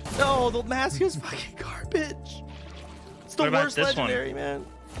 No, the mask is fucking garbage. It's the What about worst this one? legendary, man.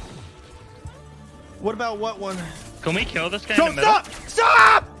 What about what one? Can we kill this guy No, in the middle? stop!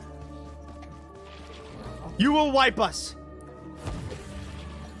 Stop! You will wipe us.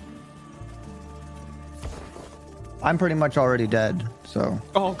 I'm pretty much already dead, so.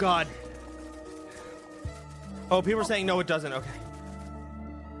 Oh God. Oh, people are saying no, it doesn't. Okay.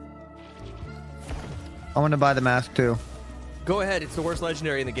 I want to buy the mask too. Go ahead. It's the worst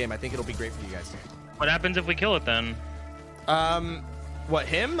legendary in the game. I think it'll be great for you guys. What happens if we kill it then? What,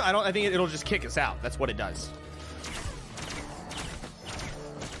 him? I think it'll just kick us out. That's what it does.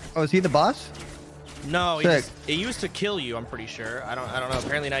 Oh, is he the boss? No, Sick. it used to kill you, I'm pretty sure. I don't know.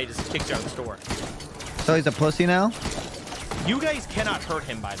 Apparently now he just kicks you out of the store. So he's a pussy now? You guys cannot hurt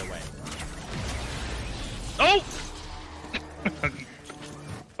him, by the way. Oh!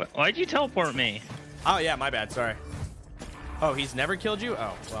 Why'd you teleport me? Oh, yeah, my bad. Sorry. Oh, he's never killed you?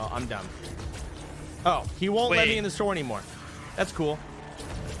 Oh, well, I'm dumb. Oh, he won't let me in the store anymore. That's cool.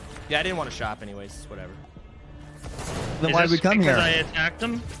 Yeah, I didn't want to shop anyways. Whatever. Then why did we come because here? I attacked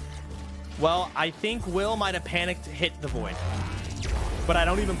him? Well, I think Will might have panicked, hit the void. But I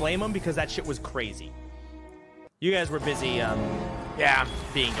don't even blame him because that shit was crazy. You guys were busy, yeah,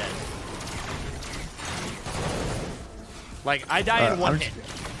 being dead. Like, I died in one hit.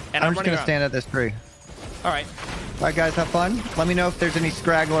 And I'm just going to stand at this tree. All right. All right, guys, have fun. Let me know if there's any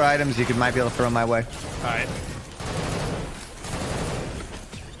scraggler items you might be able to throw my way. All right.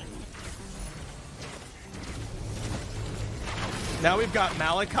 Now we've got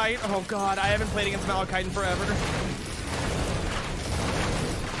Malachite. Oh, God, I haven't played against Malachite in forever.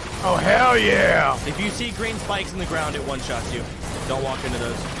 Oh, hell yeah. If you see green spikes in the ground, it one-shots you. Don't walk into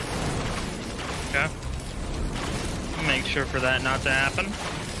those. Okay. Make sure for that not to happen.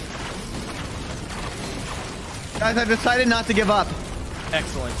 Guys, I've decided not to give up.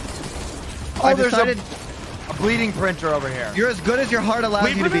 Excellent. I there's decided a bleeding printer over here. you're as good as your heart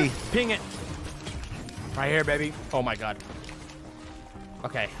allows you to be. Ping it. Right here, baby. Oh my god.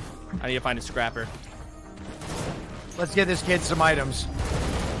 Okay. I need to find a scrapper. Let's get this kid some items.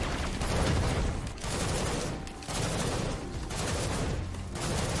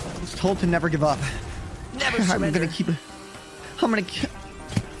 I was told to never give up. Never I'm surrender. gonna keep. I'm gonna.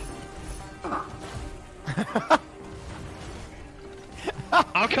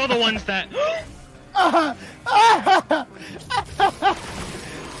 I'll kill the ones that.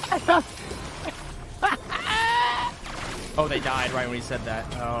 Oh, they died right when he said that.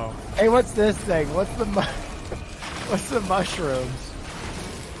 Oh. Hey, what's this thing? What's the what's the mushrooms?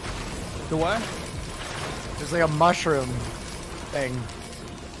 The what? There's like a mushroom thing.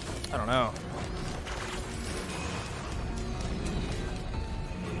 I don't know.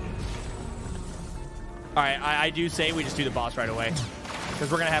 All right, I do say we just do the boss right away,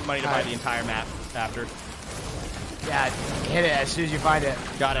 because we're gonna have money to buy the entire map after. Yeah, hit it as soon as you find it.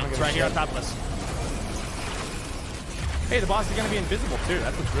 Got it. It's right here on top of us. Hey, the boss is gonna be invisible too.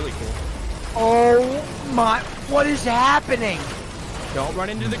 That's what's really cool. Oh my! What is happening? Don't run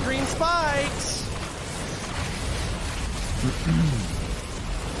into the green spikes.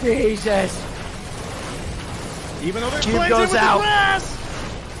 Jesus! Even though there's Cube blends in goes with out. the grass.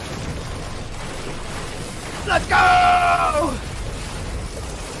 Let's go!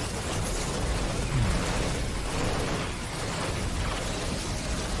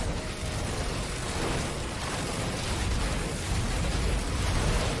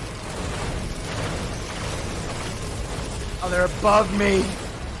 Oh, they're above me.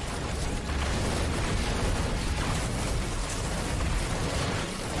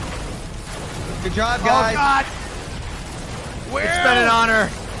 Good job, guys. Oh God! It's been an honor.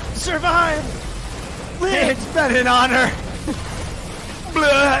 Survive. It's been an honor.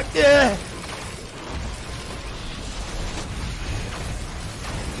 Blah, yeah.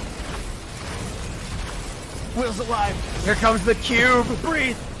 Will's alive. Here comes the cube.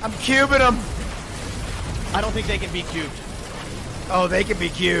 Breathe. I'm cubing them. I don't think they can be cubed. Oh, they can be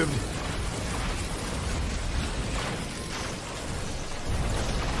cubed.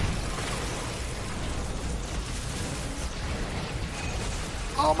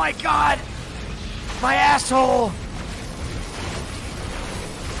 Oh my God! My asshole!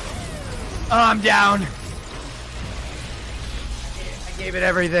 Oh, I'm down. I gave it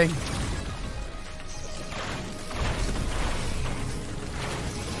everything.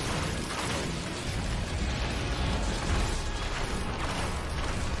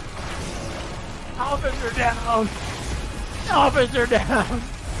 Officer down! Officer down!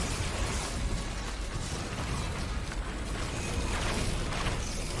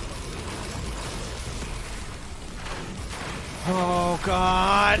 Oh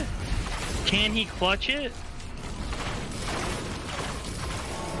God! Can he clutch it?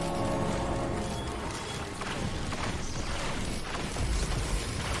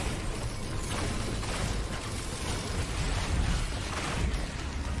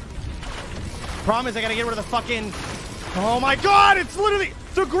 Problem is, I gotta get rid of the fucking. Oh my God! It's literally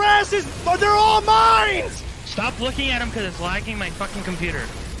the grass is. Oh, they're all mines. Stop looking at him because it's lagging my fucking computer.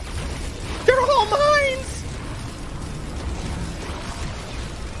 They're all mines.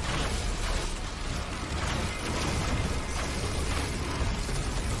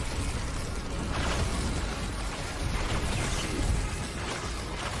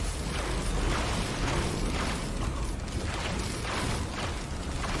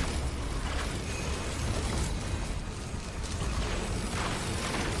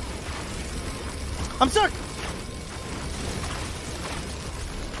 I'm stuck.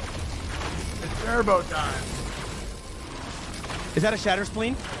 It's turbo time. Is that a shatter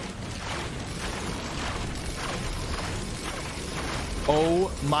spleen?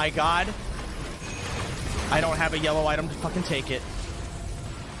 Oh my God. I don't have a yellow item to fucking take it.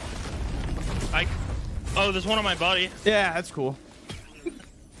 Oh, there's one on my body. Yeah, that's cool.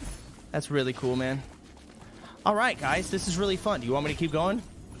 That's really cool, man. All right, guys, this is really fun. Do you want me to keep going?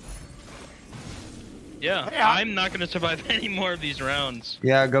 Yeah, I'm not going to survive any more of these rounds.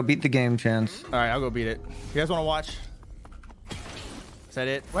 Yeah, go beat the game, Chance. All right, I'll go beat it. You guys want to watch? Is that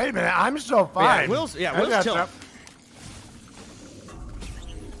it? Wait a minute, I'm so Oh, yeah, fine. Will's I got chill. some-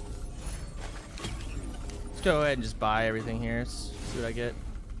 Let's go ahead and just buy everything here. Let's see what I get.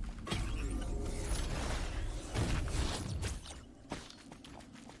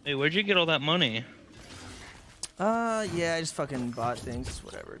 Hey, where'd you get all that money? Yeah, I just fucking bought things.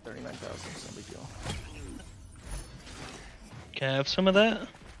 Whatever, 39,000. It's no big deal. Can I have some of that?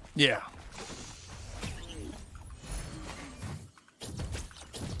 Yeah.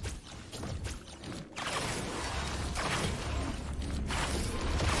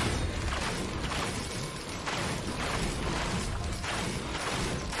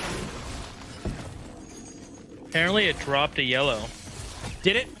 Apparently it dropped a yellow.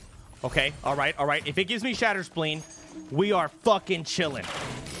 Did it? Okay, all right. If it gives me Shatter Spleen, we are fucking chilling.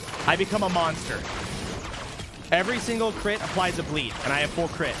 I become a monster. Every single crit applies a bleed, and I have full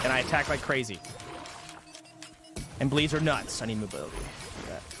crit, and I attack like crazy. And bleeds are nuts. I need mobility.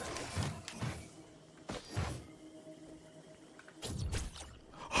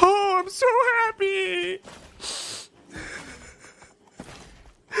 Oh, I'm so happy!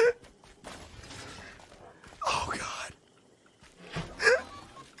 Oh, God.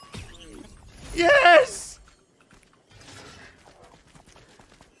 Yes!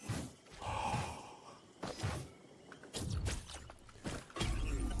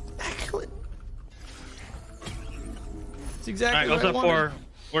 Excellent. It's exactly All right, what I wanted.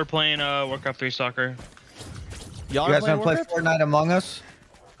 we're playing Warcraft 3 soccer. Y'all You are guys playing want to play Warcraft? Fortnite Among Us?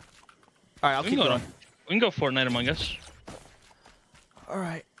 All right, I'll keep going. We can go Fortnite Among Us. All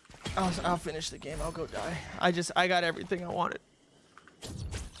right, I'll finish the game. I'll go die. I got everything I wanted.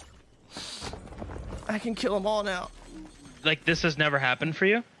 I can kill them all now. Like this has never happened for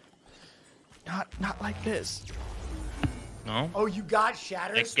you? Not like this. No. Oh, you got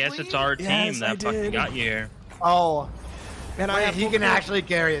Shatter I Spleen? guess it's our team Yes, I that fucking did. got you here. Oh. And Wait, he can actually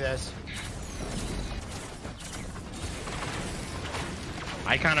carry this.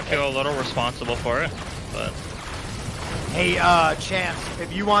 I kind of feel a little responsible for it, but Hey, Chance,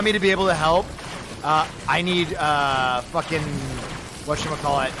 if you want me to be able to help, I need fucking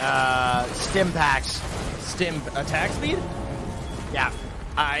whatchamacallit, stim packs. Stim attack speed? Yeah.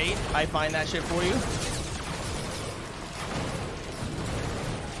 I find that shit for you.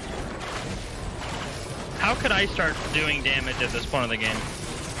 how could I start doing damage at this point of the game?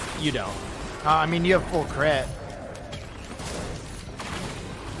 You don't. I mean, you have full crit.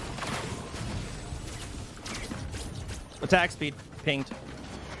 Attack speed pinged.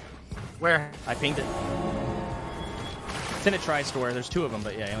 Where? I pinged it. It's in a tri-store. There's 2 of them,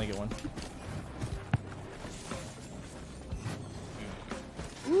 but yeah, I only get 1.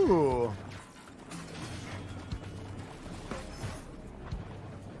 Ooh.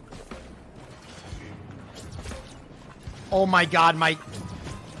 Oh my god, my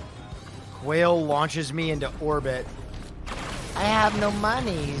whale launches me into orbit. I have no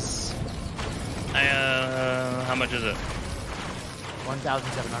monies. How much is it?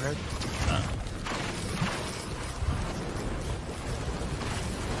 1,700.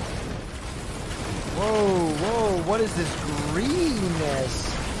 Whoa, whoa, what is this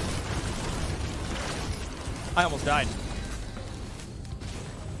greenness? I almost died.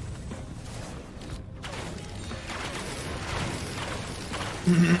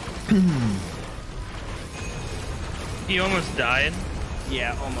 He almost died.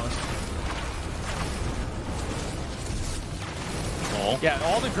 Yeah, almost. Oh. Yeah,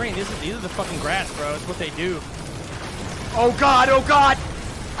 all the green. These are the fucking grass, bro. It's what they do. Oh god, oh god!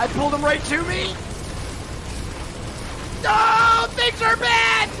 I pulled him right to me! No! Things are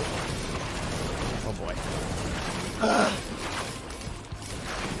bad! Oh boy.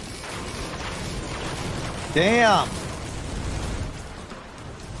 Damn.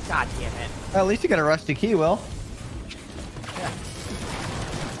 God damn it. Well, at least you got a rusty key, Will.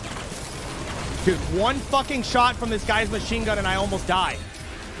 Dude, 1 fucking shot from this guy's machine gun and I almost died.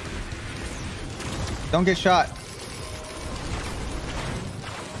 Don't get shot.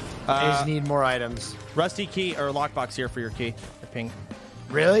 I just need more items. Rusty key or lockbox here for your key. I ping.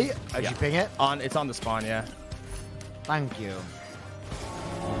 Really? Did Yeah. you ping it? It's on the spawn, yeah. Thank you.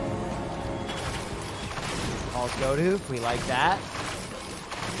 All's go to if we like that.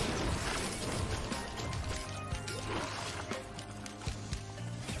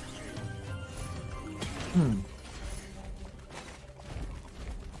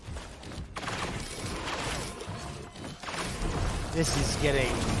 This is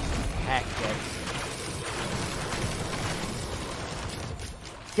getting hectic.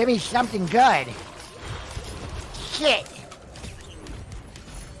 Give me something good. Shit.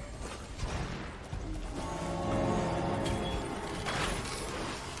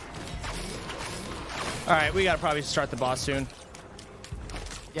 All right, we gotta probably start the boss soon.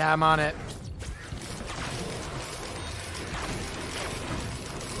 Yeah, I'm on it.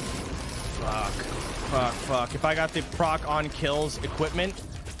 Fuck. If I got the proc on kills equipment,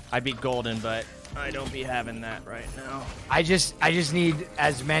 I'd be golden, but I don't be having that right now. I just need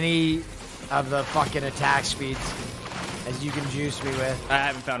as many of the fucking attack speeds as you can juice me with. I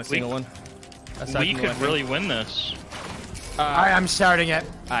haven't found a single one. Aside We from could what I really think. win this. Alright, I'm starting it.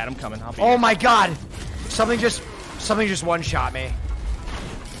 Alright, I'm coming. I'll be Oh my god! Something just one-shot me.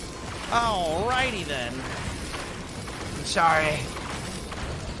 Alrighty then. I'm sorry.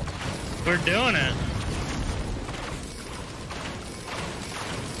 We're doing it.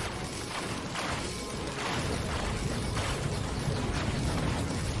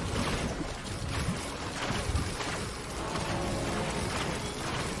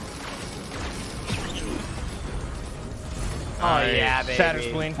 Yeah, baby. Shatter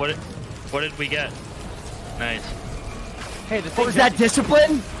spleen. What did we get? Nice. Hey, the What thing was that,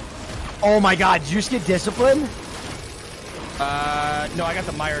 discipline? Oh my god, did you just get discipline? No, I got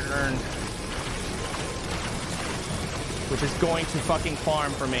the mired urn, which is going to fucking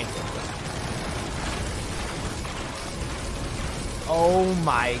farm for me. Oh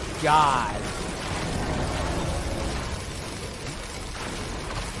my god.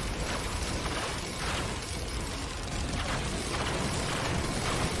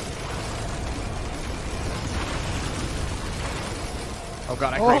 Oh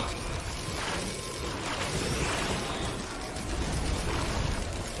god, I Oh. creeped.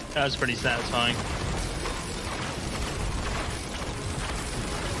 That was pretty satisfying.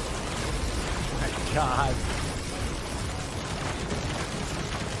 My god.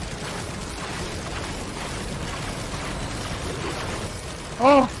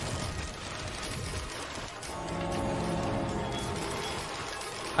 Oh!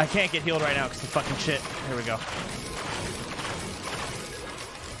 I can't get healed right now because of fucking shit. Here we go.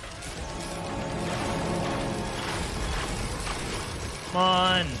 Come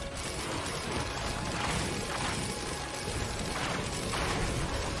on.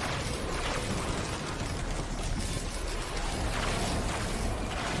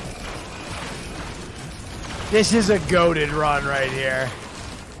 This is a goated run right here.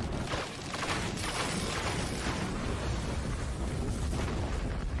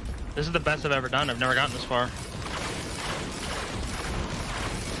 This is the best I've ever done. I've never gotten this far.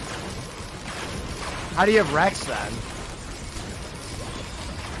 How do you have Rex then?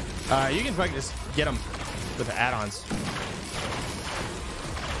 You can fucking just get them with the add-ons.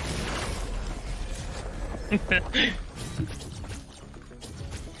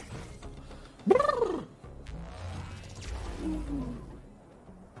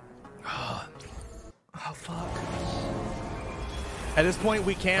 Oh fuck. At this point,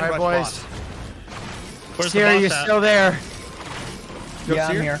 we can All right, rush boys. boss. Where's Sierra, the you boss at? still there? Go Yeah,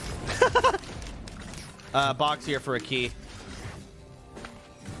 I'm Seer? here. Box here for a key.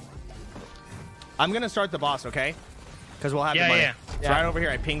 I'm gonna start the boss, okay? Because we'll have the Yeah, money. yeah. It's Yeah. right over here.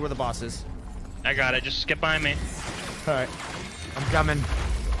 I pinged where the boss is. I got it. Just skip by me. All right. I'm coming.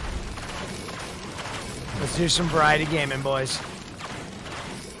 Let's do some variety gaming, boys.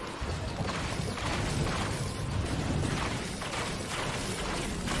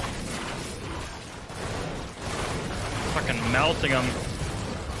 Fucking melting them.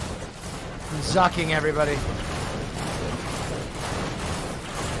 I'm zucking everybody.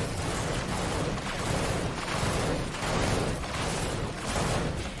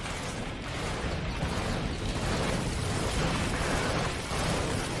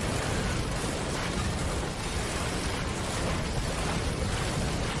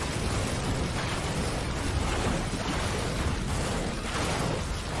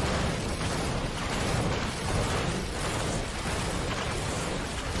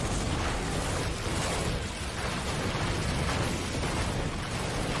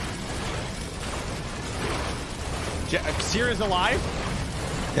 Seer is alive.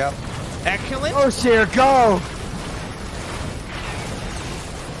 Yep. Excellent. Go, Seer, go!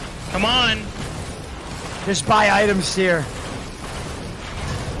 Come on. Just buy items, Seer.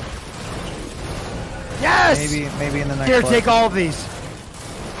 Yes! Maybe in the next Here, part. take all of these.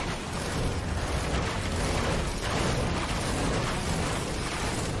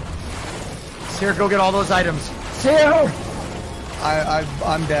 Seer, go get all those items. Seer!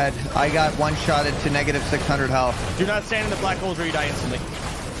 I'm dead. I got one shotted to negative 600 health. Do not stand in the black holes or you die instantly.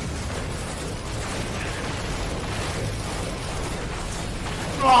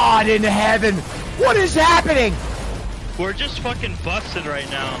 God in heaven! What is happening? We're just fucking busted right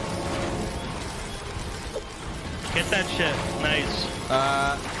now. Get that shit. Nice.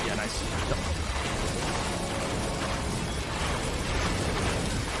 Yeah, nice.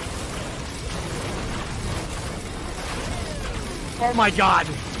 Oh my god.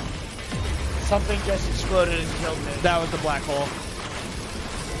 Something just exploded and killed me. That was the black hole.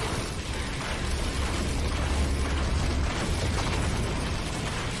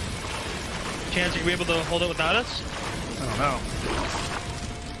 Chance, you be able to hold it without us? I don't know.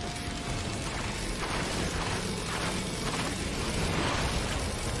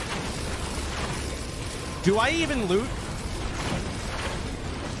 Do I even loot?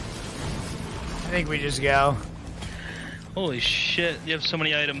 I think we just go. Holy shit, you have so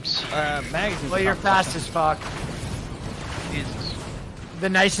many items. Magazines. Well, you're fast as fuck. Jesus. The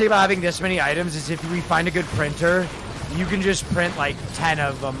nice thing about having this many items is if we find a good printer, you can just print like 10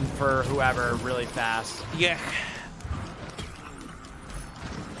 of them for whoever really fast. Yeah.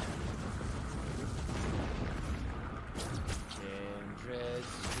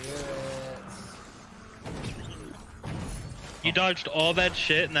 You dodged all that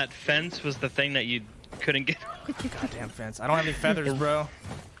shit, and that fence was the thing that you couldn't get. Goddamn fence. I don't have any feathers, bro.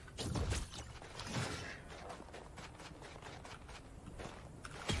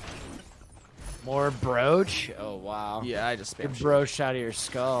 More brooch? Oh, wow. Yeah, I just Good spammed brooch out of your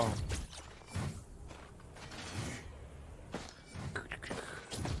skull.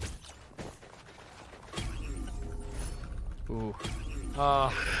 Ooh.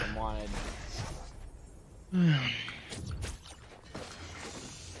 Oh, I'm wanted.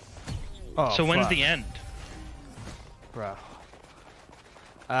 Oh, So when's fuck. the end? Bro.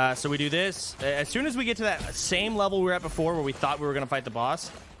 So we do this. As soon as we get to that same level we were at before where we thought we were going to fight the boss,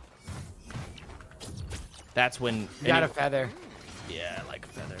 that's when... You got a feather. Yeah, I like a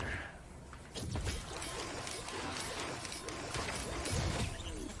feather.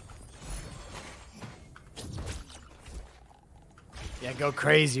 Yeah, go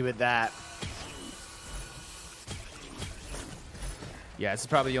crazy with that. Yeah, this is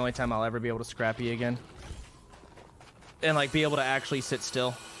probably the only time I'll ever be able to scrappy again. And, like, be able to actually sit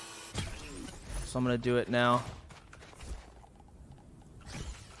still. So I'm going to do it now.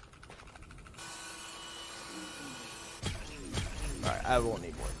 Alright, I won't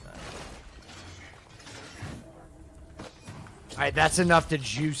need more than that. Alright, that's enough to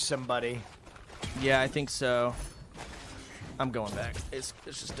juice somebody. Yeah, I think so. I'm going back. It's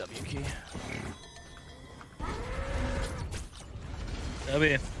just W key.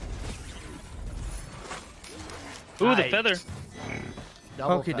 W. Ooh, the Nice. feather.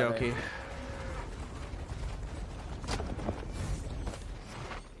 Double Okie feather. dokie.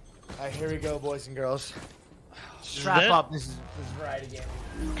 Alright, here we go, boys and girls. is Strap it? up. This is variety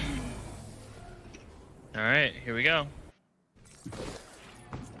game. All right, here we go.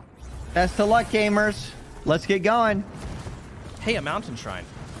 Best of luck, gamers. Let's get going. Hey, a mountain shrine.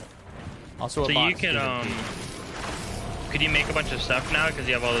 Also a So box. you can could you make a bunch of stuff now because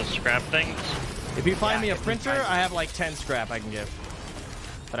you have all those scrap things? If you find me a printer, I have like 10 scrap I can give.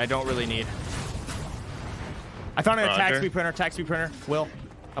 But I don't really need. I found an attack speed printer. Attack speed printer. Will,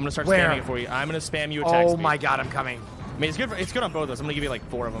 I'm gonna start Where? spamming it for you. I'm gonna spam you attack Oh speed. my god, I'm coming. I mean, it's good on both of us. I'm gonna give you like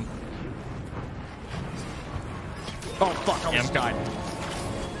 4 of them. Oh fuck! I almost died.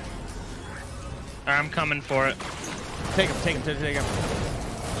 I'm coming for it. Take him.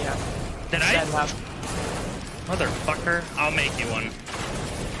 Yeah. Did I? Motherfucker, I'll make you one.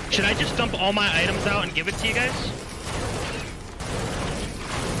 Should I just dump all my items out and give it to you guys?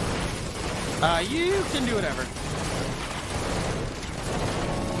 You can do whatever.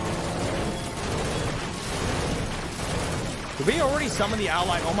 Did we already summon the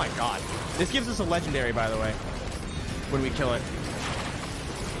ally? Oh my god. This gives us a legendary, by the way, when we kill it.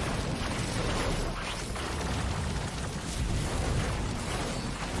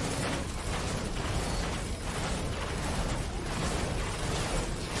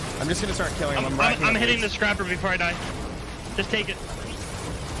 I'm just gonna start killing him. I'm hitting the scrapper before I die. Just take it.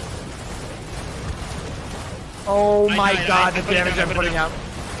 Oh I my died. god, I the put it damage down, I'm I put it putting down. out.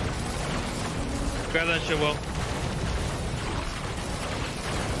 Grab that shit, Will.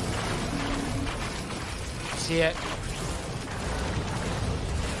 See it?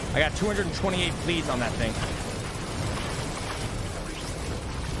 I got 228 bleeds on that thing.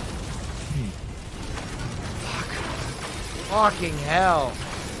 Fucking hell.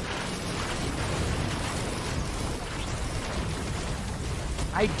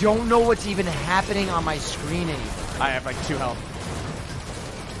 I don't know what's even happening on my screen anymore. I have like 2 health.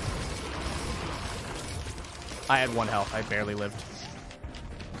 I had 1 health. I barely lived.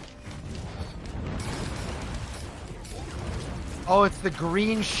 Oh, it's the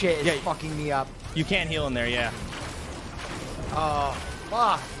green shit is Yeah. fucking me up. You can't heal in there, yeah. Oh,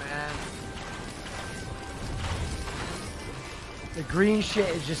 fuck, man. The green shit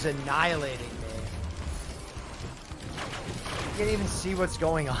is just annihilating me. I can't even see what's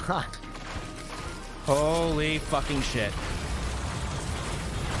going on. Holy fucking shit.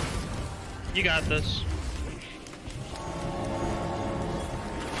 You got this.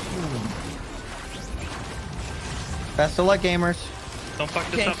 Best of luck, gamers. Don't fuck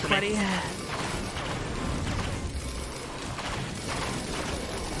this up for me.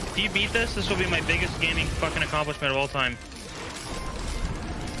 If you beat this, this will be my biggest gaming fucking accomplishment of all time.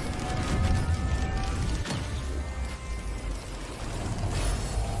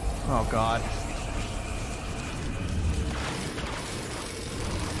 Oh god.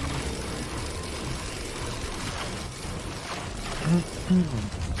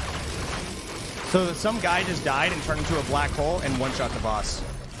 So some guy just died and turned into a black hole and one-shot the boss.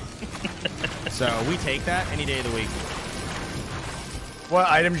 So we take that any day of the week. What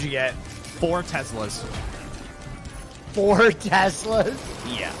items you get? 4 Teslas. 4 Teslas?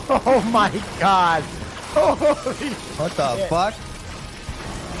 Yeah. Oh my god. Holy What the shit. fuck?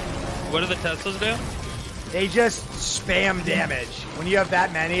 What do the Teslas do? They just spam damage. When you have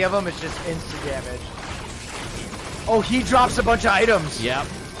that many of them, it's just instant damage. Oh, he drops a bunch of items. Yep.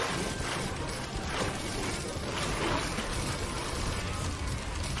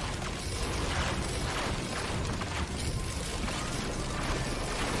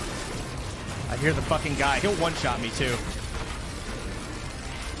 I hear the fucking guy. He'll one-shot me, too.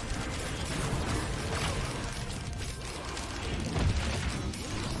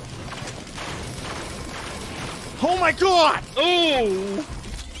 Oh my god! Oh!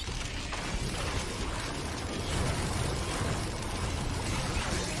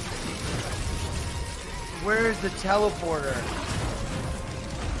 Where's the teleporter?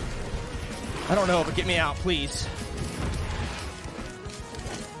 I don't know, but get me out, please.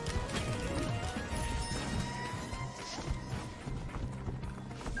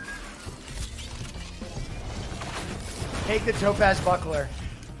 Take the topaz buckler.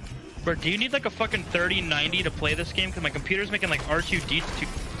 Bro, do you need like a fucking 3090 to play this game? Because my computer's making like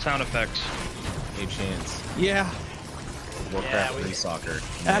R2D2 sound effects. Hey, Chance. Yeah. Warcraft 3 soccer.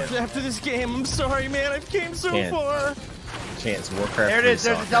 After this game, I'm sorry, man. I've came so far. Chance, Warcraft There it 3 is.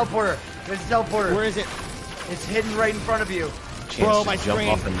 There's the teleporter. There's the teleporter. Where is it? It's hidden right in front of you. Chance, Bro, just my jump screen.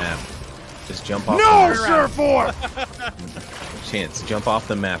 off the map. Just jump off No, the sir, map. for. Chance, jump off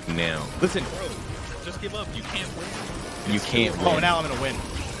the map now. Listen. Bro, just give up. You can't win. You can't win. Oh, now I'm gonna win.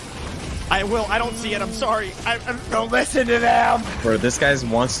 I will. I don't see it. I'm sorry. I Don't listen to them. Bro, this guy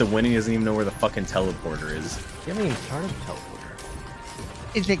wants to win. He doesn't even know where the fucking teleporter is. You haven't even started the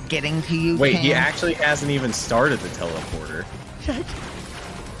teleporter. Is it getting to you? Wait, he Cam? actually hasn't even started the teleporter.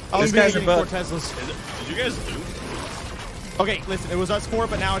 This guy's getting about- 4 Teslas. Did you guys loot? Okay, listen. It was us 4,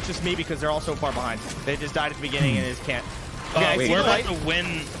 but now it's just me because they're all so far behind. They just died at the beginning and they just can't. Okay, wait. see We're the about light? to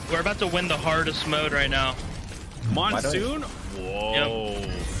win. We're about to win the hardest mode right now. Monsoon? Whoa.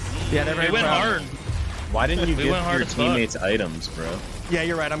 Yeah, they're very We went proud. hard. Why didn't you We give went hard your as fuck. teammates items, bro? Yeah,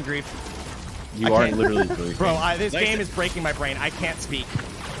 you're right. I'm griefed. You I are can't- literally griefing. Bro, this Nice. game is breaking my brain. I can't speak.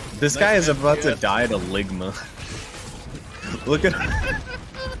 This guy is man. about to Yeah. die to Ligma. Look at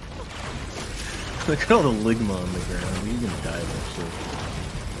look at all the Ligma on the ground. You can die that shit.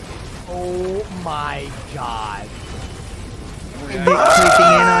 Oh my god. Is it creeping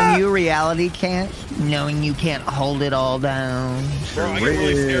in on you, reality can't? Knowing you can't hold it all down. Bro, I get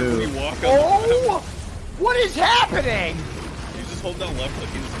really scared when you walk up. Oh! What is happening? You just hold down left click.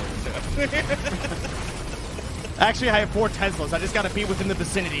 You just Actually, I have 4 Teslas. I just gotta be within the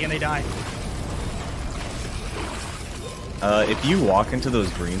vicinity and they die. If you walk into those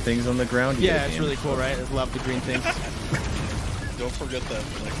green things on the ground, you Yeah, get it's damage. really cool, right? I love the green things. Don't forget that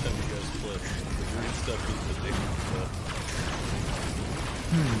the next time you guys play. The green stuff is the dangerous stuff.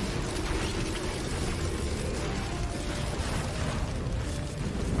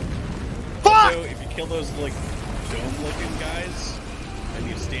 Also, if you kill those like dome-looking guys, and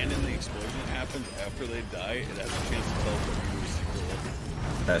you stand in the explosion that happens after they die, it has a chance to teleport you to a secret weapon.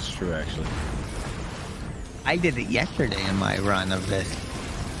 That's true, actually. I did it yesterday in my run of this.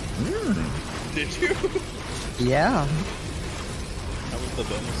 Did you? Yeah. That was the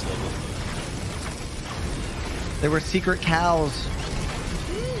bonus level. There were secret cows.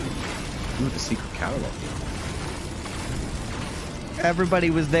 Ooh, the secret cow level. Everybody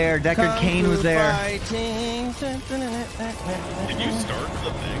was there. Deckard Cain was there. Did you start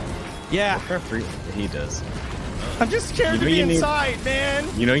the thing? Yeah. Warcraft 3, he does. I'm just scared You to know be you need- inside, man.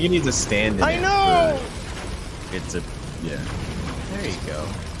 You know you need to stand in I it know. for- It's a yeah. There you go.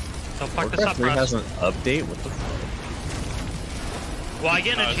 So fuck this Warcraft up, 3 Russ. has an update. What the fuck? Will I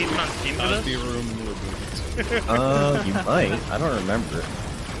get an achievement on Steam for Cosby this? room movement. You might. I don't remember.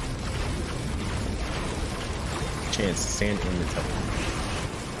 Chance, stand in the temple.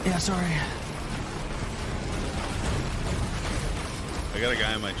 Yeah, sorry. I got a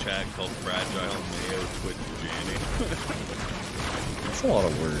guy in my chat called Fragile Mayo Twit Janny. That's a lot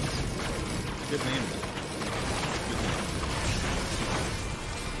of words. Good name.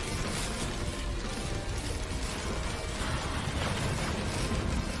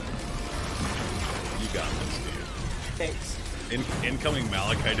 You got this, dude. Thanks. Incoming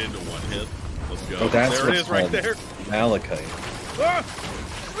Malachite into one hit. Let's go. Oh, that's there it what's is, right called there. Malachite. Ah!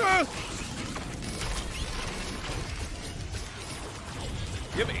 Ah!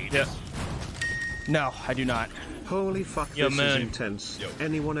 You have Aegis? Yeah. No, I do not. Holy fuck, Yo, this man. is intense.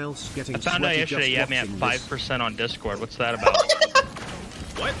 Anyone else getting I found out sweaty yesterday just you have me at watching 5% on Discord. What's that about?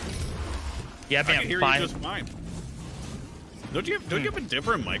 What? You have I me can at hear 5. you just fine. Don't you have a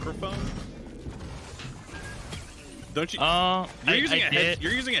different microphone? Don't you?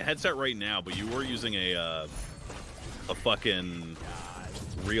 You're using a headset right now, but you were using a fucking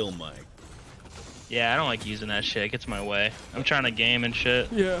real mic. Yeah, I don't like using that shit. It gets my way. I'm trying to game and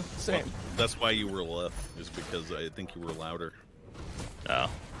shit. Yeah, same. Well, that's why you were left, is because I think you were louder. Oh.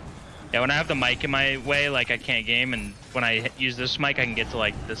 Yeah, when I have the mic in my way, like I can't game, and when I use this mic, I can get to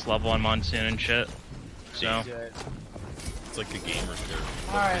like this level on Monsoon and shit. So. It's like the gamer share.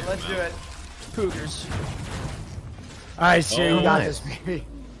 All right, let's do it. Cougars. All right, Siri, you got this, baby.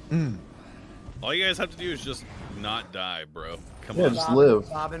 All you guys have to do is just not die, bro. Come Yeah, on. just live.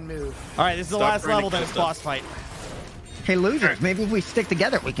 Bob and move. All right, this is the Stop last trying to level, then kill it's stuff. boss fight. Hey, losers, maybe if we stick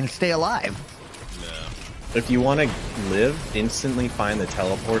together, we can stay alive. No. If you want to live, instantly find the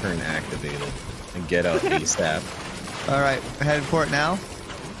teleporter and activate it, and get out ASAP. All right, headed for it now.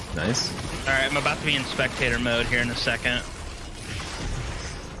 Nice. All right, I'm about to be in spectator mode here in a second.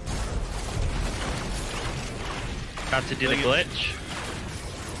 About to do the glitch.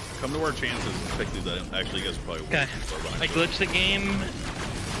 Come to our chances and pick these items. Actually, you guys are probably Okay. I glitched the game.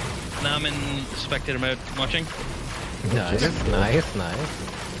 Now I'm in spectator mode watching. Nice.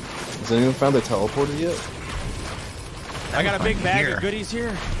 Has anyone found the teleporter yet? I got a big bag here. of goodies here.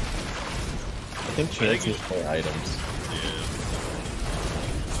 I think Chance needs more items.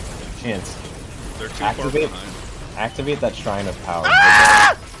 Chance, They're too far behind. activate that Shrine of Power.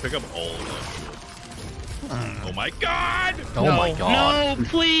 Pick up all of that shit. Oh my god! Oh my god. No,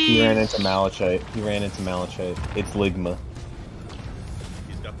 please! He ran into Malachite. It's Ligma.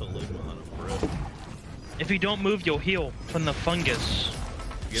 He's got the ligma on him, bro. If you don't move, you'll heal from the fungus.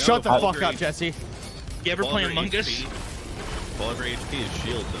 You know, Shut the if all fuck of your up, Jesse. You ever all play of your Among Us? HP If all of your HP is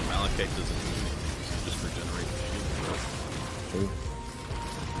shield, then Malachite doesn't use just regenerate the shield.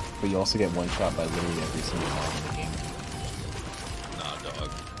 But you also get one shot by literally every single mob in the game. Nah, dog.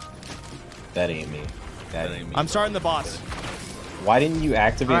 That ain't me. That ain't me. I'm starting the boss. Why didn't you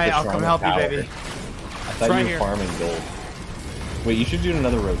activate All right, the I'll Shrine come of help you, Power? baby. I thought right you were here. farming gold. Wait, you should do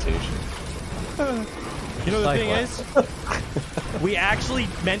another rotation. You know the thing is, we actually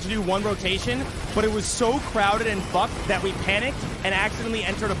meant to do one rotation, but it was so crowded and fucked that we panicked and accidentally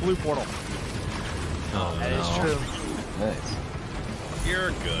entered a blue portal. Oh, That is true. Nice.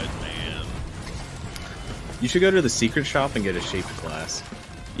 You're good, man. You should go to the secret shop and get a shaped glass.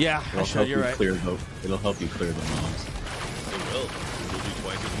 Yeah, I It'll should. help You're you right. clear the. It'll help you clear the mobs. It will. You'll do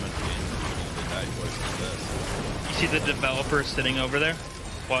twice as much damage. They die twice as fast. You see the developer sitting over there,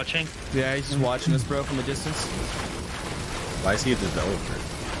 watching? Yeah, he's just watching us, bro, from a distance. Why is he a developer?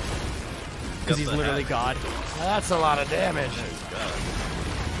 Because he's literally God. That's a lot of damage.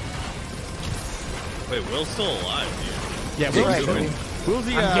 Wait, Will's still alive, dude. Yeah, Right, Will's, baby. Will's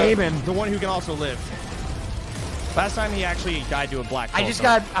the, I'm gaming. the one who can also live. Last time he actually died to a black hole.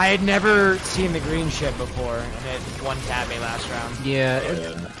 I had never seen the green ship before, and it one-tapped me last round. Yeah,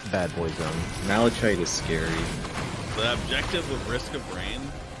 Bad boy zone. Malachite is scary. The objective of Risk of Rain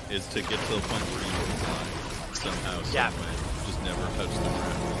is to get to the point where you can fly somehow, some Yeah. way. Just never touch the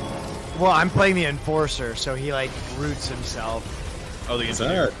ground. Well, I'm playing the Enforcer, so he, like, roots himself. Oh, the Is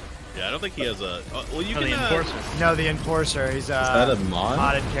engineer. that- Yeah, I don't think he has a. Well, you Oh, can. the Enforcer. No, the Enforcer. He's Is that a mod?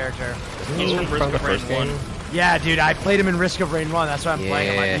 modded character. He's from Risk of Rain 1. Yeah, dude, I played him in Risk of Rain 1. That's why I'm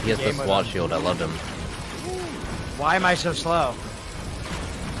playing him. I yeah, beat he has the the game with SWAT him. shield. I loved him. Why am I so slow?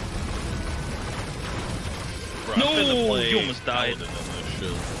 Bro, I'm finna No, play you almost died. Paladin on this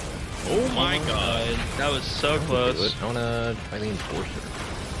shit. Oh my god. That was so Do close. it. I wanna try the Enforcer.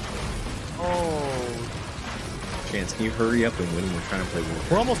 Oh. Chance, can you hurry up and win? We're trying to play War.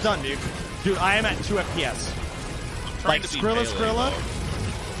 We're almost done, dude. Dude, I am at 2 FPS. I'm trying Like to be Skrilla Melee, Skrilla? dog.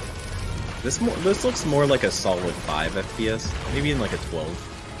 This looks more like a solid 5 FPS, maybe in like a 12.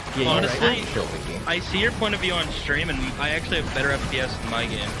 Yeah, Honestly, Chill, Vicky. I see your point of view on stream, and I actually have better FPS in my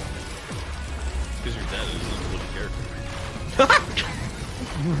game. Because you're dead. It's a little character.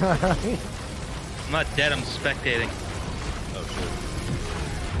 I'm not dead, I'm spectating. Oh shit.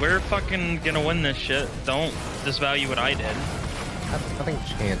 We're fucking gonna win this shit. Don't disvalue what I did. I think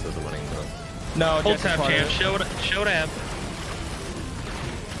Chance is winning though. No, Hold Jesse's tab, part of champ. it. Show tab.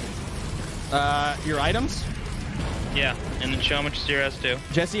 Your items? Yeah, and then show how much Seer has too.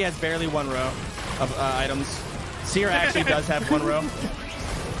 Jesse has barely 1 row of items. Seer actually does have 1 row. Was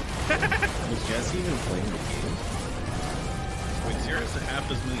Jesse even playing the game? Wait, Zero has half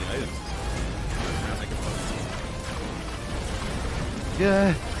as many items.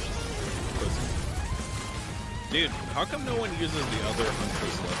 Yeah. Dude, how come no one uses the other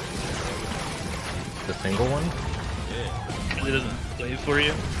Huntress left? The single one? Yeah. It doesn't play for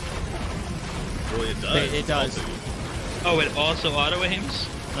you. Well, it does. It does. Oh, it also auto aims?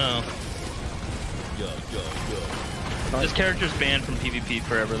 Oh. Yo. This character's banned from PvP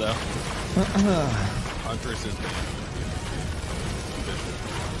forever, though. Huntress is banned.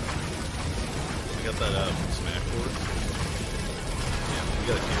 I got that from Smash Board. Yeah, you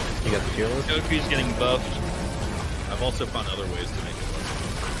got a kill. You got the shield? Goku's getting buffed. I've also found other ways to make it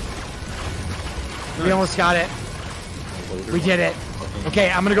less. We almost got it. We did it.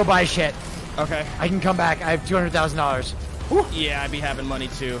 Okay, I'm gonna go buy shit. Okay. I can come back. I have $200,000. Yeah, I'd be having money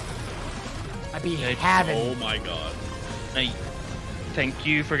too. I'd be having. Oh my god. Hey, thank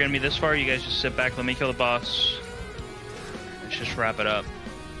you for getting me this far. You guys just sit back, let me kill the boss. Let's just wrap it up.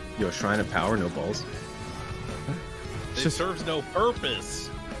 Yo, Shrine of Power, no balls. It serves no purpose.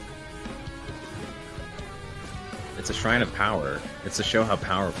 It's a Shrine of Power. It's to show how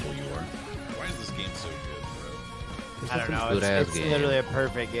powerful you are. Why is this game so good, bro? I don't know. Good-ass It's game. literally a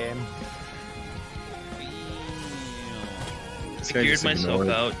perfect game. This I guy geared just myself ignored-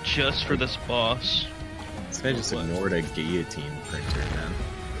 out just for this boss. This guy just ignored a guillotine printer, man.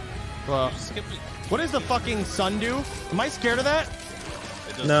 Well, what does the fucking sun do? Am I scared of that?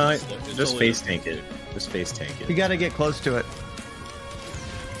 No, just face tank it. Just face tank You it. gotta get close to it.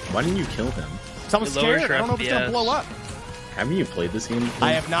 Why didn't you kill him? So I'm It lowers scared. your I don't know if it's gonna FPS. blow up. Haven't you played this game before?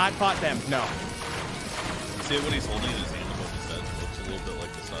 I have not fought them. No. See what he's holding in his hand above his head? Looks a little bit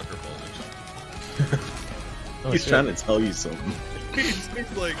like the soccer ball. He's trying to tell you something. He's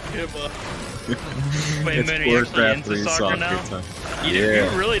like him up. Wait a It's minute, you actually Warcraft into 3 soccer now? time. You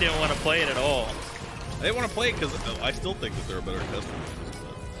Yeah. really didn't want to play it at all. I didn't want to play it because I still think that they're a better customer.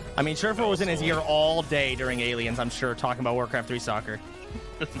 I mean, Sherfer was in his ear all day during Aliens, I'm sure, talking about Warcraft 3 soccer.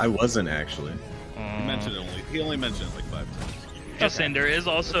 I wasn't actually. He mentioned it he only mentioned it like 5 times. Just saying, there is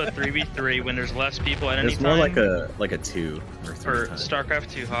also a 3v3 when there's less people at any It's time. more like a 2 or 3 for times.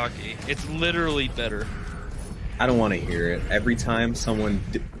 StarCraft 2 hockey. It's literally better. I don't want to hear it. Every time someone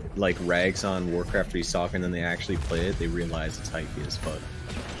like rags on Warcraft 3 soccer and then they actually play it, they realize it's hypey as fuck.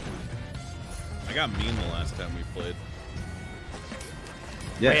 I got mean the last time we played.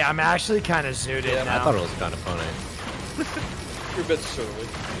 Yeah. Wait, I'm actually kind of zooted now. I thought it was kind of funny. You're a bit surly.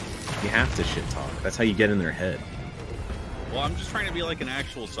 You have to shit talk. That's how you get in their head. Well, I'm just trying to be like an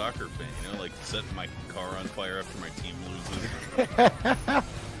actual soccer fan, you know, like setting my car on fire after my team loses.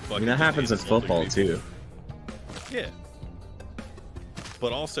 I mean, that happens in football too. Yeah.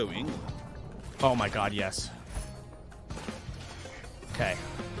 But also England. Oh my god, yes. Okay.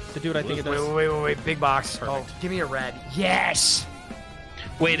 To do what I think it does. Wait. Big box. Oh, give me a red. Yes!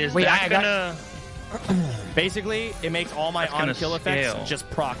 Wait, is Wait, that I got- gonna... Basically, it makes all my That's gonna on-kill effects scale. just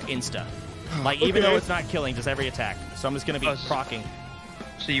proc insta. Like, even though it's not killing, just every attack. So I'm just gonna be procking.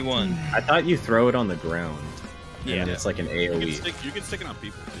 So you won. I thought you throw it on the ground. Yeah. And it's like an You AoE. can stick it on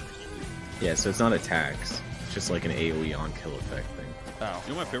people too. Yeah, so it's not attacks. It's just like an AoE on kill effect thing. Oh.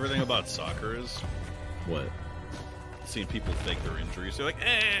 You know my favorite thing about soccer is? What? Seeing people fake their injuries. They're like,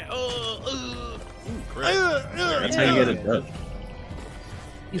 ooh, Chris. That's how you get it done.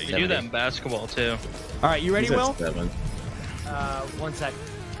 You do that in basketball too. All right, you ready, He's at Will? 7. 1 sec.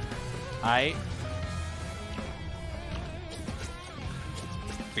 I.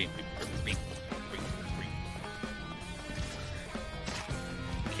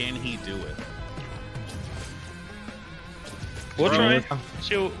 Can he do it? We'll try.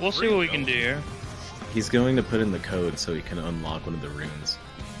 Bro. We'll see what we can do here. He's going to put in the code so he can unlock one of the runes.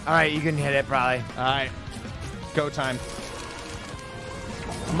 Alright, you can hit it probably. All right. Go time.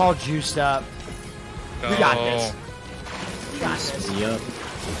 I'm all juiced up. We got this. We got this. Me up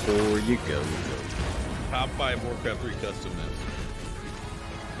before you go. Top 5 Warcraft 3 custom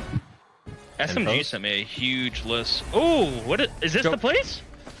maps. SMG sent me a huge list. Oh, is this the place?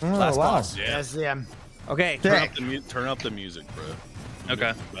 Last boss. Yeah. Yes, yeah. Okay. Turn up the music, bro.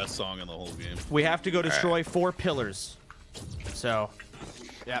 Okay. Best song in the whole game. We have to go destroy 4 pillars. So,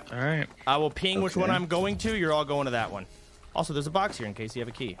 yeah. All right. I will ping which Okay. one I'm going to. You're all going to that one. Also, there's a box here in case you have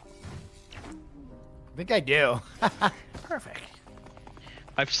a key. I think I do. Perfect.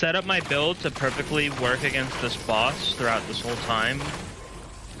 I've set up my build to perfectly work against this boss throughout this whole time.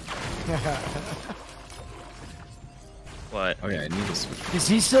 What? Oh yeah, I need to switch. Does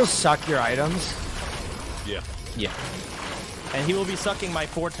he still suck your items? Yeah. Yeah. And he will be sucking my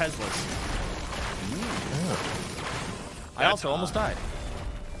 4 Teslas. I also almost died.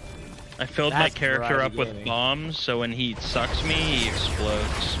 I filled my That's character variety up with gaming. bombs, so when he sucks me, he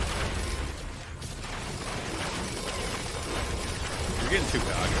explodes. You're getting too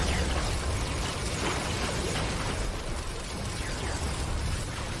cocky.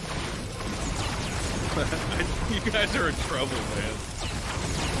 You guys are in trouble, man.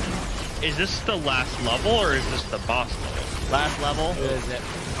 Is this the last level, or is this the boss level? Last level. What is it?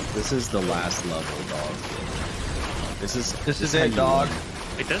 This is the last level, dog. This is it, dog.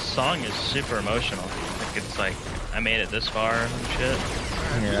 Like, this song is super emotional. Like, it's like, I made it this far and shit.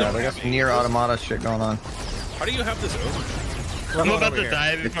 Yeah, they got some near automata shit going on. How do you have this over? I'm about to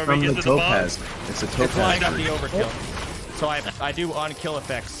die It's before from we the get to the boss. topaz. It's a That's why I got topaz. the overkill. So I do on kill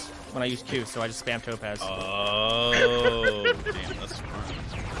effects when I use Q, so I just spam topaz. Oh, damn, that's smart.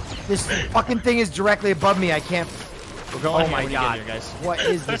 This fucking thing is directly above me. I can't. We're going Oh here my when you get god, here, guys. What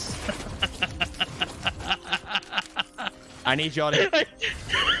is this? I need y'all to.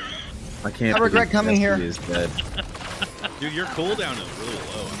 I can't. I regret believe coming here. Destiny is dead. Dude, your cooldown is really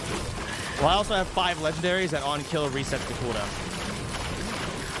low. Well, I also have 5 legendaries that on kill resets the cooldown.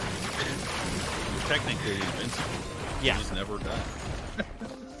 You're technically invincible. Yeah. You just never die.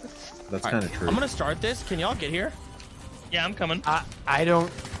 That's All kind right, of true. I'm gonna start this. Can y'all get here? Yeah, I'm coming. I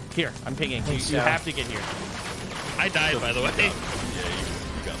don't. Here, I'm pinging. You so. have to get here. I died, by the way. Yeah,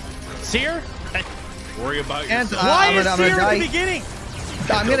 you got my Seer? Worry about And yourself. Why I'm is gonna Seer die. in the beginning?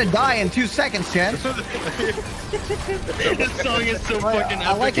 I'm gonna die in 2 seconds, Chance. This song is so fucking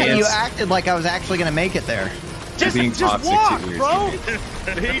I like how you acted like I was actually gonna make it there. Just, being just toxic walk, to your bro. He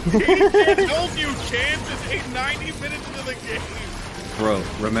told you chances 90 minutes into the game. Bro,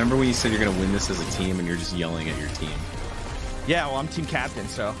 remember when you said you're gonna win this as a team and you're just yelling at your team? Yeah, well, I'm team captain,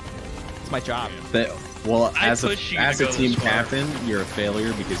 so it's my job. Well, I as a push you to go team this far. captain, you're a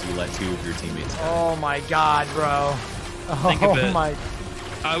failure because you let 2 of your teammates die. Oh my god, bro. Think of Oh it. my.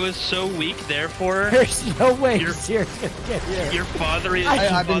 I was so weak, therefore There's no way You're- Seer can get here. your fatherly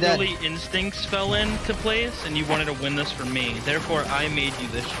I've been dead. instincts fell into place, and you wanted to win this for me. Therefore, I made you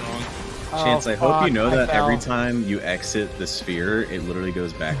this strong. Chance, I hope fuck, you know I that every fell. time you exit the sphere, it literally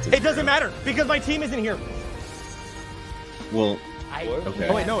goes back to It doesn't matter because my team isn't here. Well, Okay.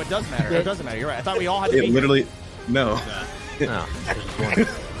 Oh wait, no, it does matter. It doesn't matter. You're right. I thought we all had to it be literally... No. No. I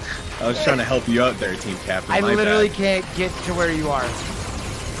was trying to help you out there, team captain. I My literally bad. can't get to where you are.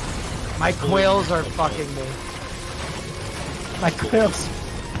 My quails are fucking me. My quails.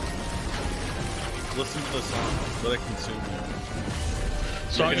 Listen to the song. Let it consume you.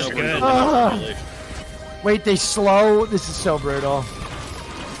 Song is You're good. gonna open up the Wait, they slow? This is so brutal.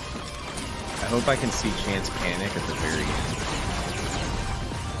 I hope I can see Chance panic at the very end.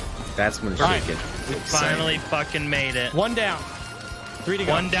 That's when shit Alright. gets We exciting. finally fucking made it. 1 down. 3 to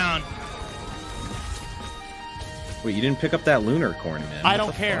go. 1 down. Wait, you didn't pick up that lunar corn, man. I What don't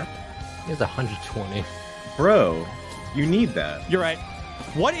the care. He has 120. fuck? Bro, you need that. You're right.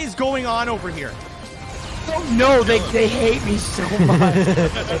 What is going on over here? Oh no, they hate me so much.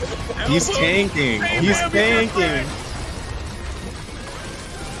 He's tanking. He's tanking.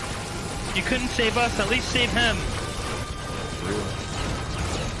 You couldn't save us, at least save him.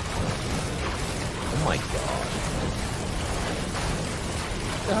 Oh my god.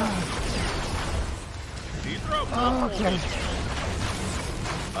 Okay.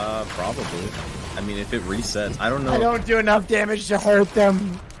 Probably. I mean, if it resets, I don't know. I don't do enough damage to hurt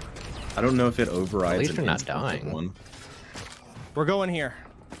them. I don't know if it overrides. At least an you're not instant dying. One. We're going here.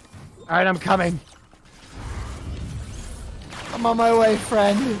 Alright, I'm coming. I'm on my way,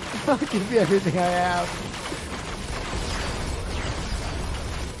 friend. I'll give you everything I have.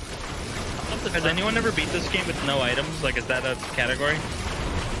 Has anyone ever beat this game with no items? Like, is that a category?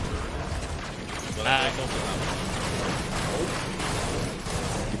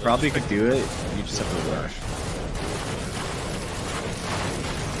 You probably could do it. You just have to rush.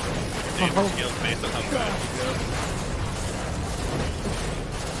 damage skills based on how fast you go.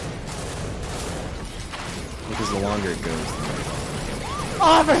 Because the longer it goes, the more.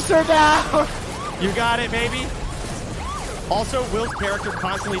 Officer down! You got it, baby. Also, Will's character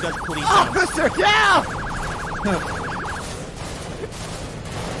constantly does police sounds. Officer down!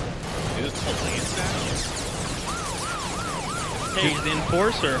 It's police sounds. Hey, he's the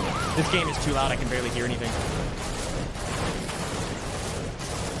enforcer. This game is too loud. I can barely hear anything.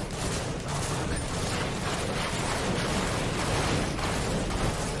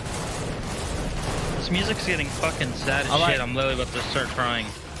 This music's getting fucking sad as All right. shit. I'm literally about to start crying.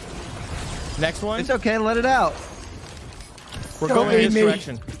 Next one. It's okay, let it out. We're Don't going in leave this me.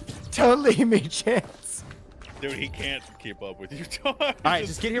 direction. Don't leave me, Chance. Dude, he can't keep up with you, dog. All right,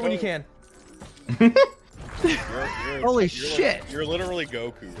 just get here when you can. Holy shit. You're literally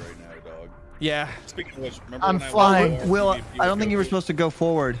Goku right now, dog. Yeah. Speaking of which, remember I'm when flying. I was Will, you I don't think you were Goku? supposed to go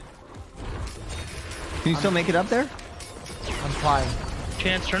forward. Can you still make it up there? I'm flying.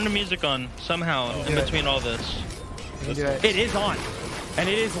 Chance, turn the music on somehow in between all this. I can do it. It is on, and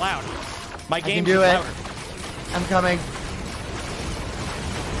it is loud. My I can game do is it. louder. I'm coming.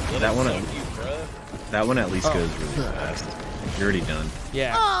 That one, Fuck you, bruh. that one at least goes really fast. You're already done.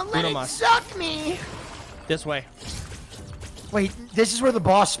 Yeah. Oh, let Bruno it Mars. suck me. This way. Wait, this is where the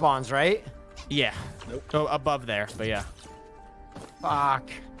boss spawns, right? Yeah. Nope. So above there, but yeah.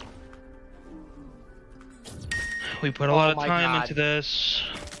 Fuck. We put a lot of my time God. into this.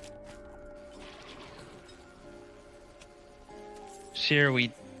 Sierra,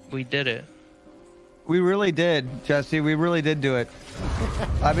 we did it. We really did, Jesse. We really did do it.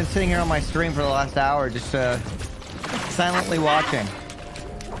 I've been sitting here on my stream for the last hour, just silently watching.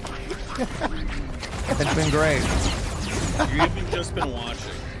 It's been great. You've even just been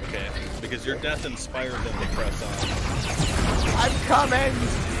watching, okay? Because your death inspired them to press on. I'm coming.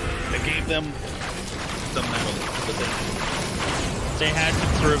 It gave them the medal. They had to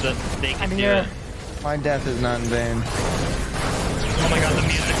prove that they could do it. My death is not in vain. Oh my god, the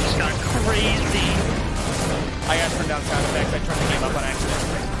music just got crazy. I gotta turn down sound effects. I turned the game up on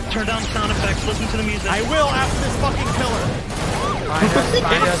accident. Turn down sound effects. Listen to the music. I will after this fucking pillar.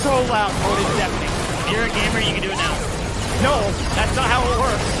 It's so loud. Oh, it's deafening. If you're a gamer, you can do it now. No, that's not how it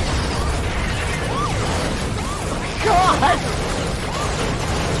works. God!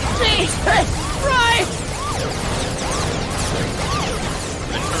 Jesus Christ!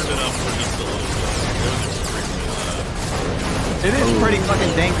 I turned it up for just a little bit. It was extremely loud. It is pretty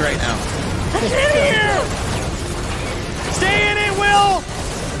fucking dank right now. Get in here! Stay in it, Will!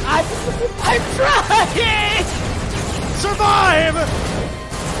 I'm trying! Survive!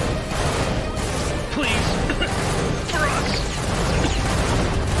 Please. For us.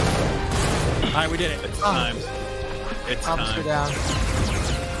 Alright, we did it. It's time. It's time down.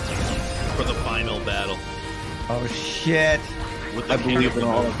 for the final battle. Oh shit. With the I believe in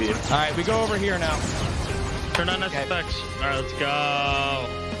all of you. Alright, we go over here now. Turn on effects. Alright, let's go.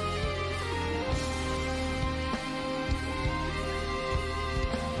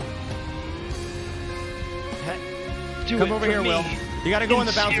 Come over here, Will. You gotta go in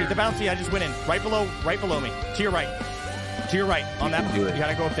the bouncy. The bouncy I just went in. Right below me. To your right. To your right. On that. You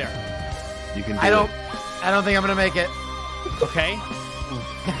gotta go up there. You can do I don't think I'm gonna make it. Okay.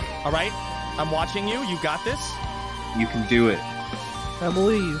 All right. I'm watching you. You got this. You can do it. I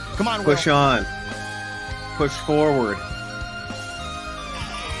believe. Come on, Will. Push on. Push forward.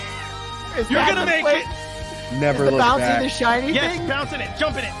 You're gonna make it. Never the look bouncy back. the shiny Yes, thing? bounce in it.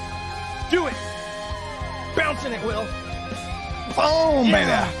 Jump in it. Do it. Bounce in it, Will. Boom,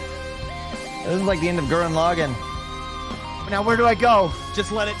 baby. This is like the end of Gurren Lagann. Now where do I go?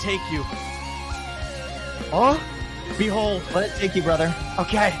 Just let it take you. Oh? Behold. Let it take you, brother.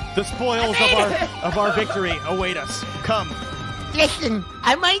 Okay. The spoils of our victory await us. Come. Listen,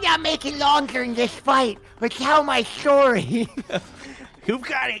 I might not make it long during this fight, but tell my story. You've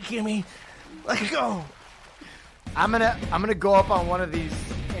got it, Kimmy. Let's go. I'm gonna go up on one of these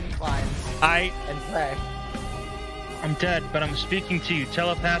inclines and pray. I'm dead, but I'm speaking to you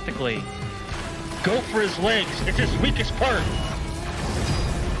telepathically. Go for his legs. It's his weakest part.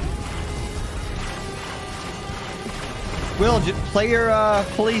 Will, play your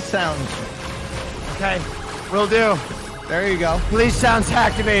police sounds. Okay, will do. There you go. Police sounds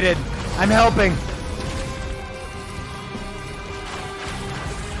activated. I'm helping.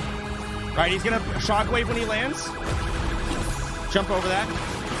 All right, he's gonna shockwave when he lands. Jump over that.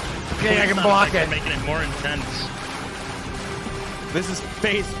 Okay, I can block it. Making it more intense. This is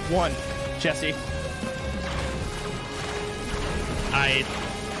phase 1, Jesse. I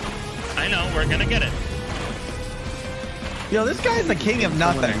know, we're gonna get it. Yo, this guy's the king of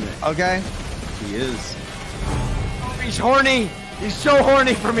nothing, okay? He is. He's horny. He's so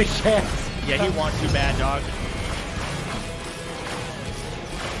horny for me, Chance. Yeah, he wants you bad, dog.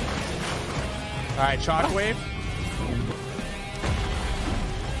 All right, shockwave.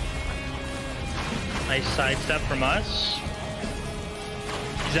 Nice sidestep from us.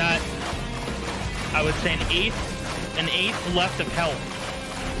 He's at, I would say, an eighth left of health.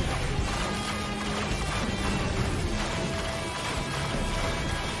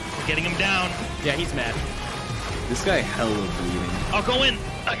 We're getting him down. Yeah, he's mad. This guy hella bleeding. I'll go in.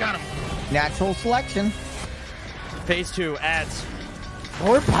 I got him. Natural selection. Phase 2, ads.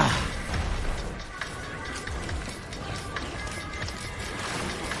 Orpa.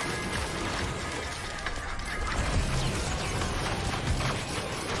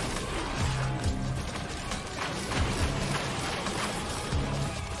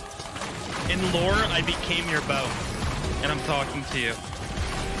 In lore, I became your bow, and I'm talking to you.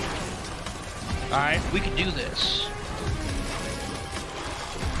 All right, we can do this.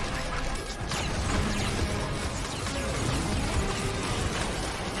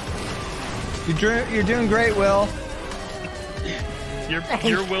 You're doing great, Will.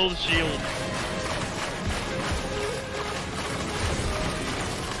 Your Will's shield.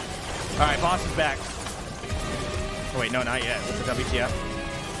 All right, boss is back. Oh, wait, no, not yet. What's the WTF?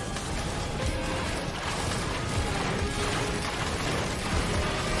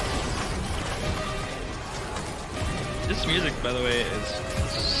 This music, by the way, is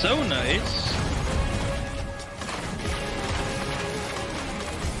so nice.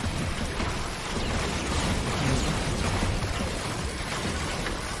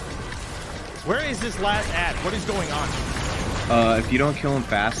 Where is this last ad? What is going on? If you don't kill them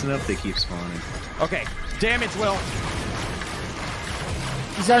fast enough, they keep spawning. Okay. Damage, Will.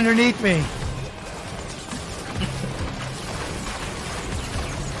 He's underneath me.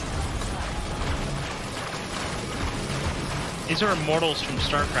 These are immortals from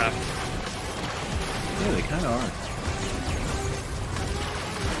StarCraft. Yeah, they kind of are.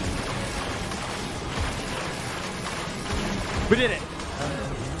 We did it.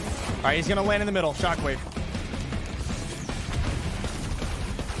 All right, he's gonna land in the middle. Shockwave.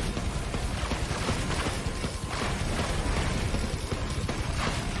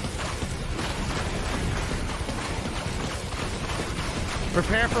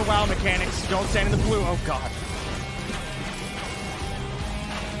 Prepare for WoW mechanics. Don't stand in the blue. Oh god.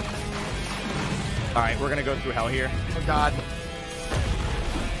 All right, we're gonna go through hell here. Oh god.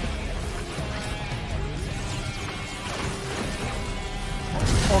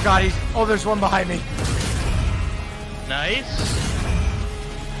 Oh god, he's. Oh, there's one behind me. Nice.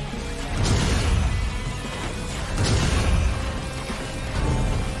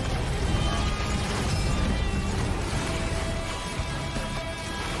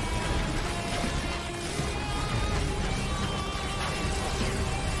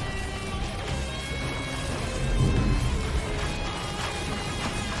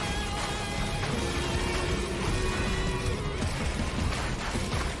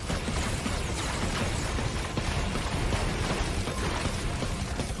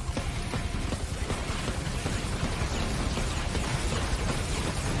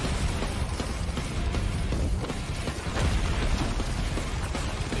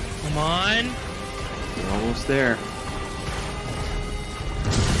 Come on. We're almost there.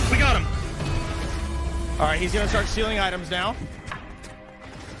 We got him. All right, he's gonna start stealing items now.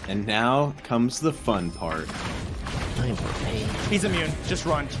 And now comes the fun part. He's immune. Just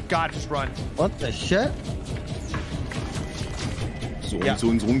run. God, just run. What the shit? Yeah. So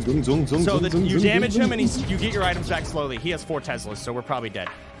that you damage him and you get your items back slowly. He has 4 Teslas, so we're probably dead.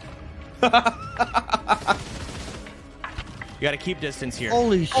 You gotta keep distance here.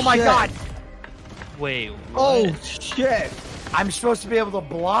 Holy shit. Oh my god. Wait. What? Oh shit. I'm supposed to be able to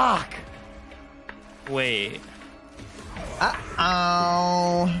block. Wait.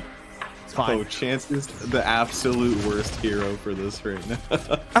 Uh-oh. It's fine. Oh, Chance is the absolute worst hero for this right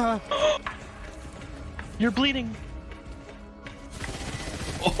now. You're bleeding.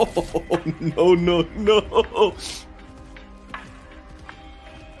 Oh, no, no, no.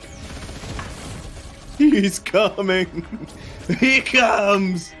 He's coming. He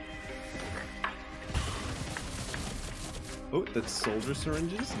comes. Oh, that's soldier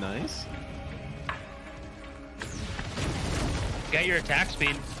syringes. Nice. Got your attack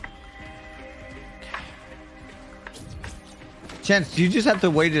speed. Chance, do you just have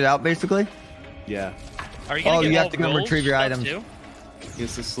to wait it out, basically? Yeah. Are you gonna Oh, get you all have to come Will's retrieve your stuff items. too? He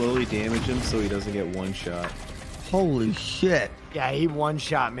has to slowly damage him so he doesn't get one shot. Holy shit. Yeah, he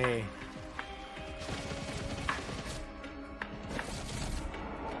one-shot me.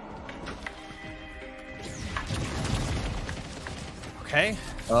 Okay.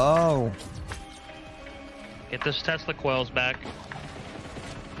 Oh. Get those Tesla coils back.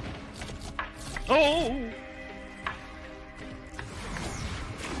 Oh!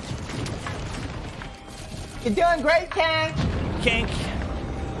 You're doing great, Kang. Kank.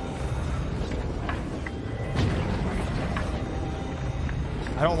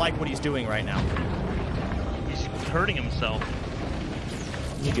 I don't like what he's doing right now. He's hurting himself.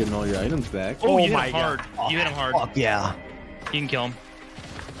 You're getting all your items back. Oh, you hit my him hard. You hit him hard. Fuck yeah. You can kill him.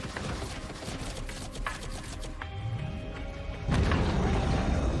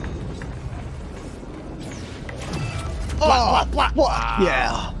 Oh, fuck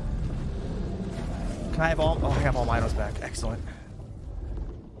yeah. Can I have all? Oh, I have all my items back. Excellent.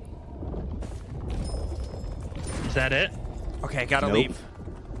 Is that it? Okay, gotta Nope. leave.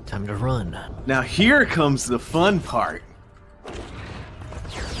 Time to run. Now here comes the fun part.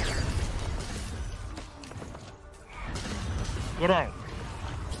 Get out.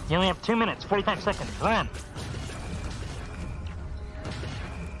 You only have 2 minutes, 45 seconds. Run.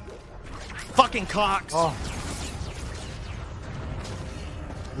 Fucking cocks. Oh.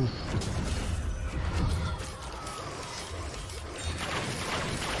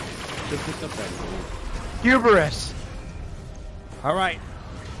 Just pick up that gold. Hubris. All right.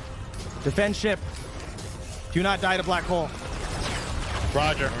 Defend ship. Do not die to black hole.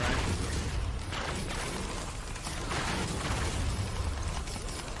 Roger. All right.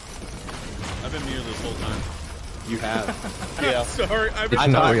 I've been muted this whole time. You have. Yeah. Sorry. Did you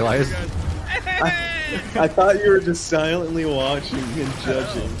not realize? I thought you were just silently watching and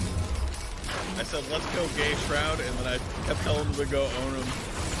judging. I said, let's go gay Shroud, and then I kept telling them to go own him.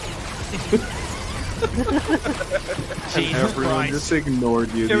 Everyone just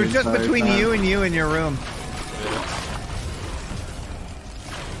ignored you. It was just between you and you in your room.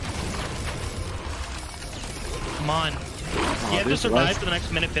 Come on. You have to survive for the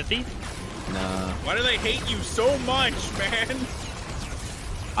next minute 50? Nah. Why do they hate you so much, man?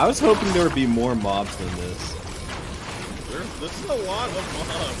 I was hoping there would be more mobs than this. This is a lot of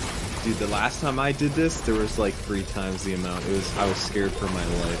mobs. Dude, the last time I did this, there was like 3 times the amount. I was scared for my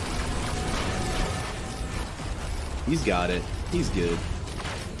life. He's got it. He's good.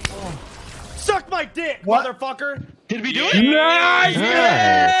 Suck my dick, motherfucker! Did we do it? Nice!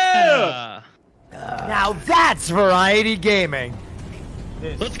 Yeah! Now that's variety gaming.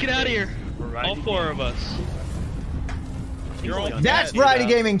 Let's get out of here. All 4 of us. You're all That's dead. variety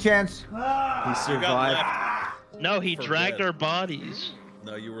gaming, Chance. He survived. No, he For dragged dead. our bodies.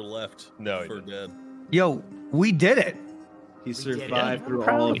 No, you were left. No, for dead. Yo, we did it. He survived it. through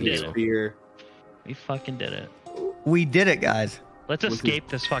Proud all of of his you. fear. We fucking did it. We did it, guys. Let's escape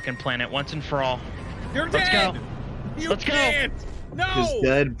this fucking planet once and for all. You're Let's dead. go. You Let's go. can't. No. His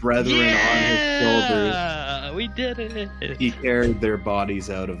dead brethren on his shoulders. Yeah, we did it. He carried their bodies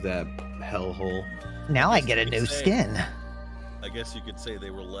out of that hellhole. Now I get a new skin. I guess you could say they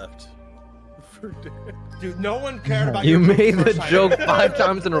were left for dead. Dude, no one cared about You your joke made the first time. joke 5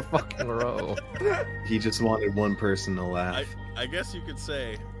 times in a fucking row. He just wanted one person to laugh. I guess you could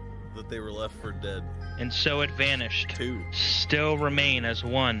say that they were left for dead. And so it vanished. 2. Still remain as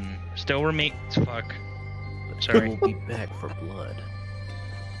one. Still remain. Fuck. Sorry. We'll be back for blood.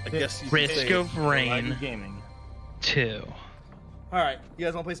 I guess you could Risk say of rain. Gaming. 2. All right, you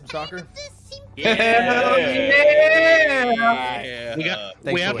guys want to play some soccer? Yeah.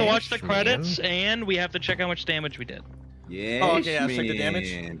 We have to watch the man. credits and we have to check how much damage we did. Yeah. Oh, okay, yeah, check the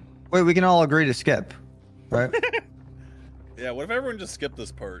damage. Wait, we can all agree to skip, right? Yeah, what if everyone just skipped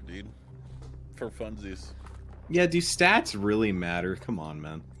this part, dude? For funsies. Yeah, do stats really matter? Come on,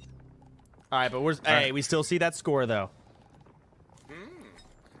 man. All right, but hey, we still see that score though.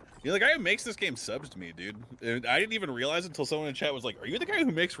 You're the guy who makes this game subs to me, dude. And I didn't even realize until someone in chat was like, "Are you the guy who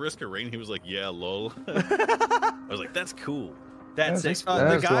makes Risk of Rain?" He was like, "Yeah, lol." I was like, "That's cool." That's That's it. cool. The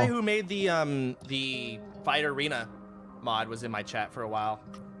That's guy cool. who made the Fight Arena mod was in my chat for a while.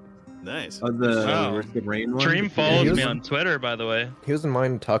 Nice. Oh, the Wow. Risk of Rain one? Dream he follows was- me on Twitter, by the way. He doesn't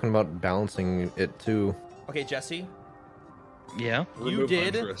mind talking about balancing it too. Okay, Jesse, Yeah. you Remove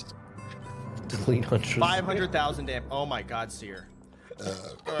did Huntress. Delete Huntress. 500,000 damage. Oh my God, Seer.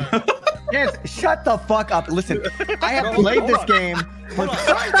 Chance, shut the fuck up. Listen, I have played hold this on. game for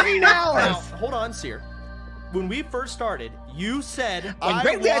 13 Now, hours. hold on, Seer. When we first started, you said, When I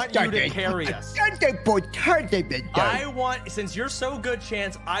we want you to started, carry us. I want, since you're so good,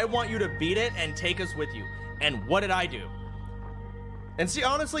 Chance, I want you to beat it and take us with you. And what did I do? And see,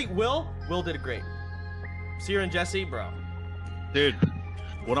 honestly, Will did great. Seer and Jesse, bro. Dude,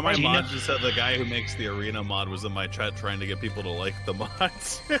 one of my Do you mods know- just said the guy who makes the arena mod was in my chat trying to get people to like the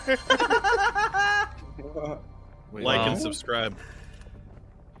mods. Wait, Like Wow. and subscribe.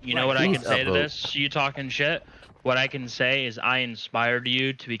 You know what I can Please say to upvote. this? You talking shit? What I can say is I inspired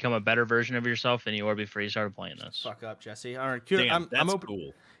you to become a better version of yourself than you were before you started playing this. Fuck up, Jesse. All right, Damn, I'm that's open.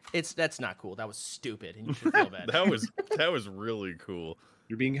 cool. That's not cool. That was stupid, and you should feel bad. That was really cool.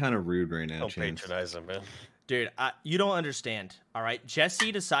 You're being kind of rude right now, Don't Chance. patronize him, man. Dude, you don't understand. All right,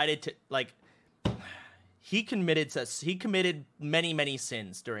 Jesse decided to he committed many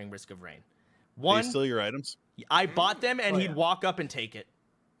sins during Risk of Rain. Can One, you steal your items? I bought them and he'd walk up and take it.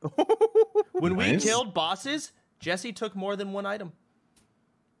 When we Nice. killed bosses, Jesse took more than one item.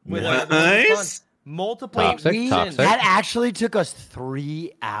 With Nice. fun. Multiple Toxic, sins. toxic. That actually took us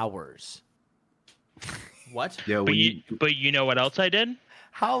 3 hours. What? Yeah, But you know what else I did?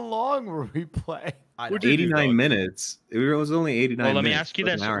 How long were we playing? I What'd don't- you do, 89 dog? minutes. It was only 89 Well, let minutes. me ask you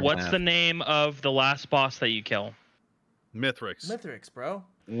It was this: an hour and a what's half. the name of the last boss that you kill? Mithrix. Mithrix, bro.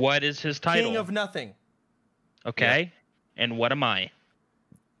 What is his title? King of nothing. Okay, and what am I?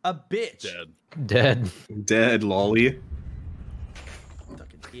 A bitch. Dead. Dead. Dead, lolly.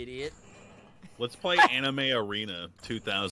 Fucking idiot. Let's play Anime Arena 2000.